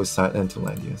just suicide into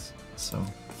Landius, so.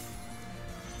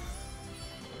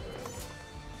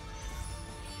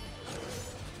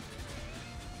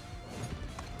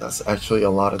 That's actually a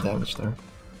lot of damage there.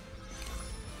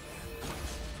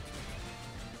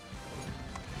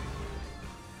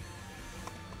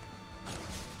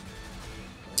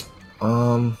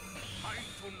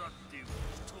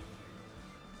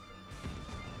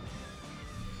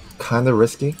 Kinda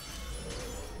risky.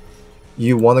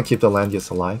 You want to keep the Landius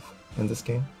alive in this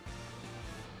game.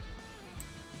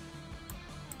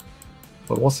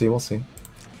 But we'll see, we'll see.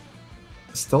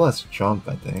 Still has jump,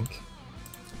 I think.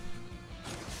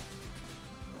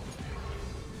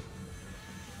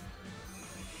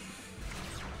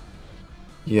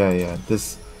 Yeah,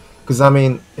 this... Because, I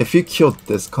mean, if you kill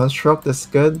this construct, that's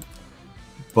good.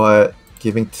 But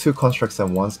giving 2 constructs at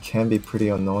once can be pretty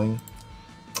annoying.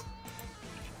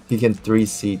 He can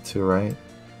 3C too, right?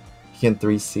 He can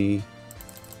 3C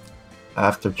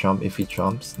after jump if he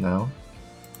jumps now.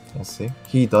 We'll see.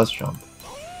 He does jump.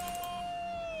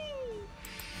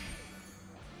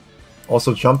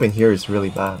 Also, jumping here is really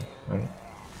bad, right?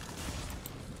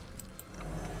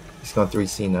 He's gonna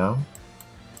 3C now.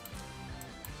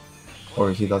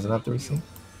 Or he doesn't have 3C.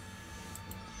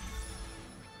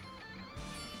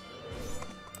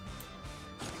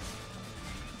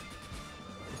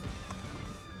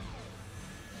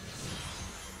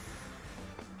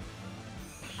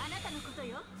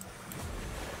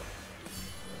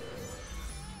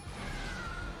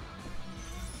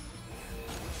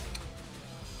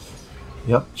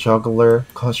 Yep, Juggler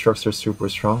constructs are super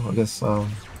strong against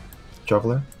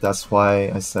Juggler. That's why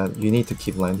I said you need to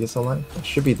keep Landius alive. It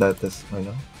should be dead this right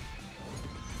now.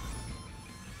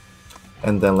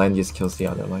 And then Landius kills the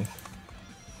other life.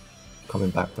 Coming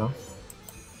back though.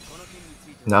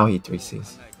 Now he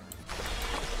 3Cs.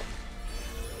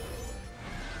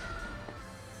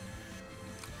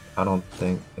 I don't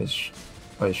think it's...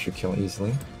 Oh, you should kill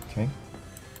easily. Okay.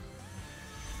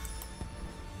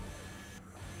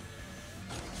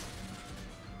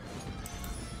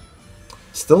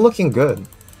 Still looking good,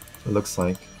 it looks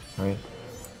like, right?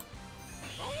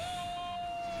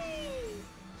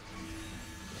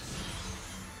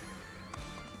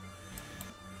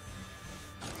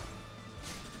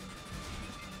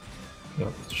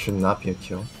 Yep, should not be a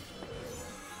kill.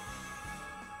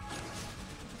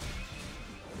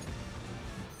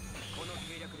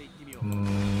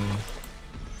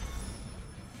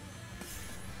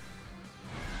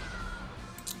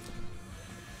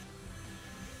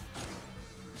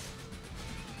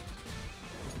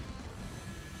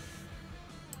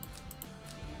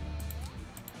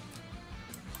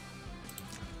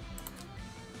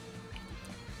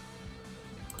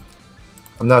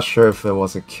 I'm not sure if it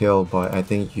was a kill, but I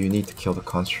think you need to kill the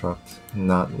construct,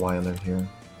 not lVaynard here.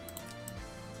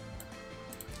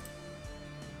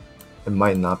 It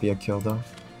might not be a kill though.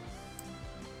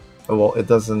 Oh, well, it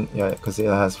doesn't, yeah, because it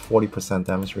has 40%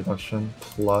 damage reduction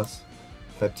plus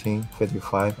 15,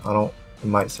 55. It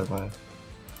might survive.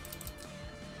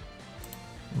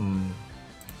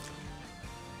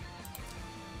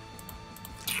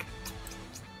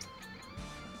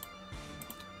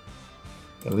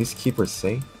 At least keep her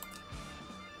safe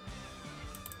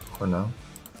for now.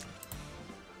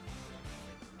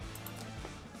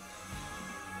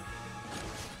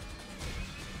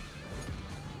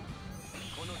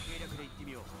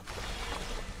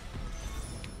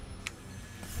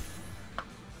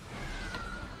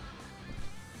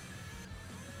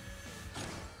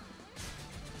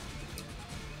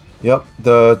 Yep,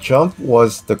 the jump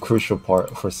was the crucial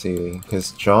part for Ceui,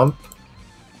 because jump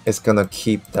is gonna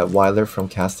keep that lVaynard from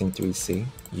casting 3C.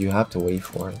 You have to wait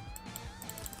for it.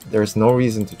 There's no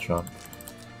reason to jump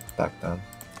back then.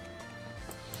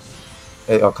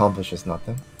 It accomplishes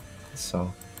nothing.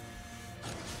 So,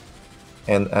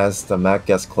 and as the map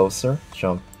gets closer,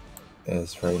 jump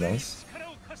is very nice.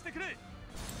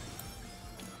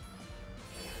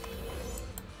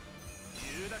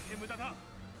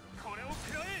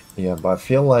 Yeah, but I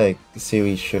feel like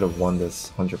Ceui should have won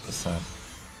this 100%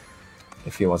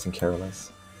 if he wasn't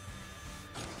careless.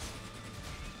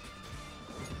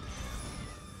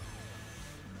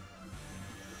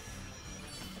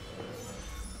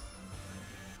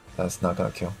 That's not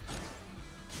gonna kill.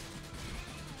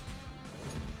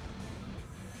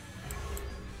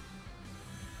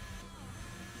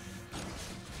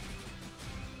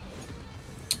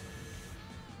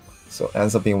 So it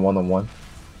ends up being 1-on-1,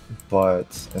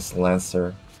 but it's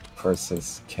Lancer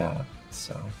versus Cat,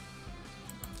 so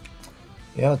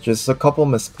yeah, just a couple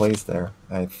misplays there.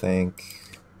 I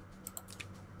think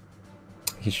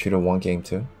he should have won game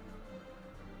 2.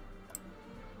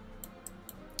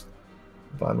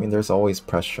 But I mean, there's always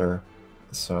pressure,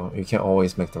 so you can't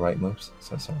always make the right moves,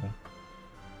 so sorry.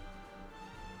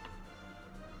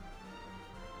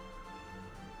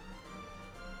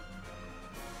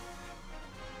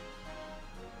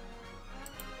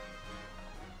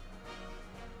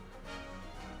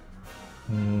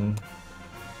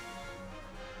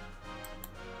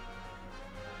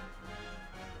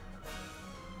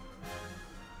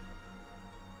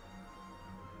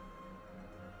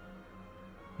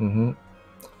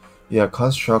 Yeah,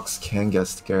 constructs can get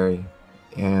scary,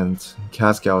 and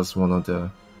Kazgao is one of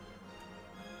the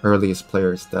earliest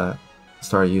players that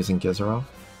started using Gizerov,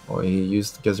 or he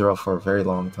used Gizerov for a very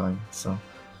long time, so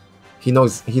he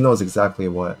knows exactly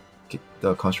what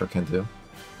the construct can do,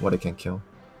 what it can kill.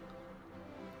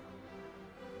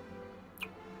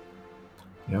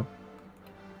 Yep.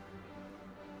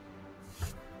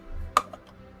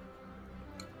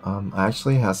 I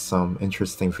actually have some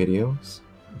interesting videos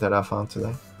that I found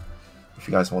today, if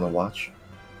you guys want to watch.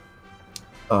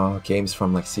 Games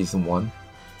from like season 1.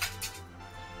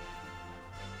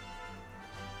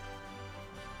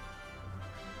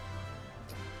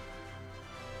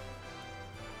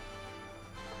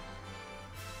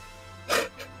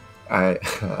 I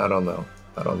don't know.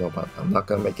 I don't know about that. I'm not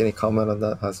gonna make any comment on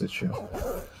that, Hazuchu.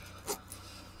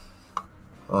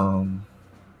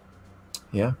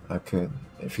 Yeah, I could.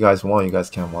 If you guys want, you guys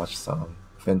can watch some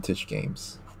vintage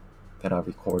games that I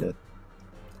recorded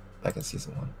back in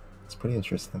season 1. It's pretty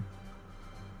interesting.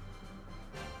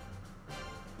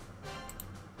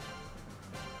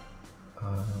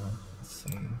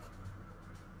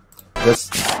 Let's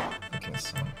see. Okay,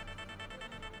 so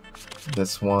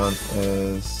this one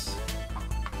is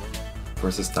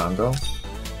versus Dango,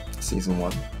 season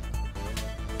 1.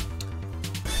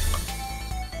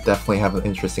 Definitely have an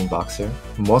interesting box here.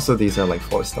 Most of these are like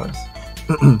 4 stars.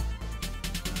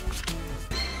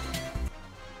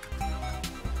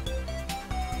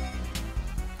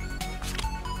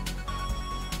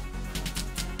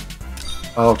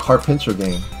 Oh, Carpenter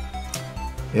game.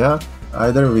 Yeah, I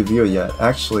didn't review it yet.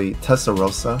 Actually,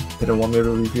 Testarossa didn't want me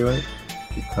to review it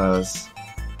because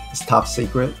it's top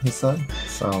secret, he said.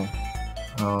 So,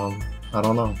 I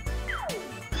don't know.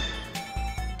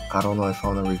 I don't know if I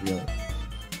want to review it.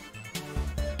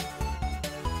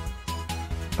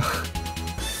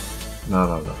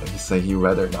 No. He said he'd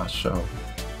rather not show.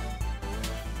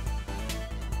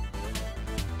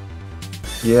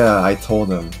 Yeah, I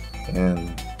told him,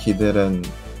 and he didn't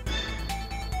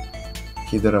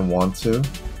want to,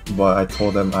 but I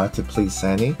told him I had to please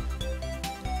Sanie,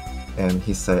 and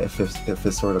he said if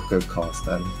it's sort of good cause,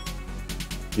 then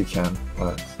you can,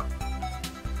 but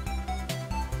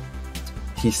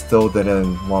he still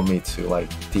didn't want me to like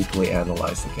deeply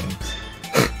analyze the games.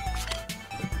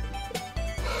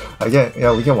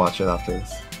 Yeah, we can watch it after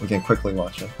this. We can quickly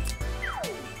watch it.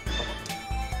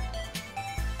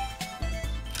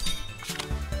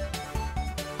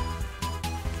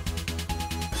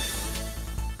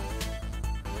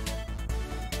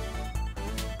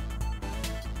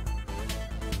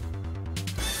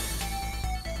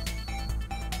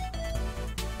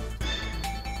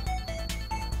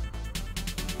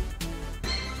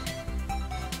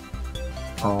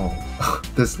 Oh,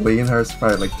 this lVaynard is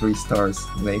probably like 3 stars,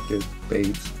 naked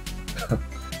bait.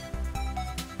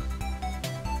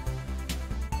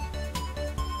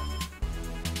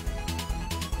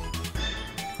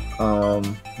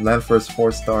 Lanford's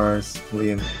 4 stars,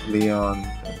 Leon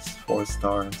is 4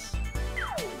 stars,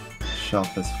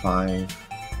 Shelf is 5.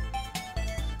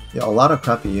 Yeah, a lot of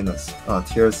crappy units.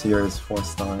 Tears here is 4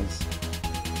 stars.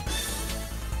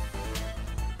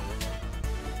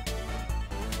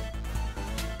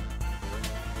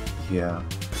 Yeah.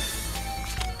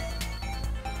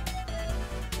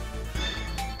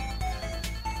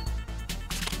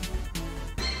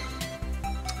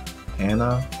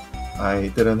 Anna, I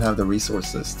didn't have the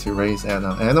resources to raise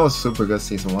Anna. Anna was super good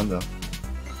season 1 though,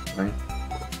 right?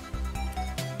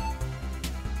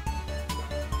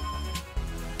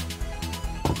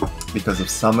 Because of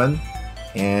summon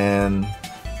and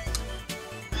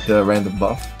the random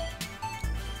buff,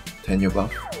 tenure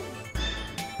buff.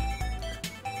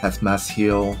 Has mass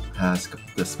heal, has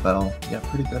the spell. Yeah,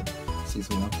 pretty good.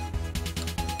 Season 1.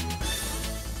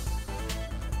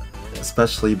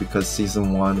 Especially because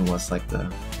season 1 was like you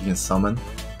can summon.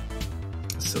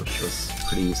 So she was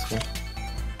pretty useful.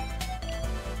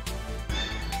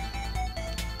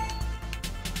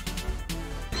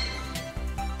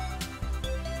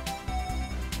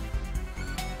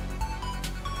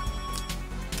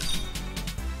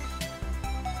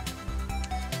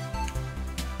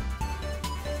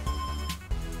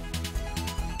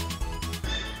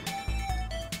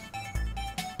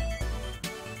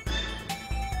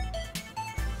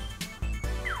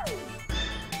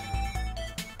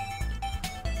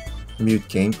 Mute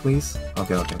game, please.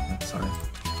 Okay, sorry.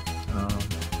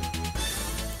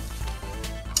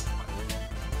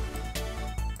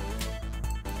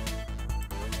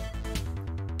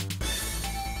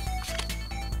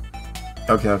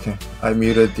 Okay. I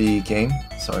muted the game.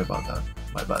 Sorry about that.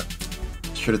 My bad.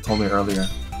 Should have told me earlier.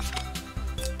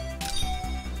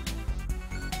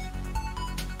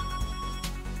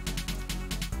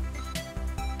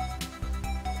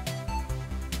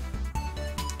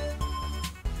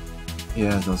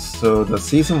 Yeah, so the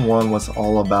season 1 was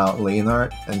all about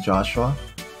lVaynard and Joshua.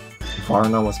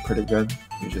 Varna was pretty good.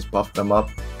 You just buff them up,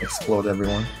 explode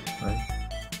everyone, right?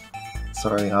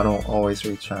 Sorry, I don't always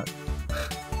read chat.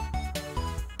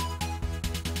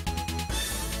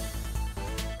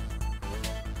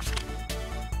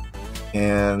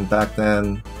 And back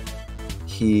then,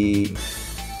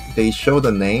 they show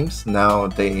the names. Now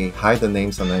they hide the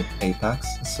names on the Apex,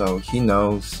 so he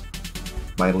knows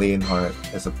my lVaynard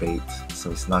is a bait, so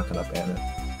he's not gonna ban it.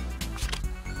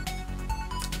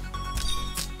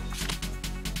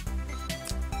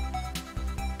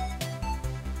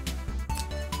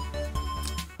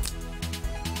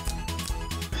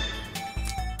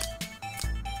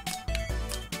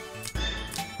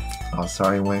 Oh,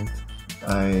 sorry, Wing.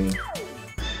 I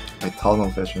tunnel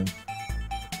vision.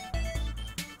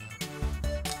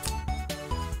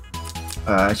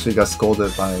 I actually got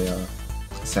scolded by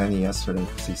Sanie yesterday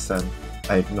because he said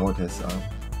I ignored his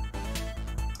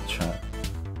chat.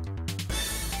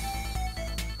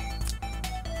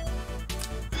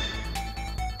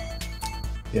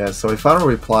 Yeah, so if I don't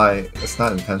reply, it's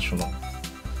not intentional.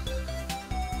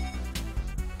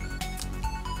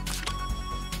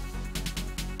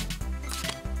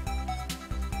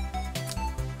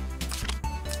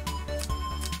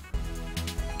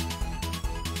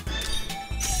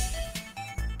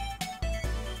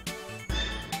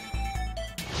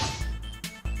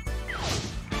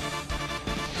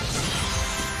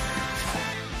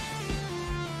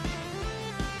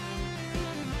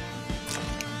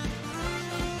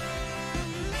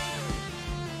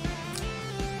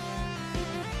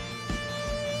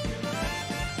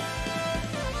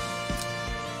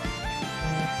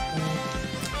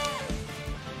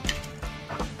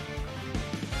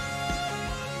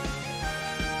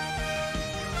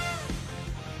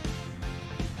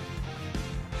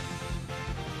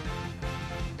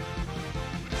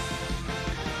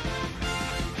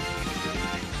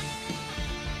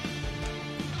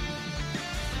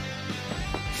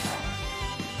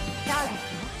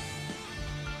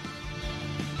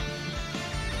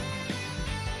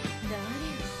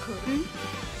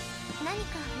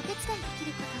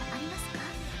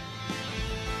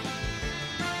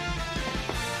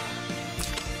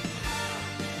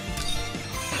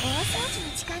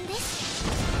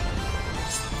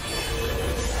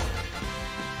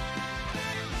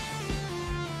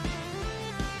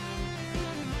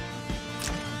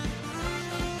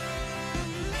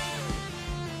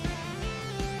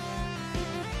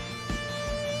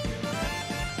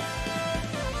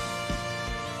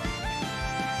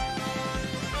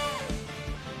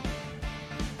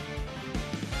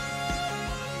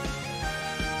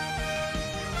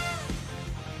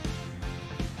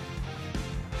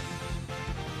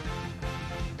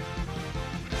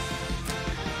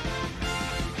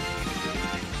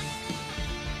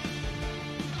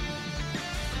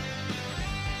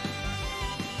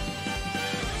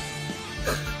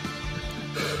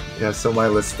 Yeah, so my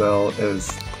listell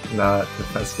is not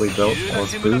defensively built. Well,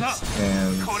 it's boots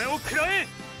and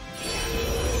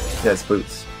yeah, it's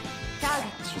boots.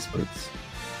 It's just boots.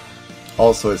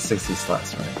 Also, it's 60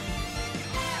 slots, right?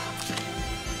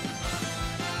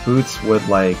 Boots with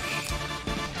like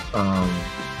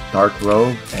dark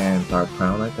robe and dark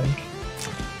crown, I think.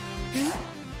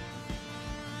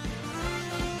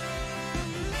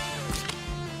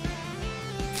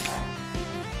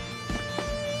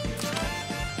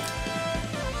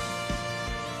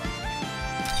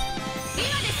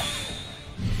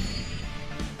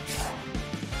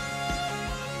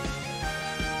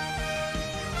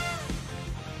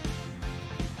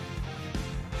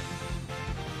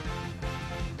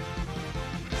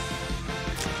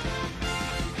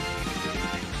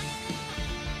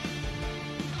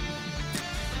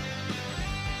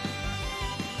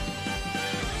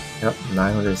 Yep,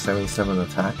 977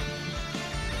 attack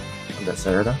on that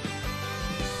Zerda.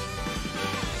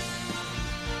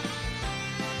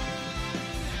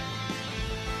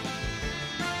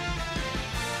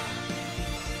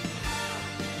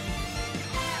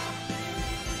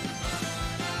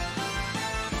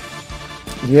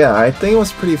 Yeah, I think it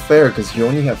was pretty fair because you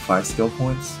only have 5 skill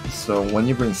points. So when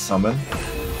you bring summon,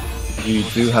 you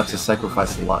do have to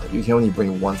sacrifice a lot. You can only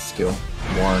bring 1 skill,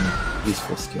 1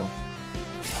 useful skill.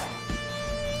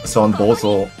 So on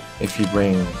Bozel, if you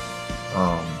bring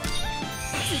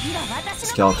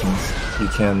skeletons, you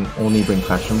can only bring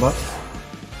Faction Buff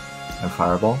and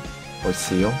Fireball or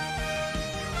Seal.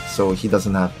 So he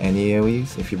doesn't have any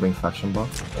AoEs if you bring Faction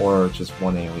Buff, or just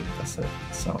 1 AoE, that's it.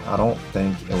 So I don't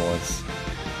think it was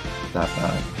that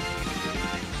bad.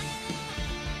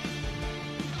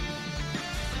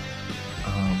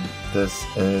 This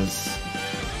is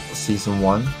Season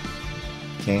 1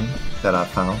 game that I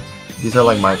found. These are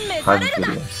like my private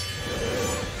videos.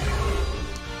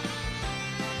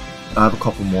 I have a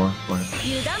couple more, but...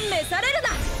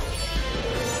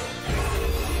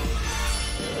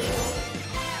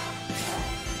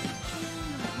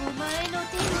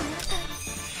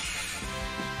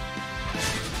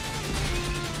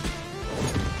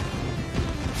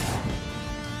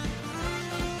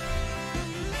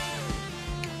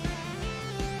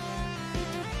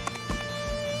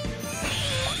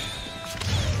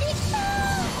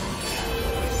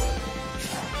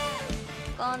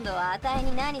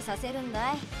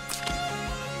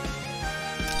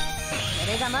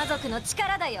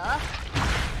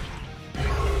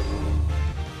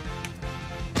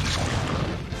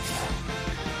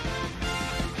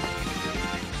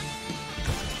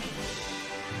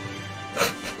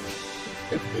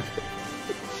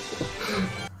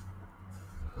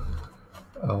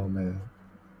 Oh man,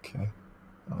 okay.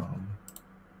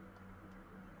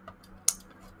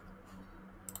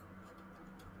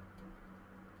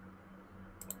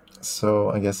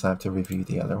 So I guess I have to review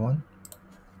the other one.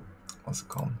 What's it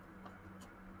called?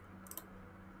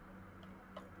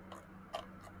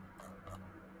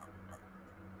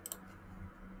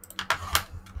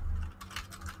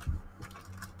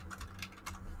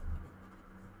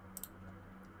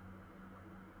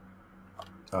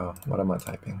 Oh, what am I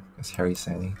typing? It's Harry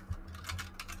Sanie.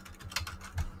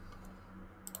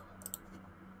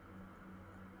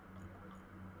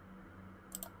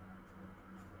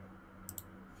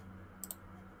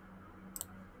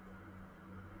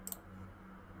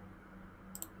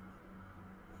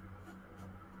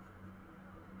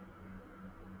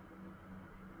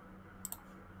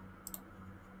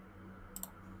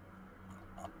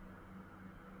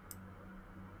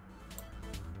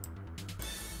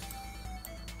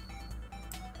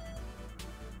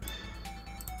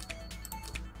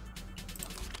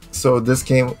 So this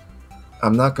game,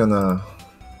 I'm not gonna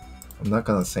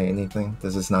say anything.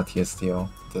 This is not TSdL.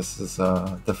 This is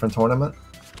a different tournament.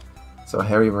 So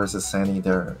Harry versus Sanie,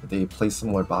 they play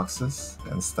similar boxes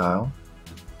and style,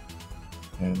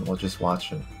 and we'll just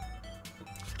watch it.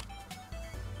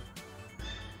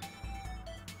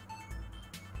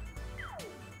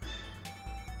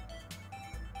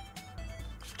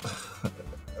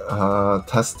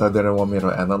 Testa didn't want me to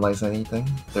analyze anything.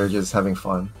 They're just having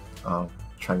fun.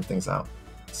 Trying things out,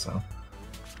 so.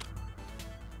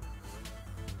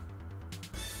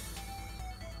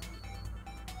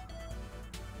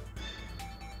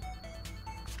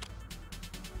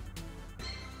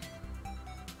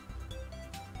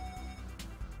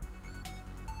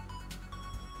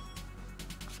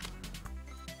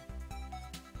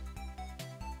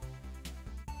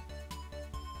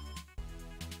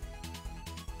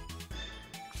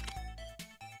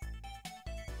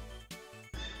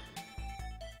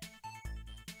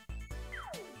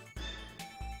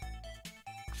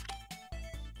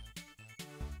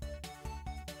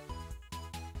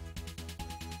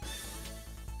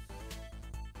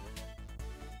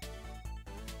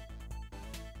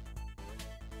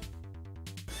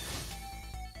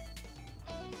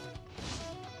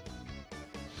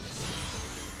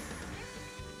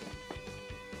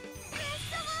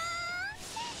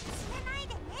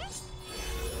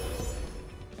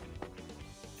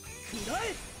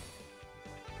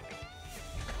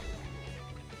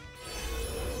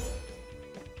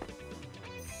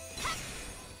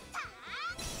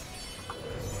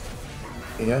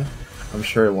 Yeah, I'm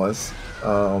sure it was.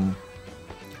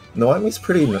 Noemi's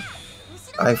pretty...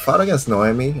 I fought against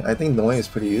Noemi. I think Noemi is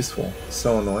pretty useful.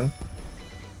 So annoying.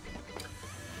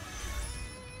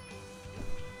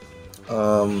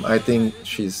 I think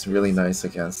she's really nice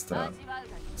against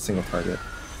single target.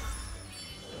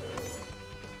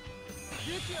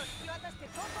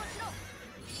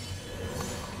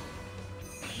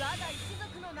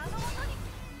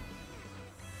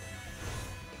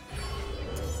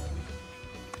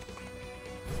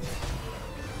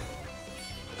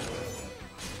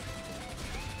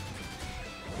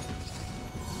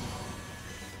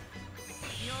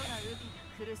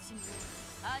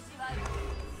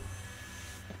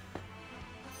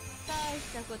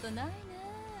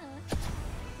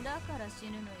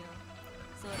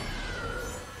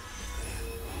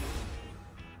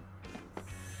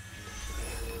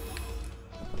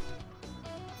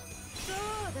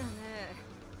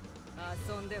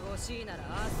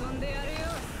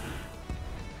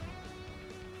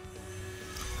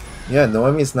 Yeah,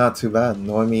 Noemi's not too bad.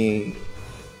 Noemi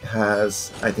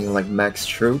has, I think, like max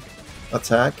troop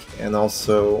attack, and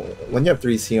also when you have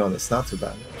 3C on, it's not too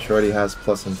bad. She already has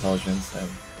plus intelligence, and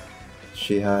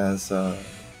she has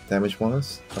damage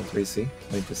bonus from 3C,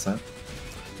 20%.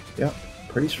 Yeah,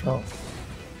 pretty strong.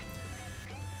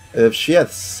 If she had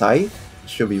Sight,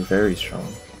 she'll be very strong.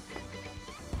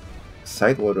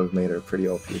 Sight would have made her pretty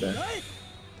OP there.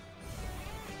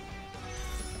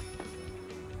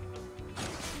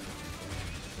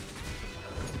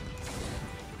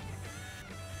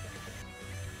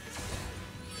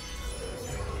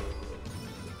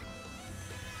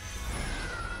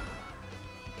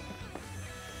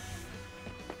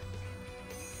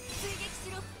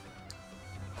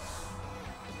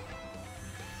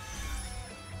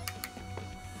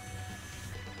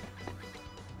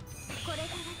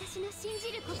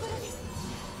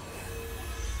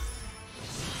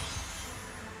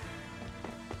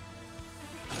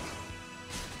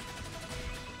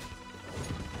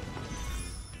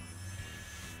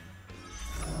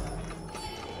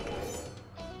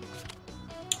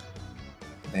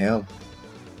 Damn.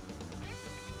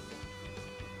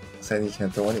 Saying you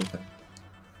can't do anything.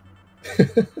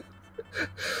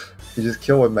 You just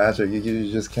kill with magic,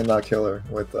 you just cannot kill her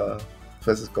with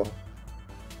physical.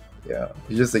 Yeah,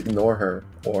 you just ignore her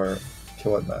or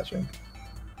kill with magic.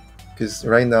 Because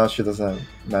right now she doesn't have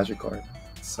magic card,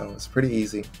 so it's pretty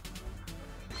easy.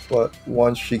 But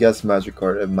once she gets magic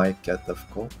card, it might get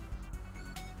difficult.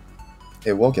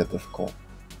 It will get difficult.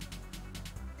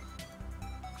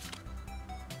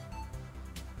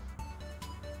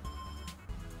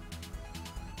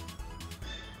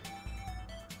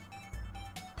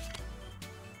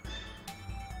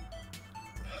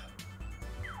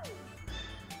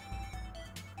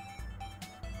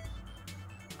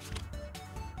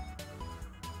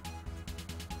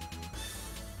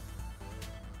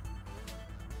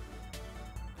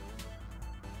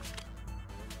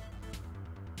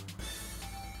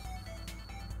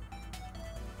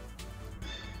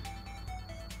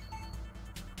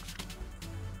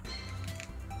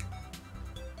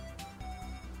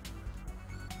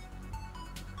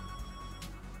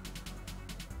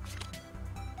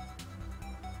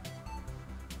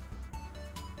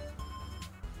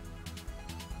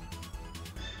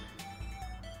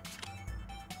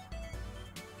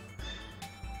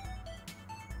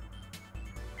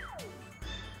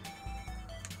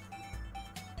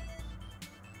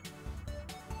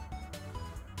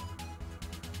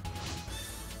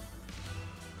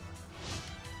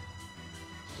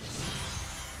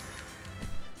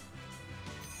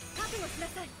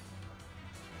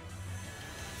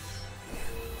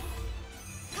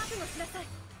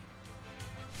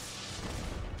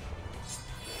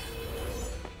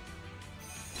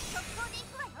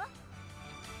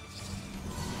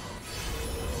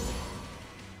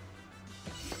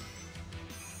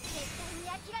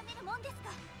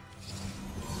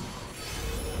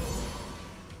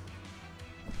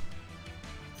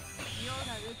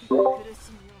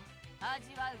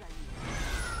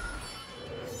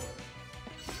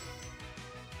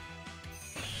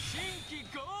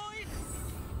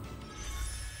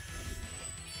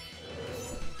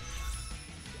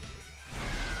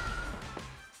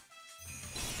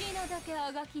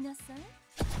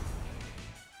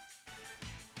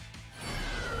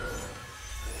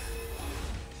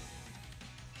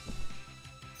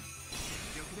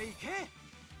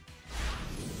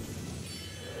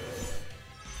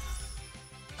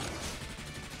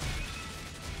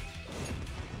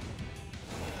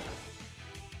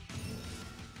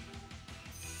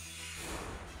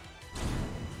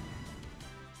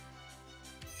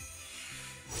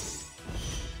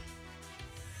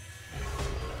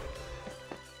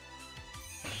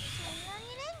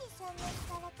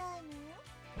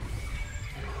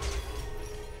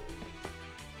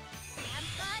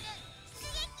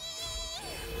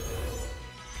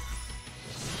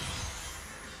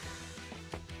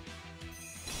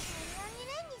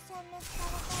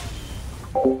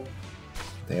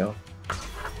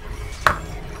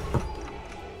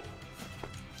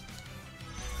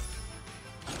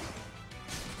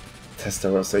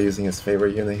 Testarossa using his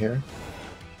favorite unit here.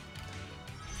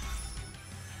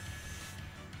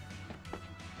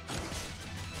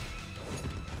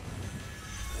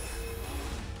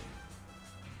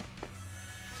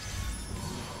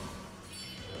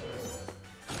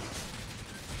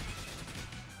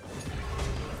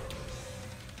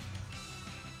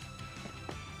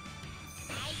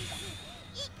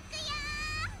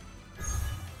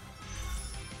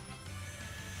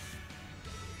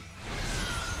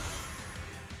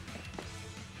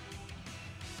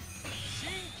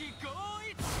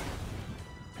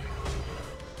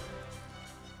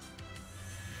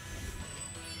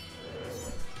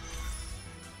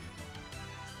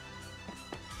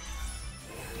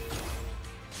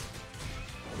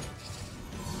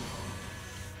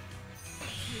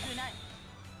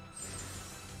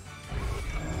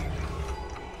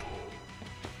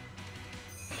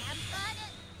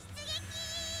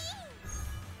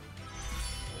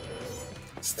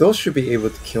 Still should be able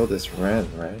to kill this Ren,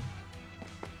 right?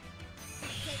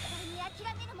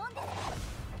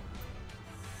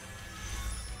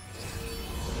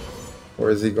 Or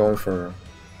is he going for...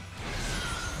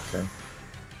 Okay.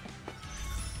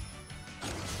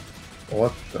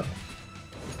 What the...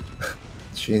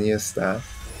 Genius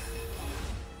staff?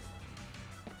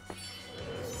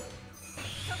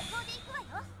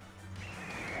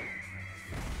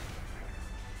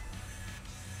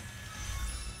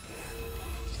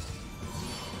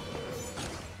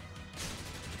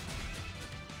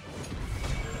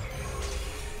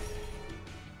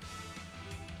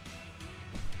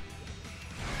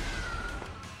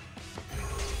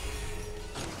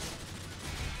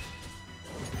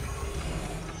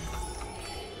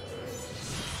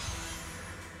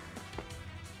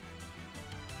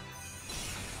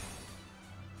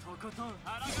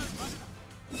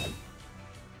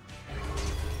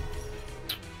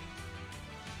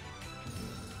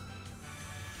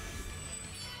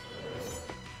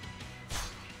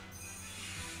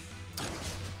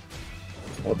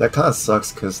 Well, that kind of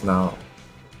sucks because now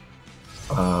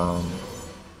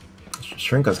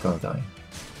Shrinka's gonna die.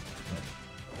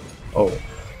 Oh,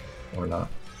 or not.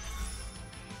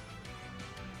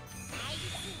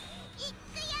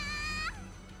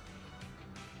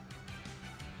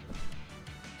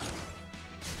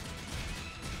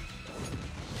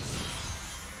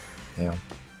 Damn.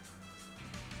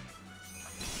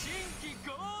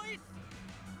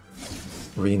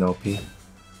 Reno OP.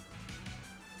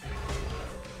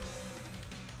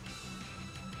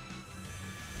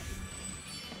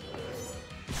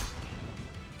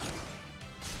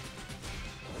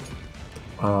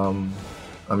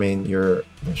 I mean, your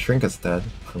Shrink is dead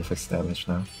from fixed damage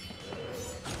now.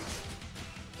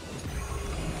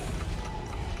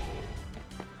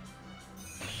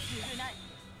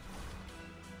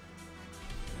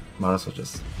 Might as well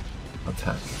just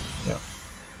attack. Yeah.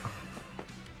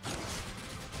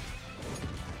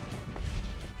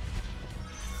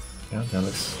 Yeah, that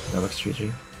looks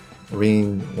GG.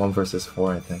 Reen 1 versus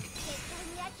 4, I think.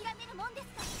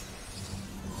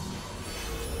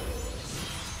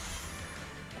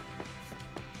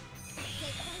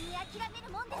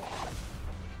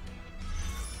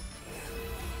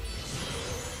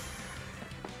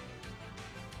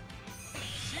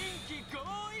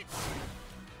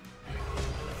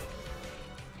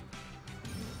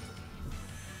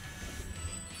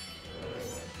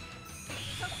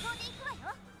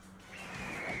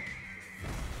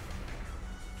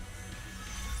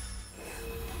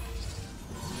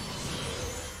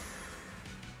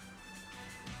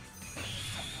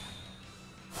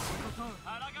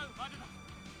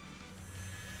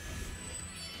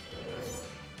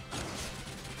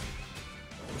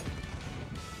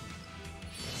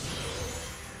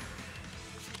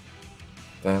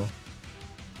 Damn.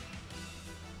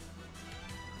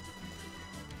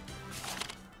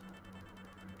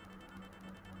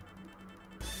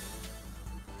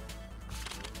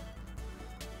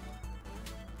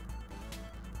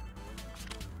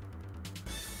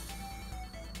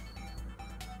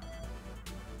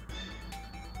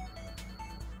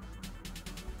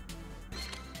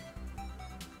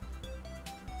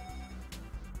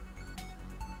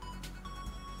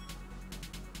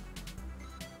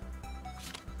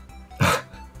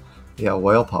 Yeah,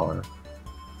 whale power,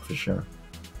 for sure.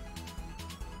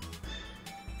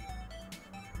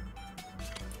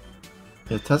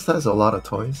 Yeah, Testa has a lot of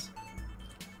toys.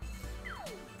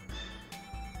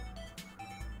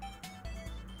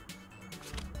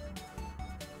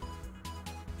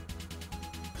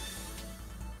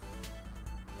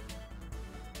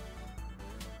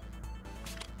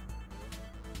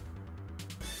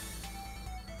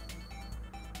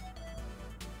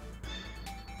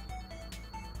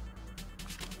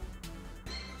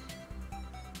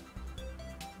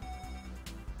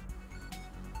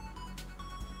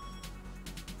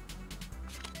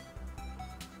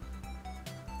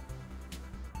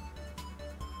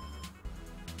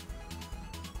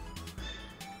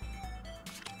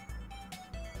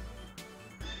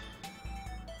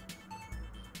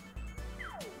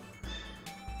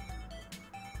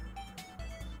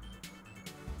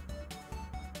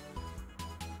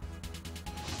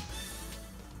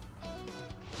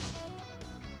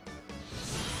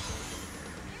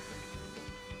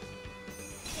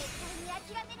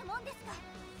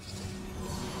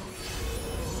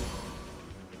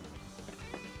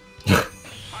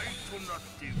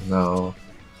 No.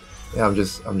 Yeah, I'm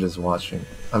just watching.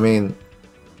 I mean,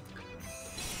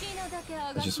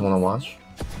 I just wanna watch.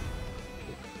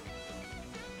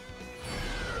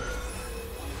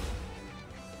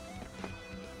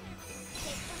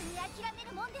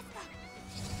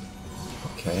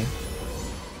 Okay.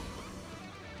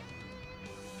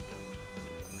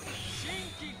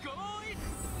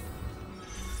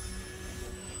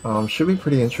 Should be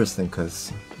pretty interesting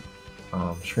because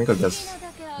Shrinker gets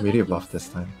meteor buff this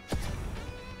time.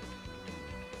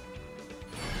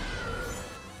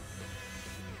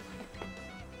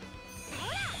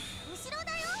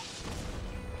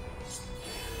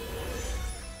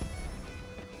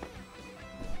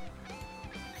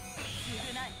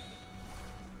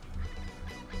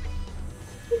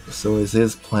 So is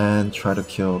his plan try to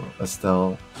kill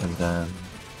Estelle and then...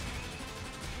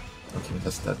 Okay,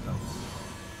 that's dead now.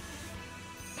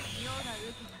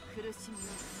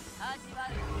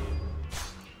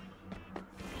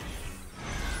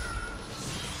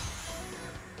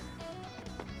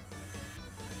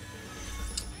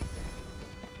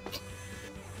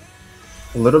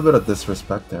 A little bit of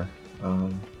disrespect there.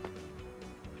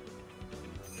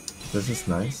 This is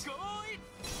nice.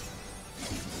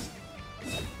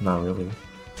 Not really.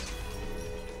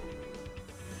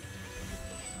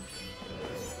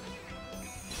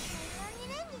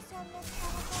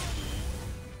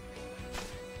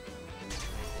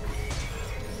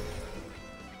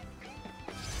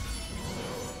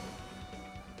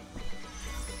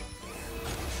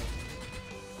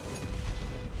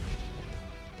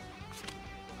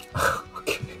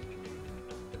 Okay.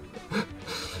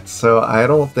 So I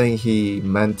don't think he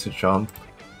meant to jump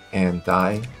and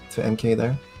die to NK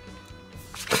there.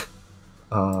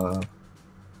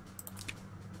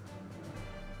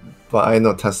 But I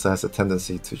know Testa has a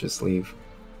tendency to just leave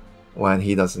when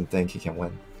he doesn't think he can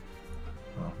win.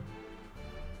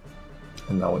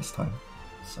 And not waste time.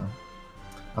 So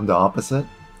I'm the opposite.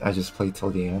 I just play till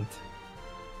the end.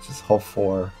 Just hope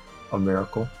for a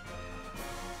miracle.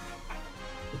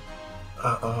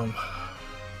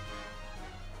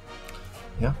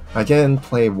 Yeah, I can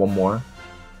play one more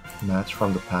match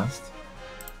from the past.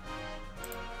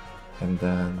 And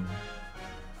then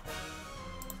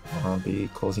I'll be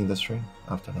closing the stream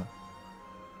after that.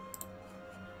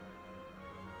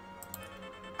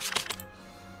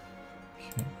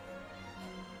 Okay.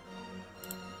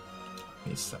 Let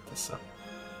me set this up.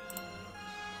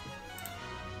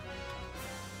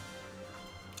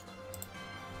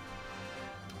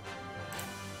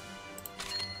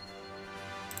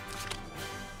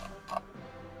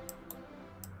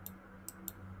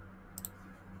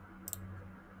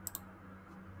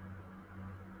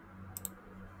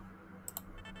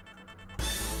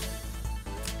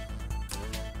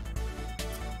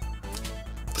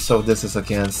 So this is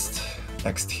against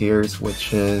X tiers,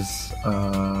 which is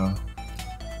the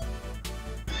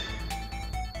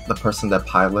person that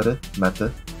piloted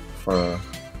Method for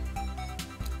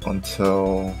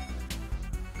until,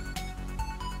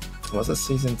 was it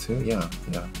season 2? Yeah,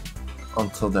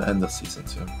 until the end of season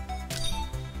 2.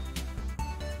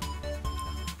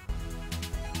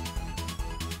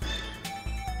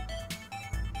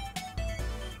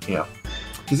 Yeah,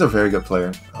 he's a very good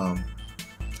player.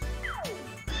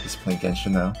 He's playing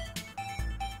Genshin now.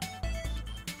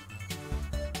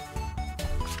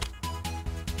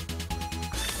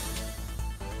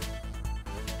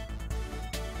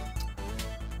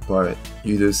 But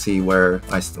you do see where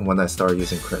when I started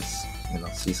using Chris, you know,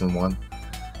 season 1,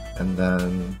 and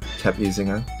then kept using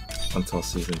her until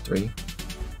season 3.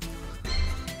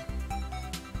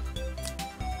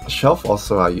 Shelf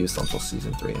also I used until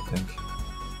season 3, I think.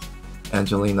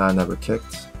 Angelina I never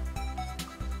kicked.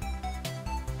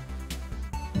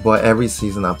 But every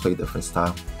season I play different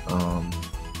style.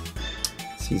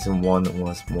 Season 1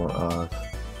 was more of,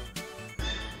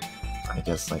 I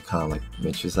guess, like kind of like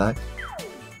Michuzak,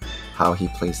 how he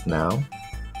plays now.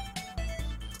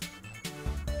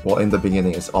 Well, in the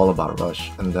beginning it's all about rush,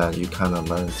 and then you kind of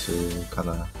learn to kind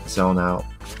of zone out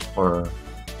or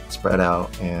spread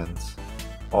out, and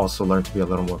also learn to be a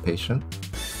little more patient.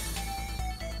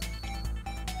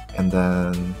 And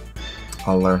then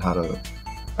I'll learn how to...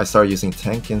 I started using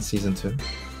tank in season 2,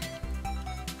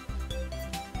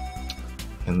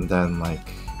 and then like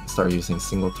start using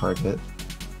single target.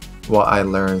 Well, I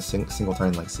learned single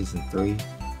target in like season 3.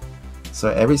 So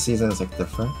every season is like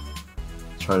different.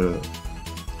 Try to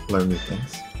learn new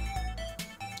things.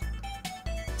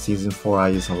 Season 4 I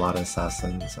use a lot of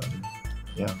assassins, and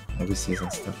yeah, every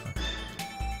season's different.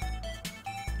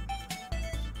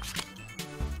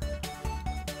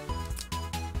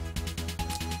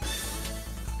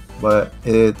 but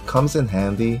it comes in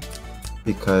handy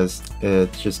because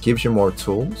it just gives you more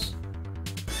tools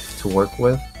to work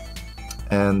with,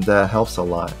 and that helps a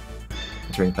lot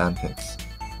during ban picks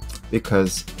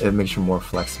because it makes you more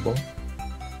flexible.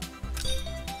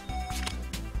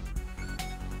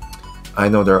 I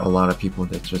know there are a lot of people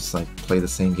that just like play the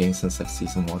same game since like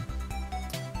season 1,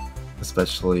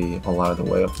 especially a lot of the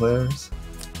way up players,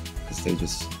 because they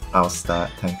just outstat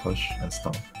tank push and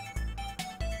stuff.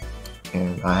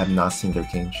 And I have not seen their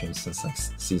game change since like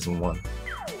season 1.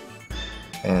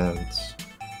 And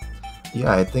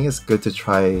yeah, I think it's good to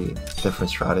try different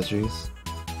strategies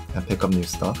and pick up new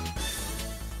stuff.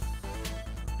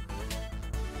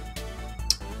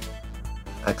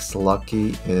 X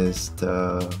Lucky is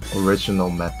the original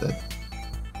method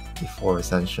before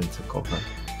Ascension took over.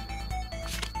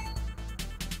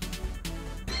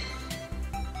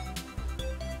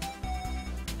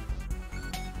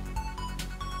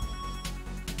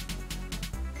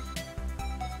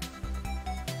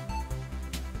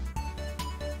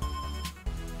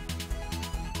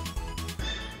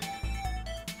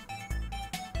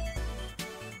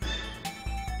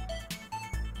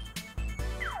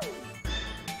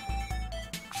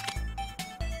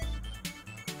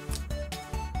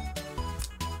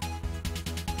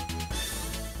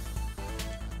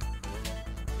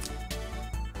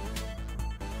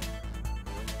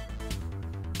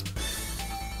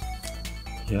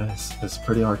 Yes, it's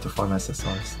pretty hard to farm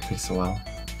SSRs. It takes a while.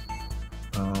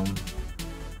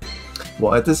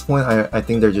 Well, at this point, I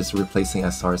think they're just replacing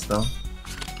SRs though.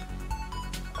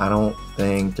 I don't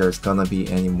think there's gonna be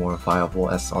any more viable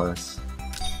SRs,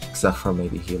 except for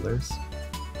maybe healers.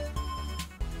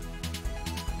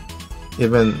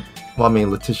 Even, well, I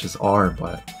mean, Letitia's are,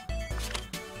 but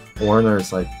Warner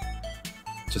is like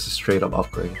just a straight up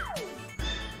upgrade.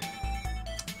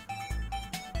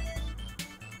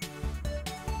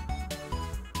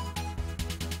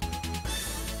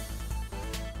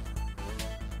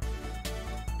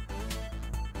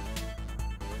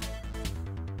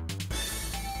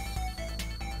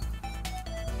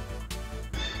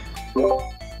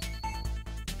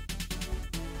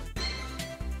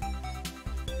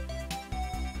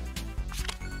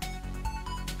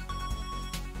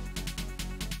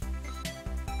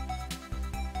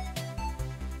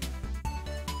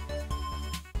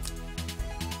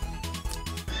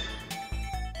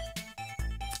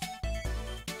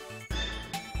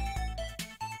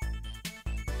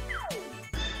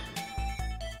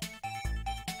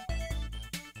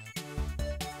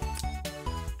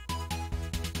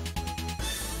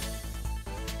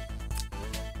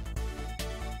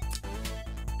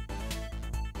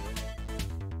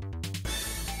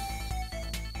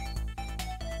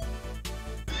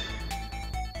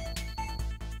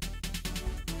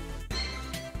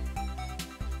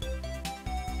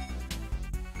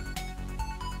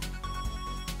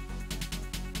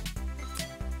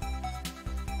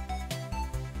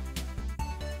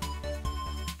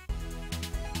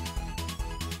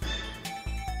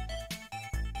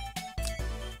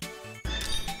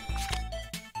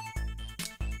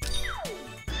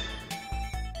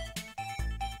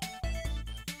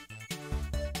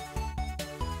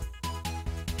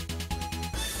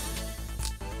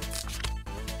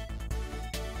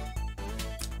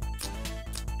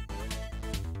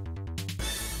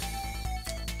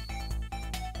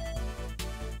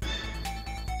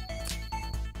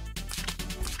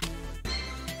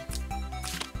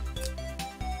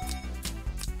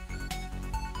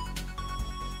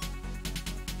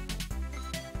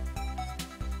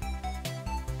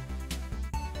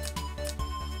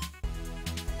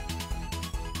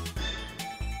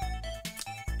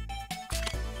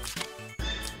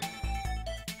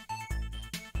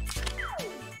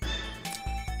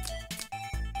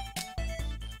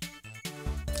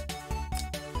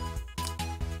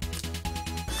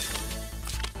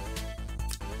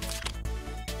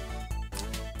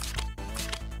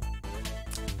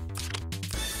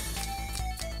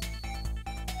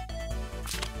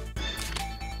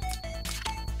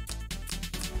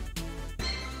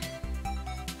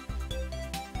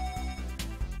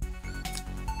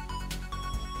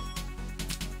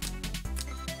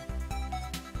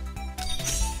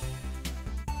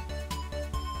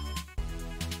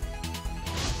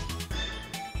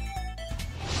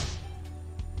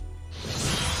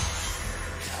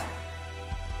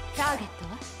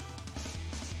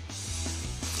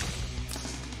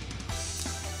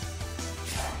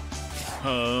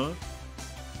 Huh?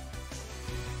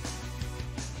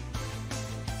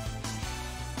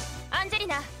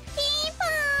 Angelina,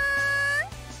 pipa!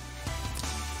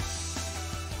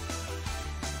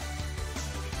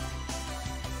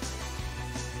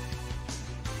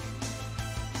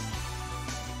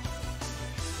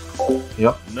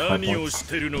 Yep. 5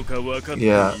 points.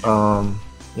 Yeah.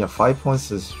 Yeah. 5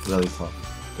 points is really tough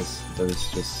because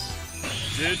there's just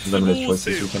limited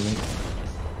choices you can make.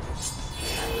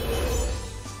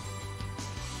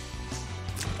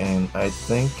 And I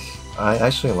think I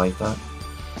actually like that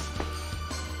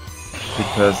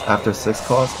because after 6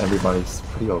 costs, everybody's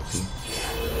pretty OP.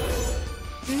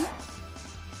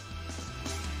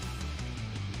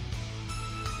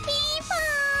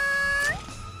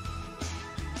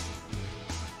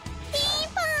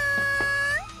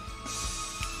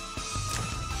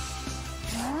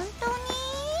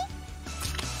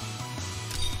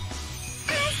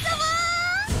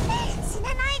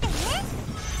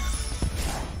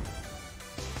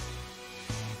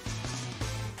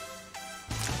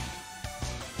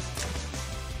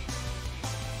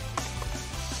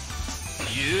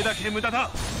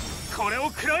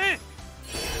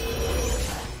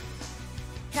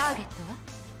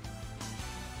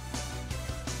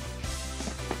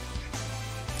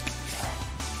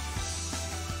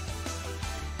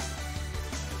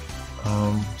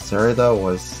 Zerida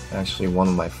was actually one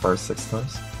of my first 6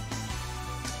 stars.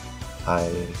 I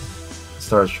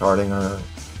started charting her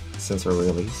since her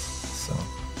release, so.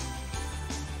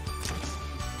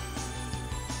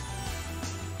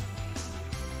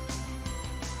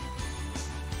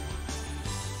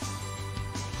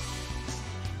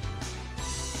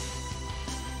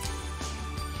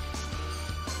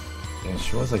 Yeah,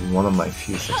 she was like one of my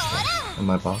few 6 stars in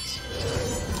my box.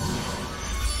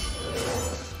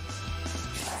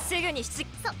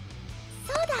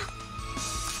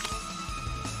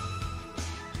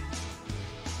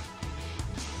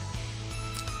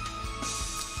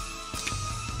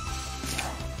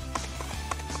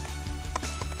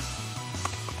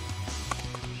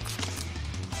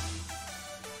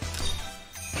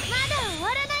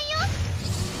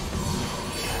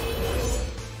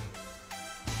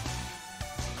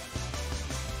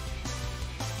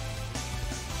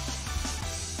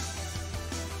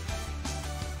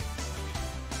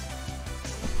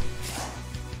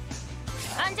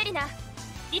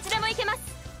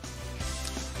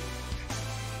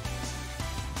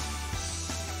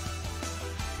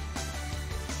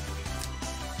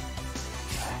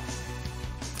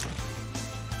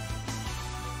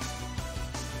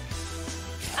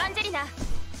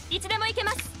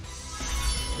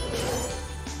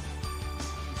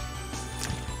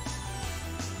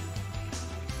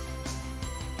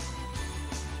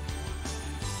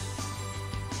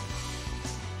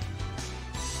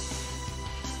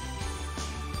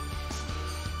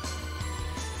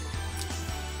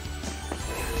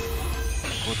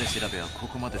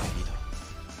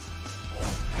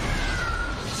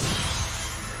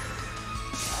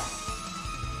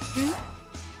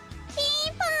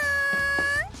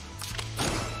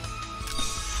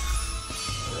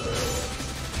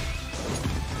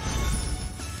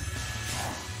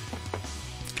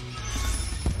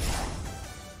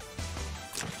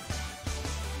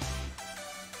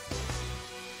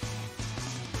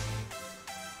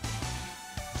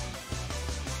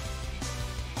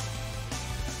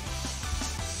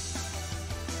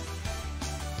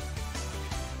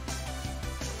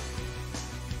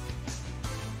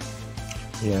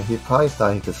 Yeah, he probably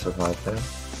thought he could survive there.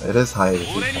 It is high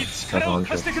defense,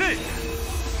 700.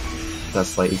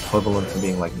 That's like equivalent to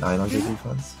being like 900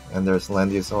 defense. And there's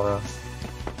Landius Aura.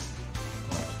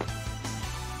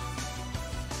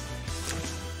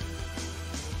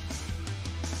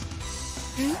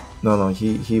 No,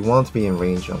 he wanted to be in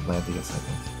range of Landius, I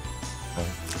think. Right.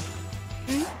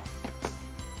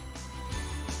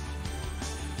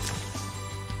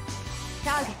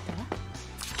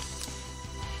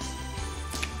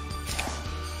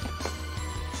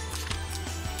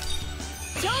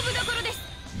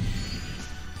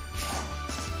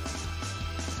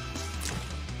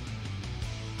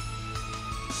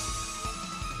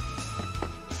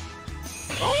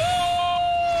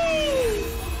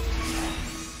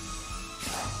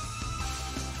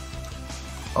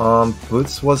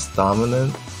 Boots was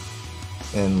dominant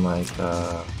in like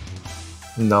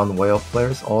non-whale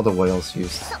players. All the whales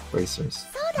used bracers.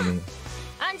 I mean,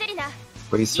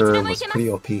 bracer was pretty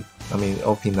OP. I mean,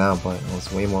 OP now, but it was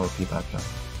way more OP back then.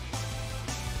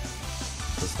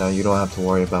 Because now you don't have to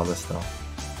worry about this though.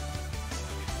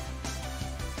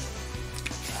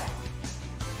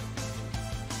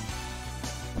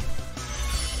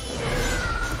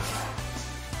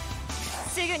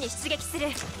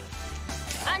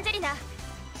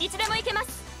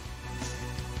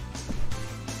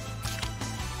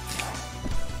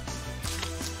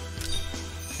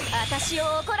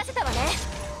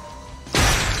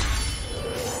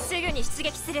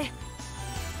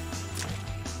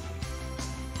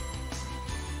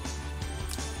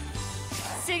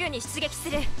 湯に出撃す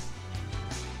る。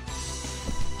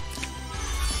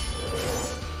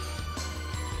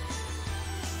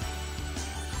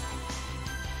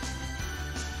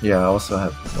 Yeah, I also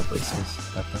have no braces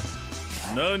back then.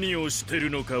 何をしてる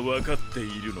のか分かって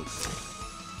いるのか。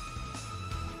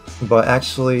 But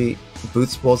actually,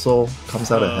 Boots Bozo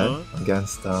comes out ahead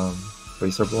against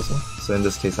Bracer Bozo. So in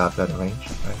this case, I have better range,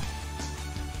 right?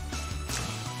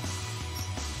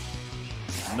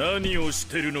 何をし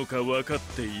てるのか分かっ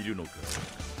ているのか。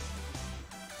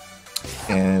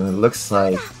 And it looks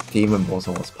like Demon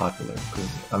Bozo was popular because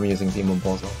I'm using Demon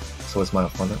Bozo, so it's my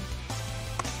opponent.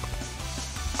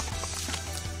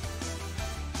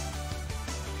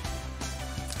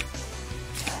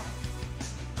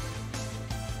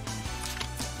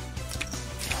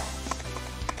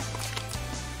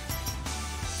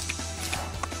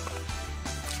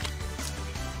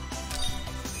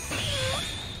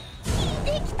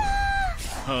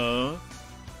 Huh?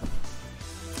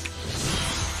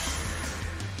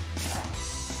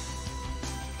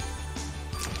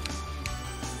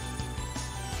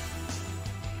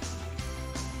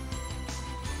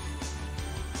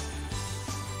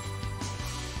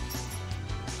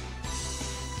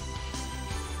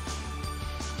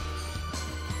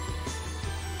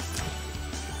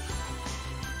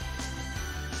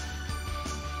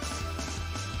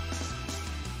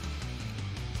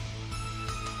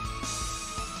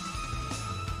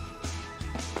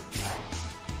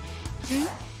 Hmm?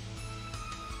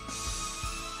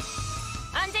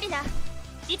 アンジェリナ、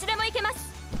いつでも行けま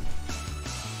す。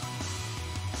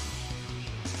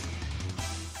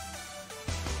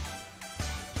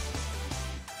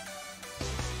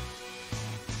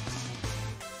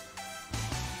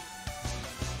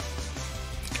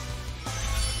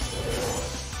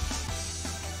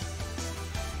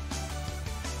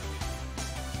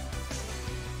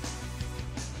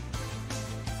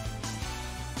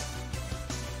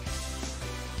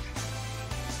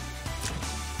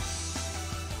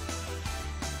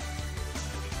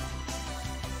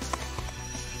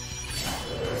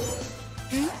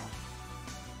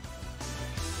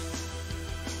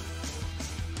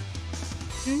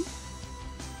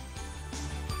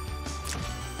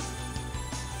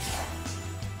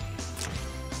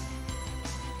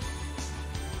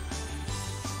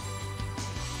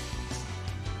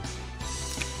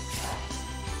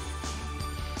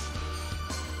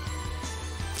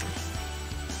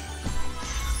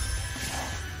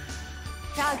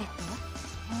ターゲットは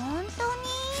本当に？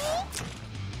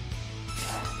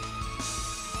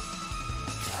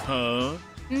はあ？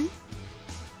ん？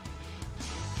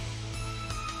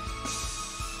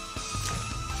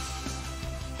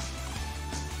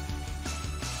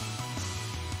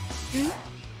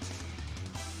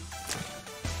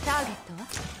ターゲットは？ん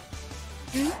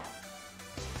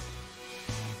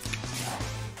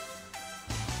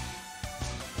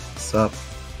？What's up?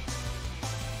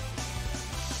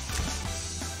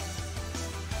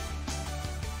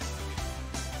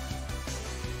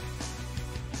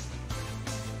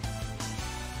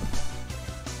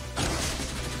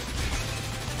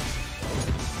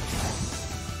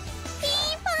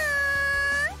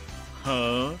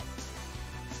 Huh?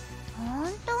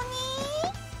 本当に？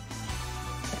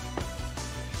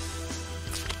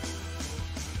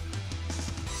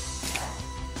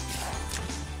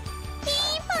ピン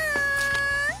ポーン！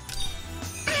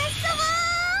遊ぼ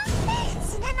う！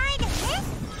死なないでね。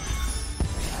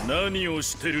何を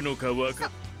してるのか分か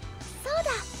っ。そう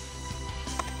だ。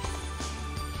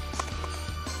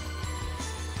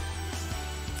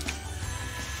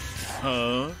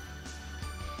はあ？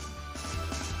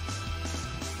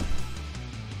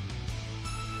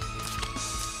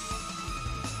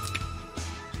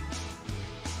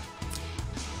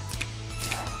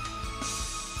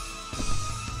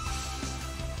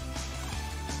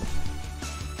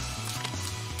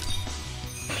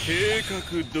計画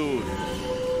通り。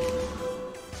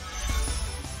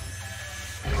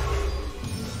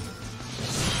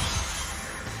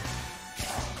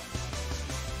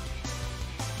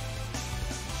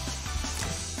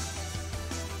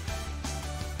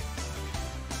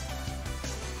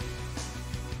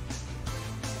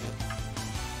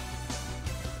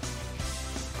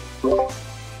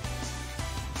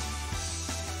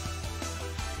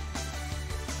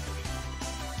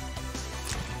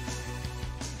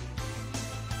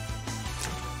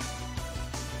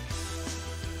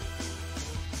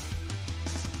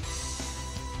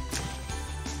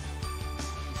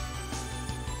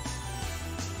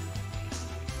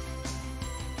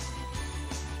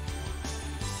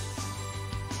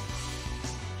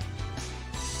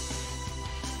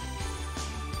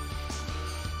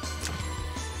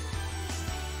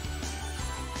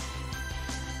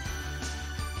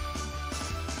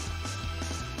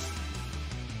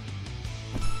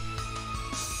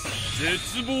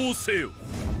絶望せよ。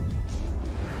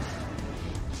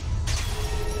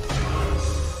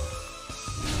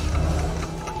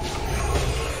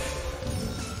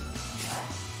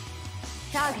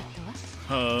ターゲット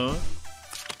は？はあ、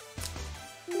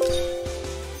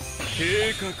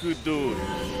計画通り。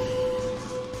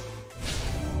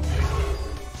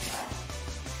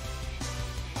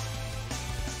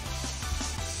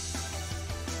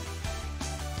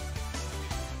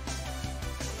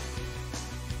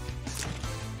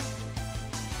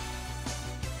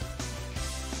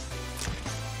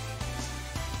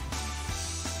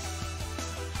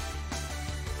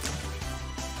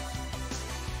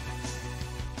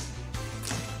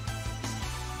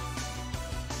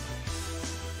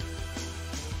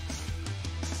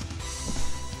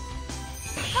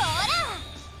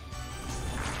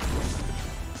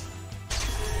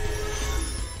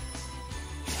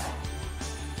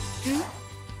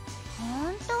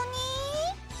本当に？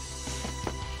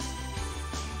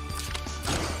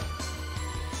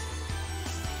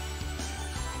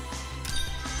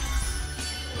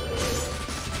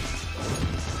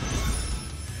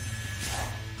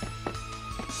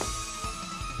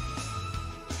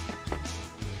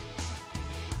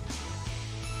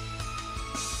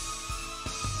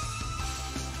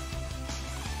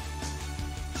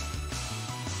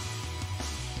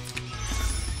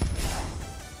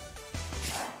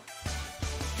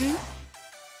もう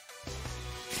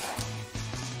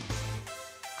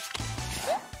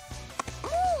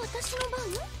私の番？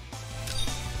聞い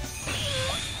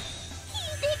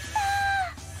てきた。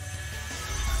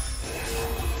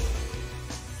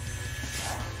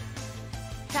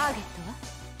ターゲット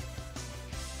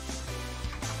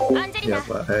は？アンジェリナ。 Yeah,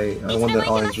 but I want the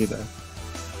RNG there.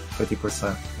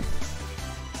 50%.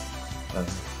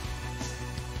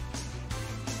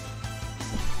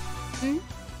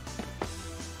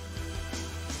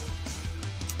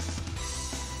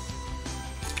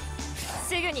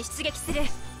 すぐに出撃する。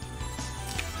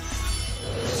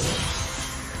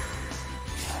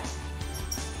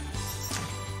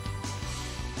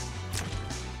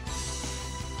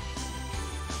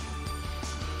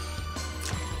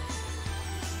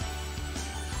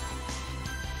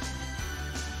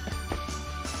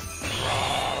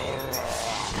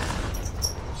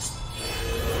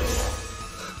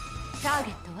ター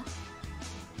ゲットは？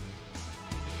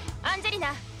アンジェリナ、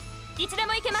いつで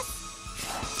も行けます。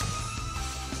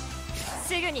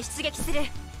すぐに出撃する。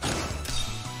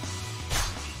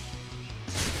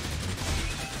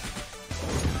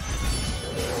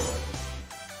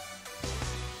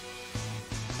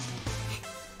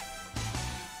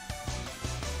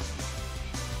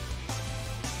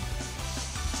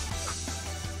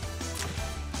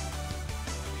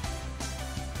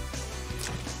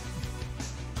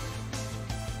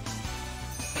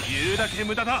言うだけ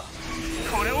無駄だ。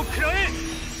これを食らえ。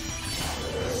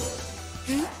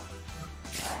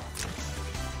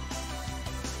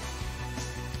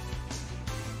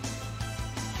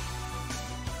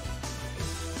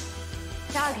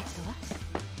ターゲットは？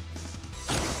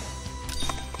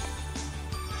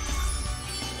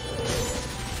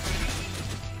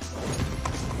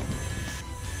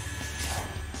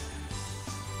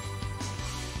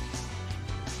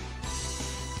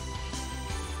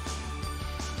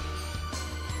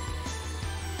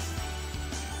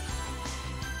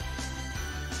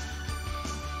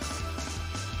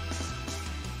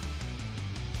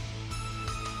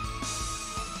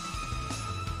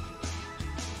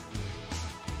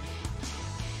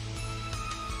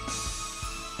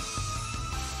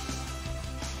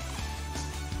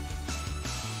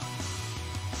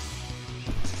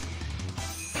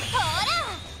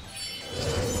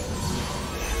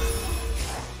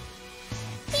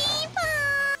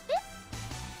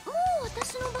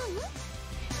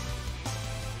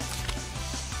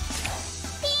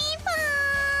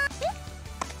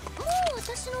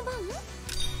私の番？まだ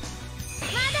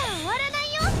終わらな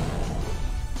いよ。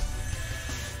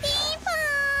ピンポ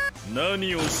ーン。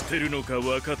何をしてるのか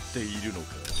分かっているの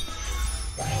か。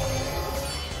ピン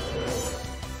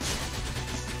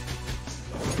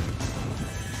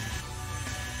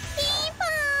ポー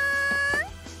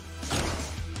ン。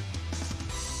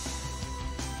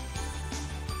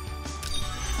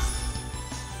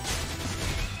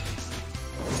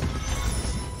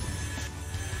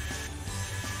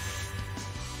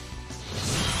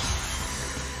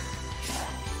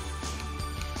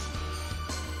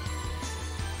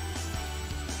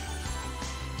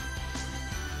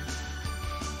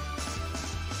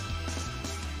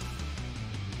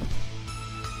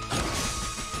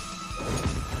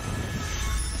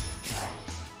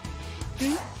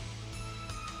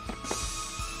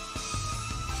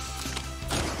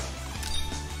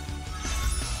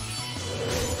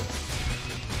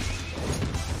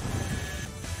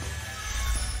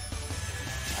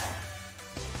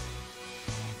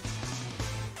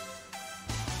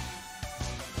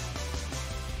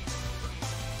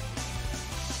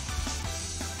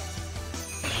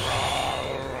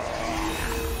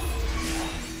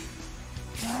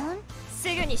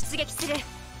由に出撃する。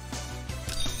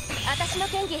私の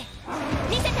剣技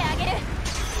見せてあげる。ピ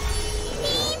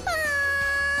ンポーン。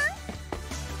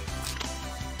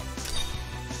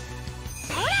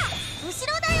ほら後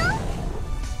ろだよ。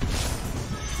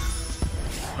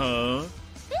はあ、もう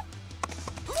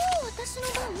私の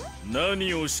番？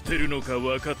何をしてるのか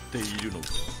分かっているのか。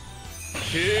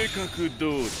計画通り。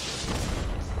もう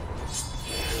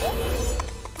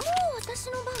私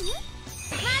の番？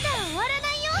まだ終わら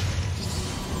ないよ。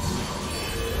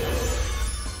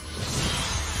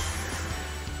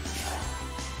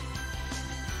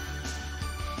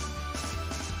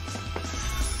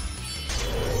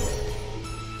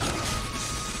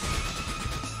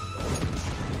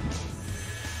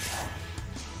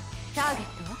ターゲッ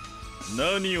トは？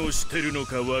何をしてるの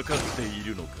か分かってい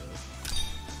るのか。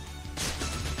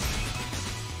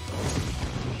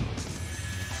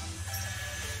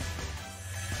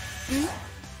ピンポ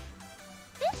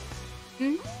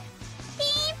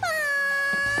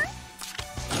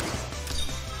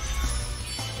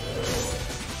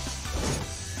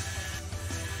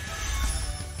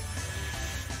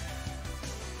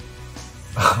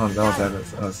Oh no, that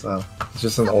was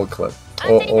just an old clip.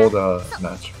 Old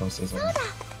match from season 1. ま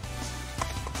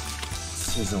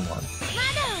だ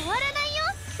終わらないよ。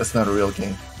 That's not a real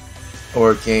game.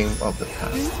 Or a game of the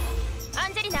past. ア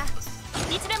ンジェリナ、い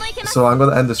つでも行けます。 So I'm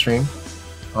gonna end the stream.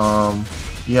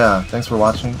 Yeah, thanks for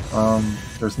watching.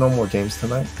 There's no more games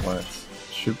tonight, but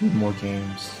should be more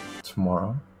games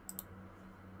tomorrow.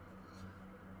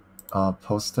 I'll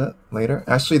post it later.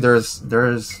 Actually, there's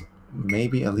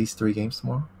maybe at least 3 games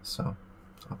tomorrow, so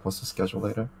I'll post the schedule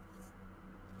later.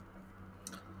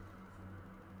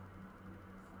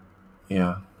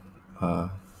 Yeah,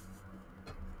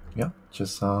 yeah.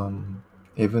 Just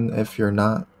even if you're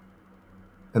not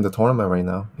in the tournament right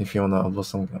now, if you wanna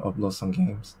upload some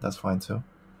games, that's fine too.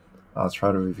 I'll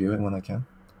try to review it when I can.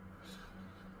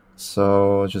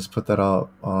 So just put that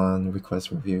up on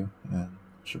request review, and it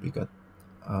should be good.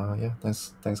 Yeah,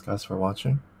 thanks guys for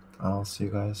watching. I'll see you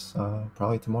guys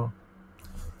probably tomorrow.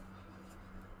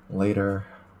 Later.